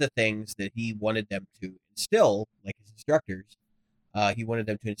one of the things that he wanted them to instill, like his instructors, he wanted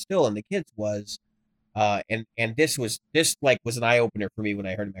them to instill in the kids was, and this was an eye opener for me when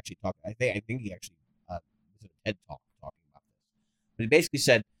I heard him actually talk. I think he actually was at a TED talk talking about this. But he basically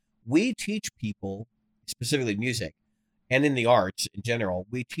said, we teach people, specifically music, and in the arts in general,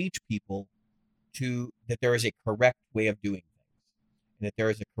 we teach people that there is a correct way of doing things, and that there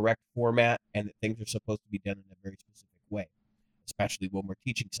is a correct format, and that things are supposed to be done in a very specific way, especially when we're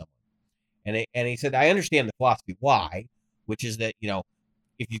teaching someone. And he said, I understand the philosophy why, which is that,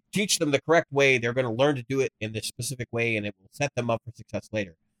 if you teach them the correct way, they're going to learn to do it in this specific way, and it will set them up for success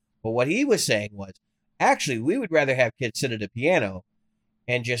later. But what he was saying was, actually, we would rather have kids sit at a piano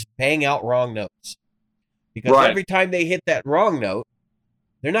and just bang out wrong notes. Because every time they hit that wrong note,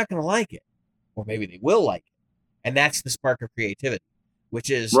 they're not going to like it. Or maybe they will like it. And that's the spark of creativity, which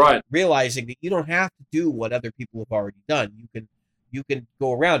is realizing that you don't have to do what other people have already done. You can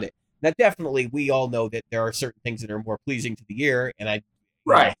go around it. Now, definitely, we all know that there are certain things that are more pleasing to the ear, and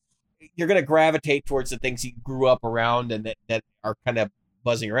you're going to gravitate towards the things you grew up around and that are kind of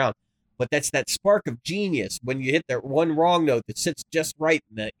buzzing around. But that's that spark of genius when you hit that one wrong note that sits just right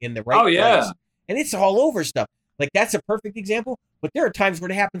in the right place. And it's all over stuff. Like, that's a perfect example. But there are times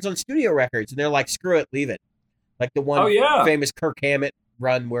when it happens on studio records, and they're like, screw it, leave it. Like the one famous Kirk Hammett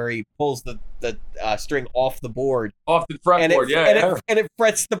run where he pulls the string off the board. Off the fretboard, and it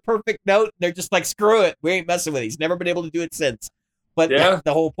frets the perfect note. They're just like, screw it, we ain't messing with it. He's never been able to do it since. But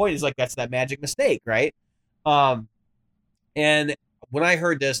the whole point is like, that's that magic mistake, right? And when I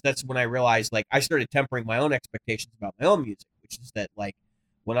heard this, that's when I realized, like, I started tempering my own expectations about my own music, which is that, like,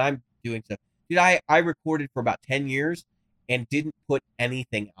 when I'm doing stuff, dude, I recorded for about 10 years and didn't put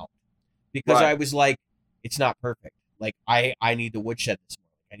anything out because I was like, it's not perfect. Like, I need to woodshed this more.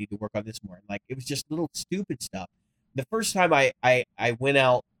 I need to work on this more. And, like, it was just little stupid stuff. The first time I went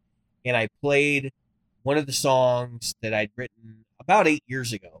out and I played one of the songs that I'd written about 8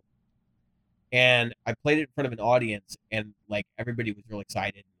 years ago, and I played it in front of an audience, and like everybody was real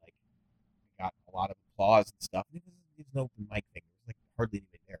excited, and like got a lot of applause and stuff. It was an open mic thing. It was like hardly even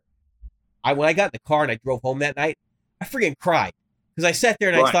there. When I got in the car and I drove home that night, I freaking cried because I sat there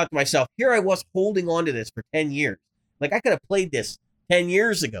and I thought to myself, here I was holding on to this for 10 years. Like, I could have played this 10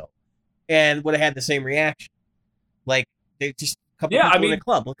 years ago and would have had the same reaction. Like, they just a couple people in a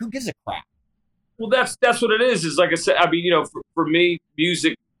club. Like, who gives a crap? Well, that's what it is. Is like I said. I mean, you know, for me,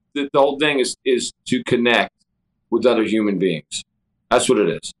 music. The whole thing is to connect with other human beings. That's what it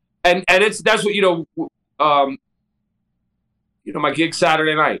is, and that's what my gig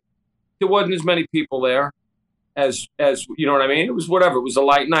Saturday night. There wasn't as many people there as you know what I mean. It was whatever. It was a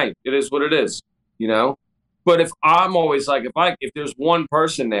light night. It is what it is, you know. But if I'm always like, if there's one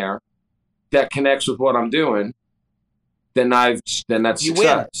person there that connects with what I'm doing, then that's you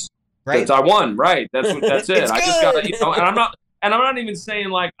success. Win, right? I won. Right. That's it. I just got to, and I'm not even saying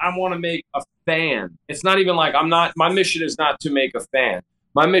like I want to make a fan. It's not even like my mission is not to make a fan.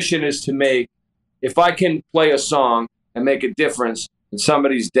 My mission is to make, if I can play a song and make a difference in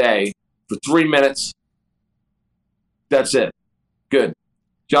somebody's day for 3 minutes, that's it. Good.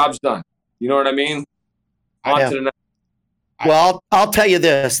 Job's done. You know what I mean? On to the next. Well, I'll tell you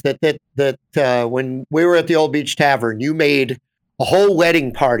this, that when we were at the Old Beach Tavern, you made a whole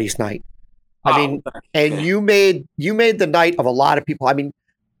wedding parties night. I mean, and you made the night of a lot of people. I mean,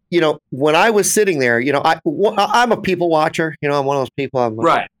 you know, when I was sitting there, you know, I'm a people watcher. You know, I'm one of those people.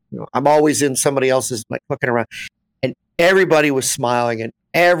 I'm always in somebody else's, like, looking around, and everybody was smiling and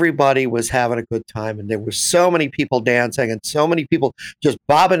everybody was having a good time. And there were so many people dancing and so many people just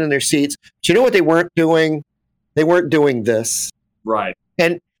bobbing in their seats. But you know what they weren't doing? They weren't doing this. Right.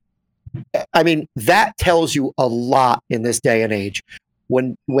 And I mean, that tells you a lot in this day and age.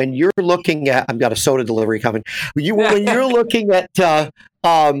 When you're looking at, I've got a soda delivery coming. When you're looking at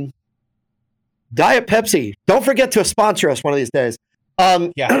Diet Pepsi, don't forget to sponsor us one of these days.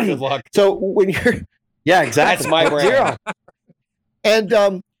 Good luck. So when you're, exactly. That's my brand. And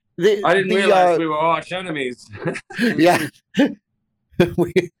I didn't realize we were arch enemies. Yeah.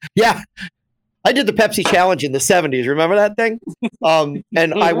 I did the Pepsi challenge in the 70s. Remember that thing?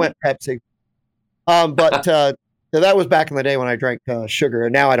 And I went Pepsi. But that was back in the day when I drank sugar,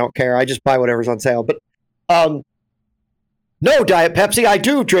 and now I don't care. I just buy whatever's on sale. But no Diet Pepsi. I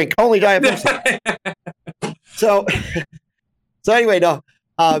do drink only Diet Pepsi. So anyway, no.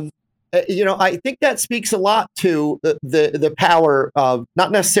 You know, I think that speaks a lot to the power of,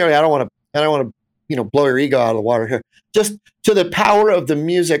 not necessarily. I don't want to you know, blow your ego out of the water here. Just to the power of the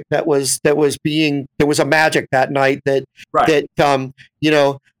music that was being. There was a magic that night that you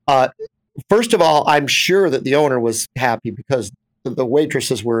know. First of all, I'm sure that the owner was happy because the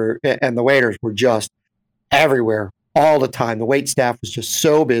waitresses and the waiters were just everywhere all the time. The wait staff was just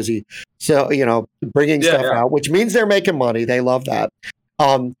so busy. So, you know, bringing stuff out, which means they're making money. They love that.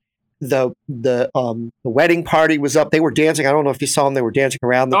 The wedding party was up. They were dancing. I don't know if you saw them. They were dancing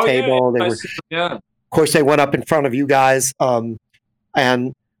around the table. Of course, they went up in front of you guys.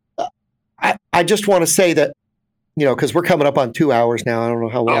 And I just want to say that, you know, because we're coming up on 2 hours now. I don't know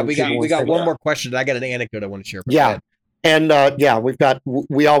how long. Yeah, we got one more question. I got an anecdote I want to share. And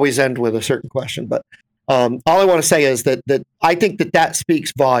we always end with a certain question. But all I want to say is that I think that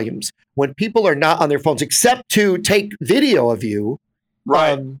speaks volumes when people are not on their phones, except to take video of you,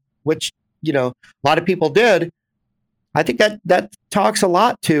 right? Which, you know, a lot of people did. I think that talks a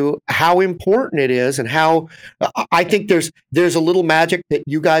lot to how important it is, and how I think there's a little magic that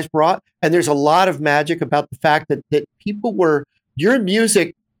you guys brought, and there's a lot of magic about the fact that people were, your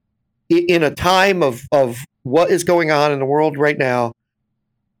music in a time of what is going on in the world right now,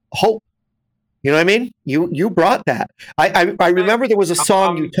 hope. You know what I mean? You brought that. I remember there was a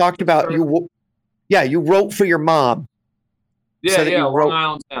song you talked about. You wrote for your mom. Long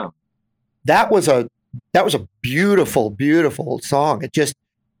Island Town. That was a beautiful, beautiful song. It just,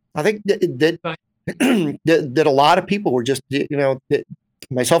 I think that a lot of people were just, you know,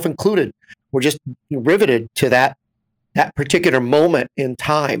 myself included, were just riveted to that particular moment in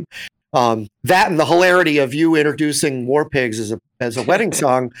time. That and the hilarity of you introducing War Pigs as a wedding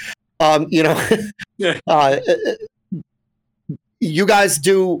song. You know, you guys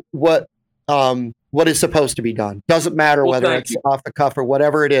do what is supposed to be done. Doesn't matter whether it's off the cuff or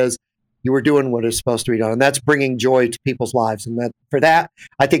whatever it is. You were doing what is supposed to be done, and that's bringing joy to people's lives. And that for that,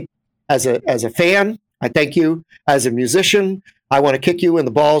 I think as a fan, I thank you. As a musician, I want to kick you in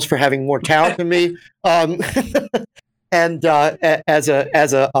the balls for having more talent than me. And as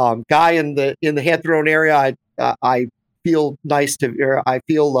a guy in the Hanthrone area, I feel nice to, I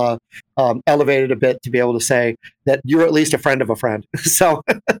feel elevated a bit to be able to say that you're at least a friend of a friend. So,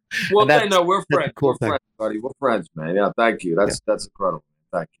 well, no, we're friends. Cool, we're friends, buddy. We're friends, man. Yeah, thank you. That's incredible.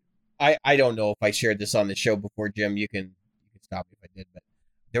 Thank you. I don't know if I shared this on the show before, Jim. You can stop me if I did, but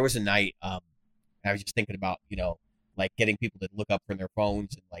there was a night I was just thinking about, like getting people to look up from their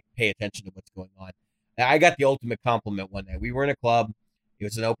phones and like pay attention to what's going on. And I got the ultimate compliment one night. We were in a club. It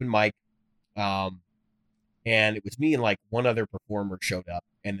was an open mic. And it was me and like one other performer showed up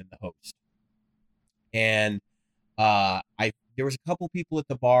and then the host. And there was a couple people at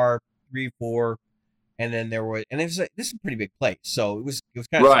the bar, 3, 4. And then this is a pretty big place. So it was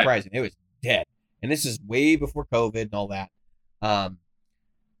kind of surprising. It was dead. And this is way before COVID and all that.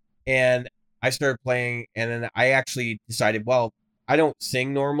 And I started playing, and then I actually decided, well, I don't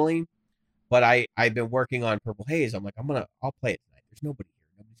sing normally, but I've been working on Purple Haze. I'm like, I'll play it tonight. There's nobody here.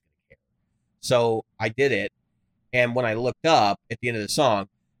 Nobody's gonna care. So I did it. And when I looked up at the end of the song,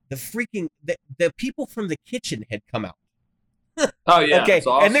 the people from the kitchen had come out. Oh yeah. Okay.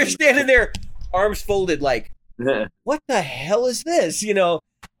 Awesome. And they're standing there, arms folded, like, what the hell is this? It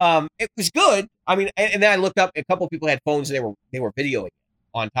was good. I mean, and then I looked up, a couple of people had phones and they were videoing it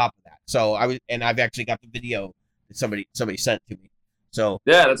on top of that. So I've actually got the video that somebody sent to me. So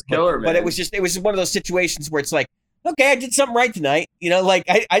yeah, that's killer, man. But it was one of those situations where it's like, okay, I did something right tonight. Like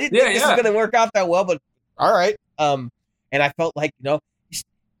I didn't think this was going to work out that well, but all right. And I felt like,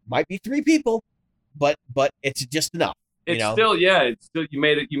 might be 3 people, but it's just enough. It's still you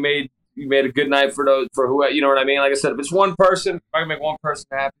made a good night for who, you know what I mean? Like I said, if it's one person, if I can make one person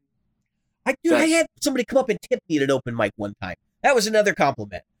happy. I had somebody come up and tip me at an open mic one time. That was another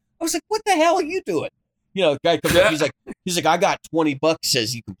compliment. I was like, what the hell are you doing? Guy comes up, he's like, I got $20,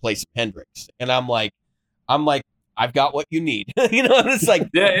 says you can play some Hendrix. And I'm like, I've got what you need. It's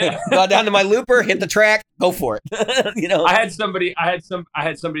like, go down to my looper, hit the track, go for it. I had somebody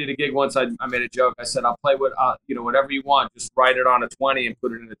at a gig once. I made a joke. I said, I'll play with, whatever you want. Just write it on a 20 and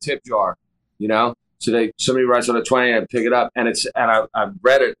put it in a tip jar, So somebody writes on a 20 and I pick it up, and I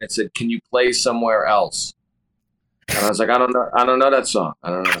read it. It said, "Can you play somewhere else?" And I was like, I don't know that song. I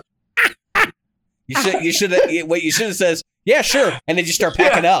don't know. You should have says, yeah, sure, and then you start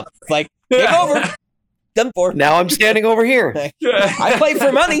packing up. Like, game over, done for. Now I'm standing over here. I play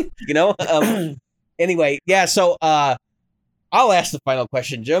for money, Anyway, yeah. So I'll ask the final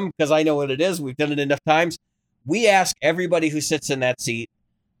question, Jim, because I know what it is. We've done it enough times. We ask everybody who sits in that seat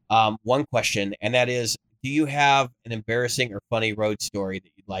one question, and that is, do you have an embarrassing or funny road story that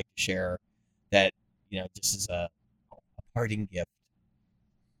you'd like to share that, just as a parting gift?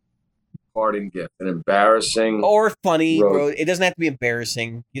 Parting gift. An embarrassing or funny road. It doesn't have to be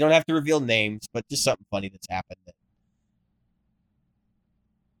embarrassing. You don't have to reveal names, but just something funny that's happened.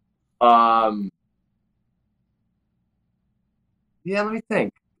 Yeah, let me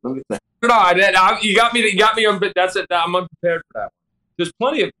think. No, you got me on, but that's it. I'm unprepared for that one. There's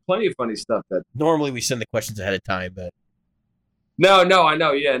plenty of funny stuff that normally we send the questions ahead of time, but no, I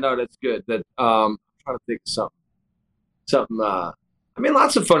know. Yeah, no, that's good. That I'm trying to think of something. I mean,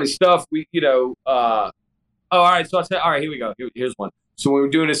 lots of funny stuff. All right. So I'll say, all right, here we go. Here's one. So when we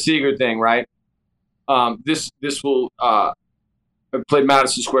were doing a Seeger thing, right? This will, I played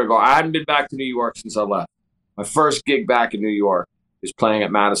Madison Square Garden. I hadn't been back to New York since I left. My first gig back in New York is playing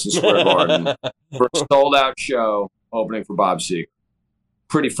at Madison Square Garden for a sold out show opening for Bob Seger.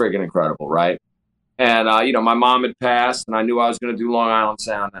 Pretty friggin' incredible, right? And, my mom had passed and I knew I was going to do Long Island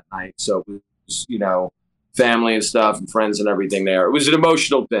Sound that night. So it was, family and stuff and friends and everything there. It was an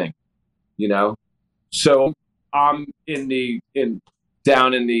emotional thing, So I'm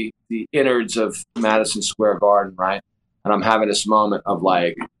down in the innards of Madison Square Garden, right? And I'm having this moment of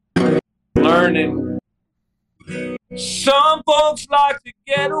like learning. Some folks like to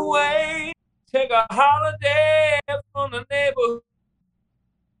get away, take a holiday from the neighborhood.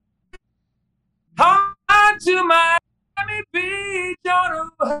 On to Miami Beach out of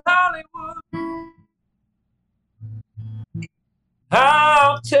Hollywood.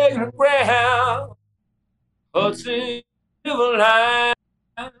 I'm taking a Greyhound, Hudson River Line.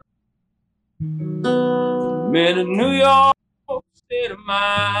 I'm in New York state of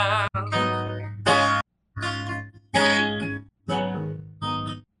mind.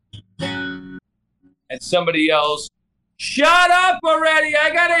 And somebody else shut up already.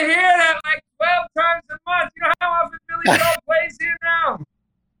 I got to hear that like 12 times a month. You know how often Billy Joel plays here now?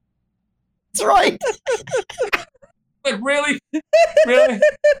 That's right. Like, really? Really?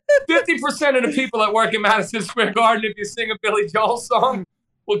 50% of the people that work in Madison Square Garden, if you sing a Billy Joel song,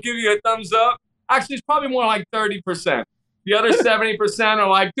 will give you a thumbs up. Actually, it's probably more like 30%. The other 70% are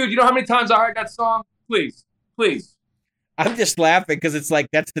like, dude, you know how many times I heard that song? Please, please. I'm just laughing because it's like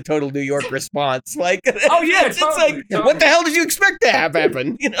that's the total New York response. Like, oh yeah, it's like, what the hell did you expect to have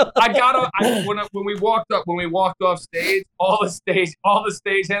happen? You know, when we walked off stage, all the stage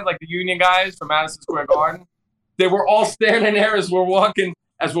hands, like the union guys from Madison Square Garden, they were all standing there as we're walking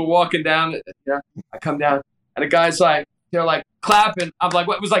down. Yeah, I come down, and the guys like they're like clapping. I'm like,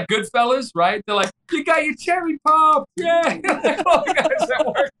 what? It was like Goodfellas, right? They're like, you got your cherry pop, yeah. Like all the guys that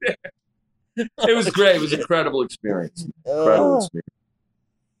worked there. It was great. It was an incredible experience. Incredible experience.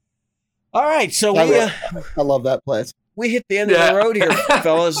 All right, so I love that place. We hit the end of the road here,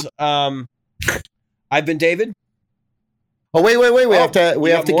 fellas. I've been David. Oh, wait. We have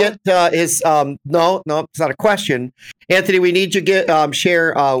to get his no, it's not a question. Anthony, we need you to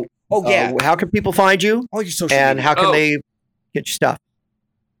share how can people find you? Oh, your social and media. how can they get your stuff?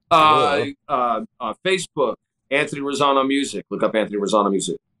 Facebook, Anthony Rosano Music. Look up Anthony Rosano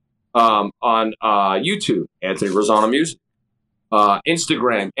Music. On YouTube, Anthony Rosano Music.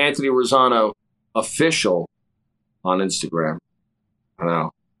 Instagram, Anthony Rosano Official on Instagram. I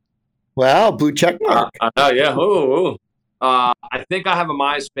know. Well, blue check mark. I know, yeah. Ooh. I think I have a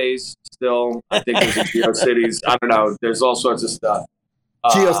MySpace still. I think there's a GeoCities. I don't know. There's all sorts of stuff.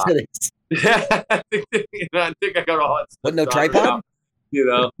 GeoCities. Yeah, I think I got all that stuff. But no tripod? You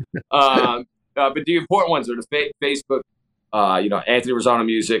know. But the important ones are the Facebook, Anthony Rosano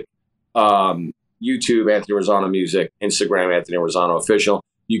Music, YouTube, Anthony Rosano Music, Instagram, Anthony Rosano Official.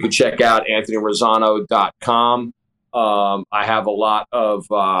 You can check out anthonyrosano.com. I have a lot of,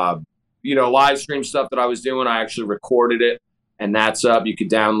 live stream stuff that I was doing. I actually recorded it, and that's up. You can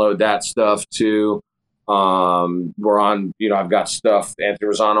download that stuff too. We're on, I've got stuff.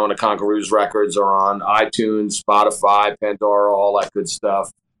 Anthony Rosano and the Conquerors records are on iTunes, Spotify, Pandora, all that good stuff.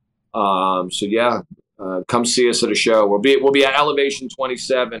 Come see us at a show. We'll be at Elevation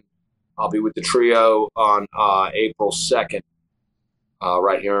 27. I'll be with the trio on April 2nd,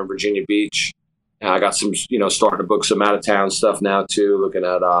 right here in Virginia Beach. And I got some, starting to book some out of town stuff now too. Looking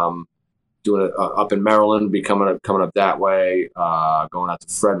at doing it up in Maryland, be coming up that way. Going out to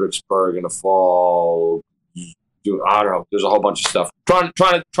Fredericksburg in the fall. I don't know. There's a whole bunch of stuff. Trying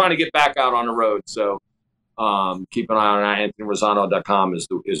to get back out on the road. So keep an eye on AnthonyRosano.com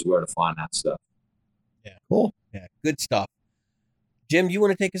is where to find that stuff. Yeah, cool. Yeah, good stuff. Jim, you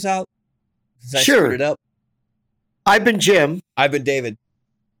want to take us out? Sure. It up. I've been Jim. I've been David.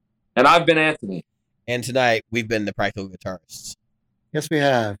 And I've been Anthony. And tonight we've been the Practical Guitarists. Yes, we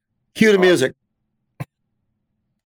have. Cue the music.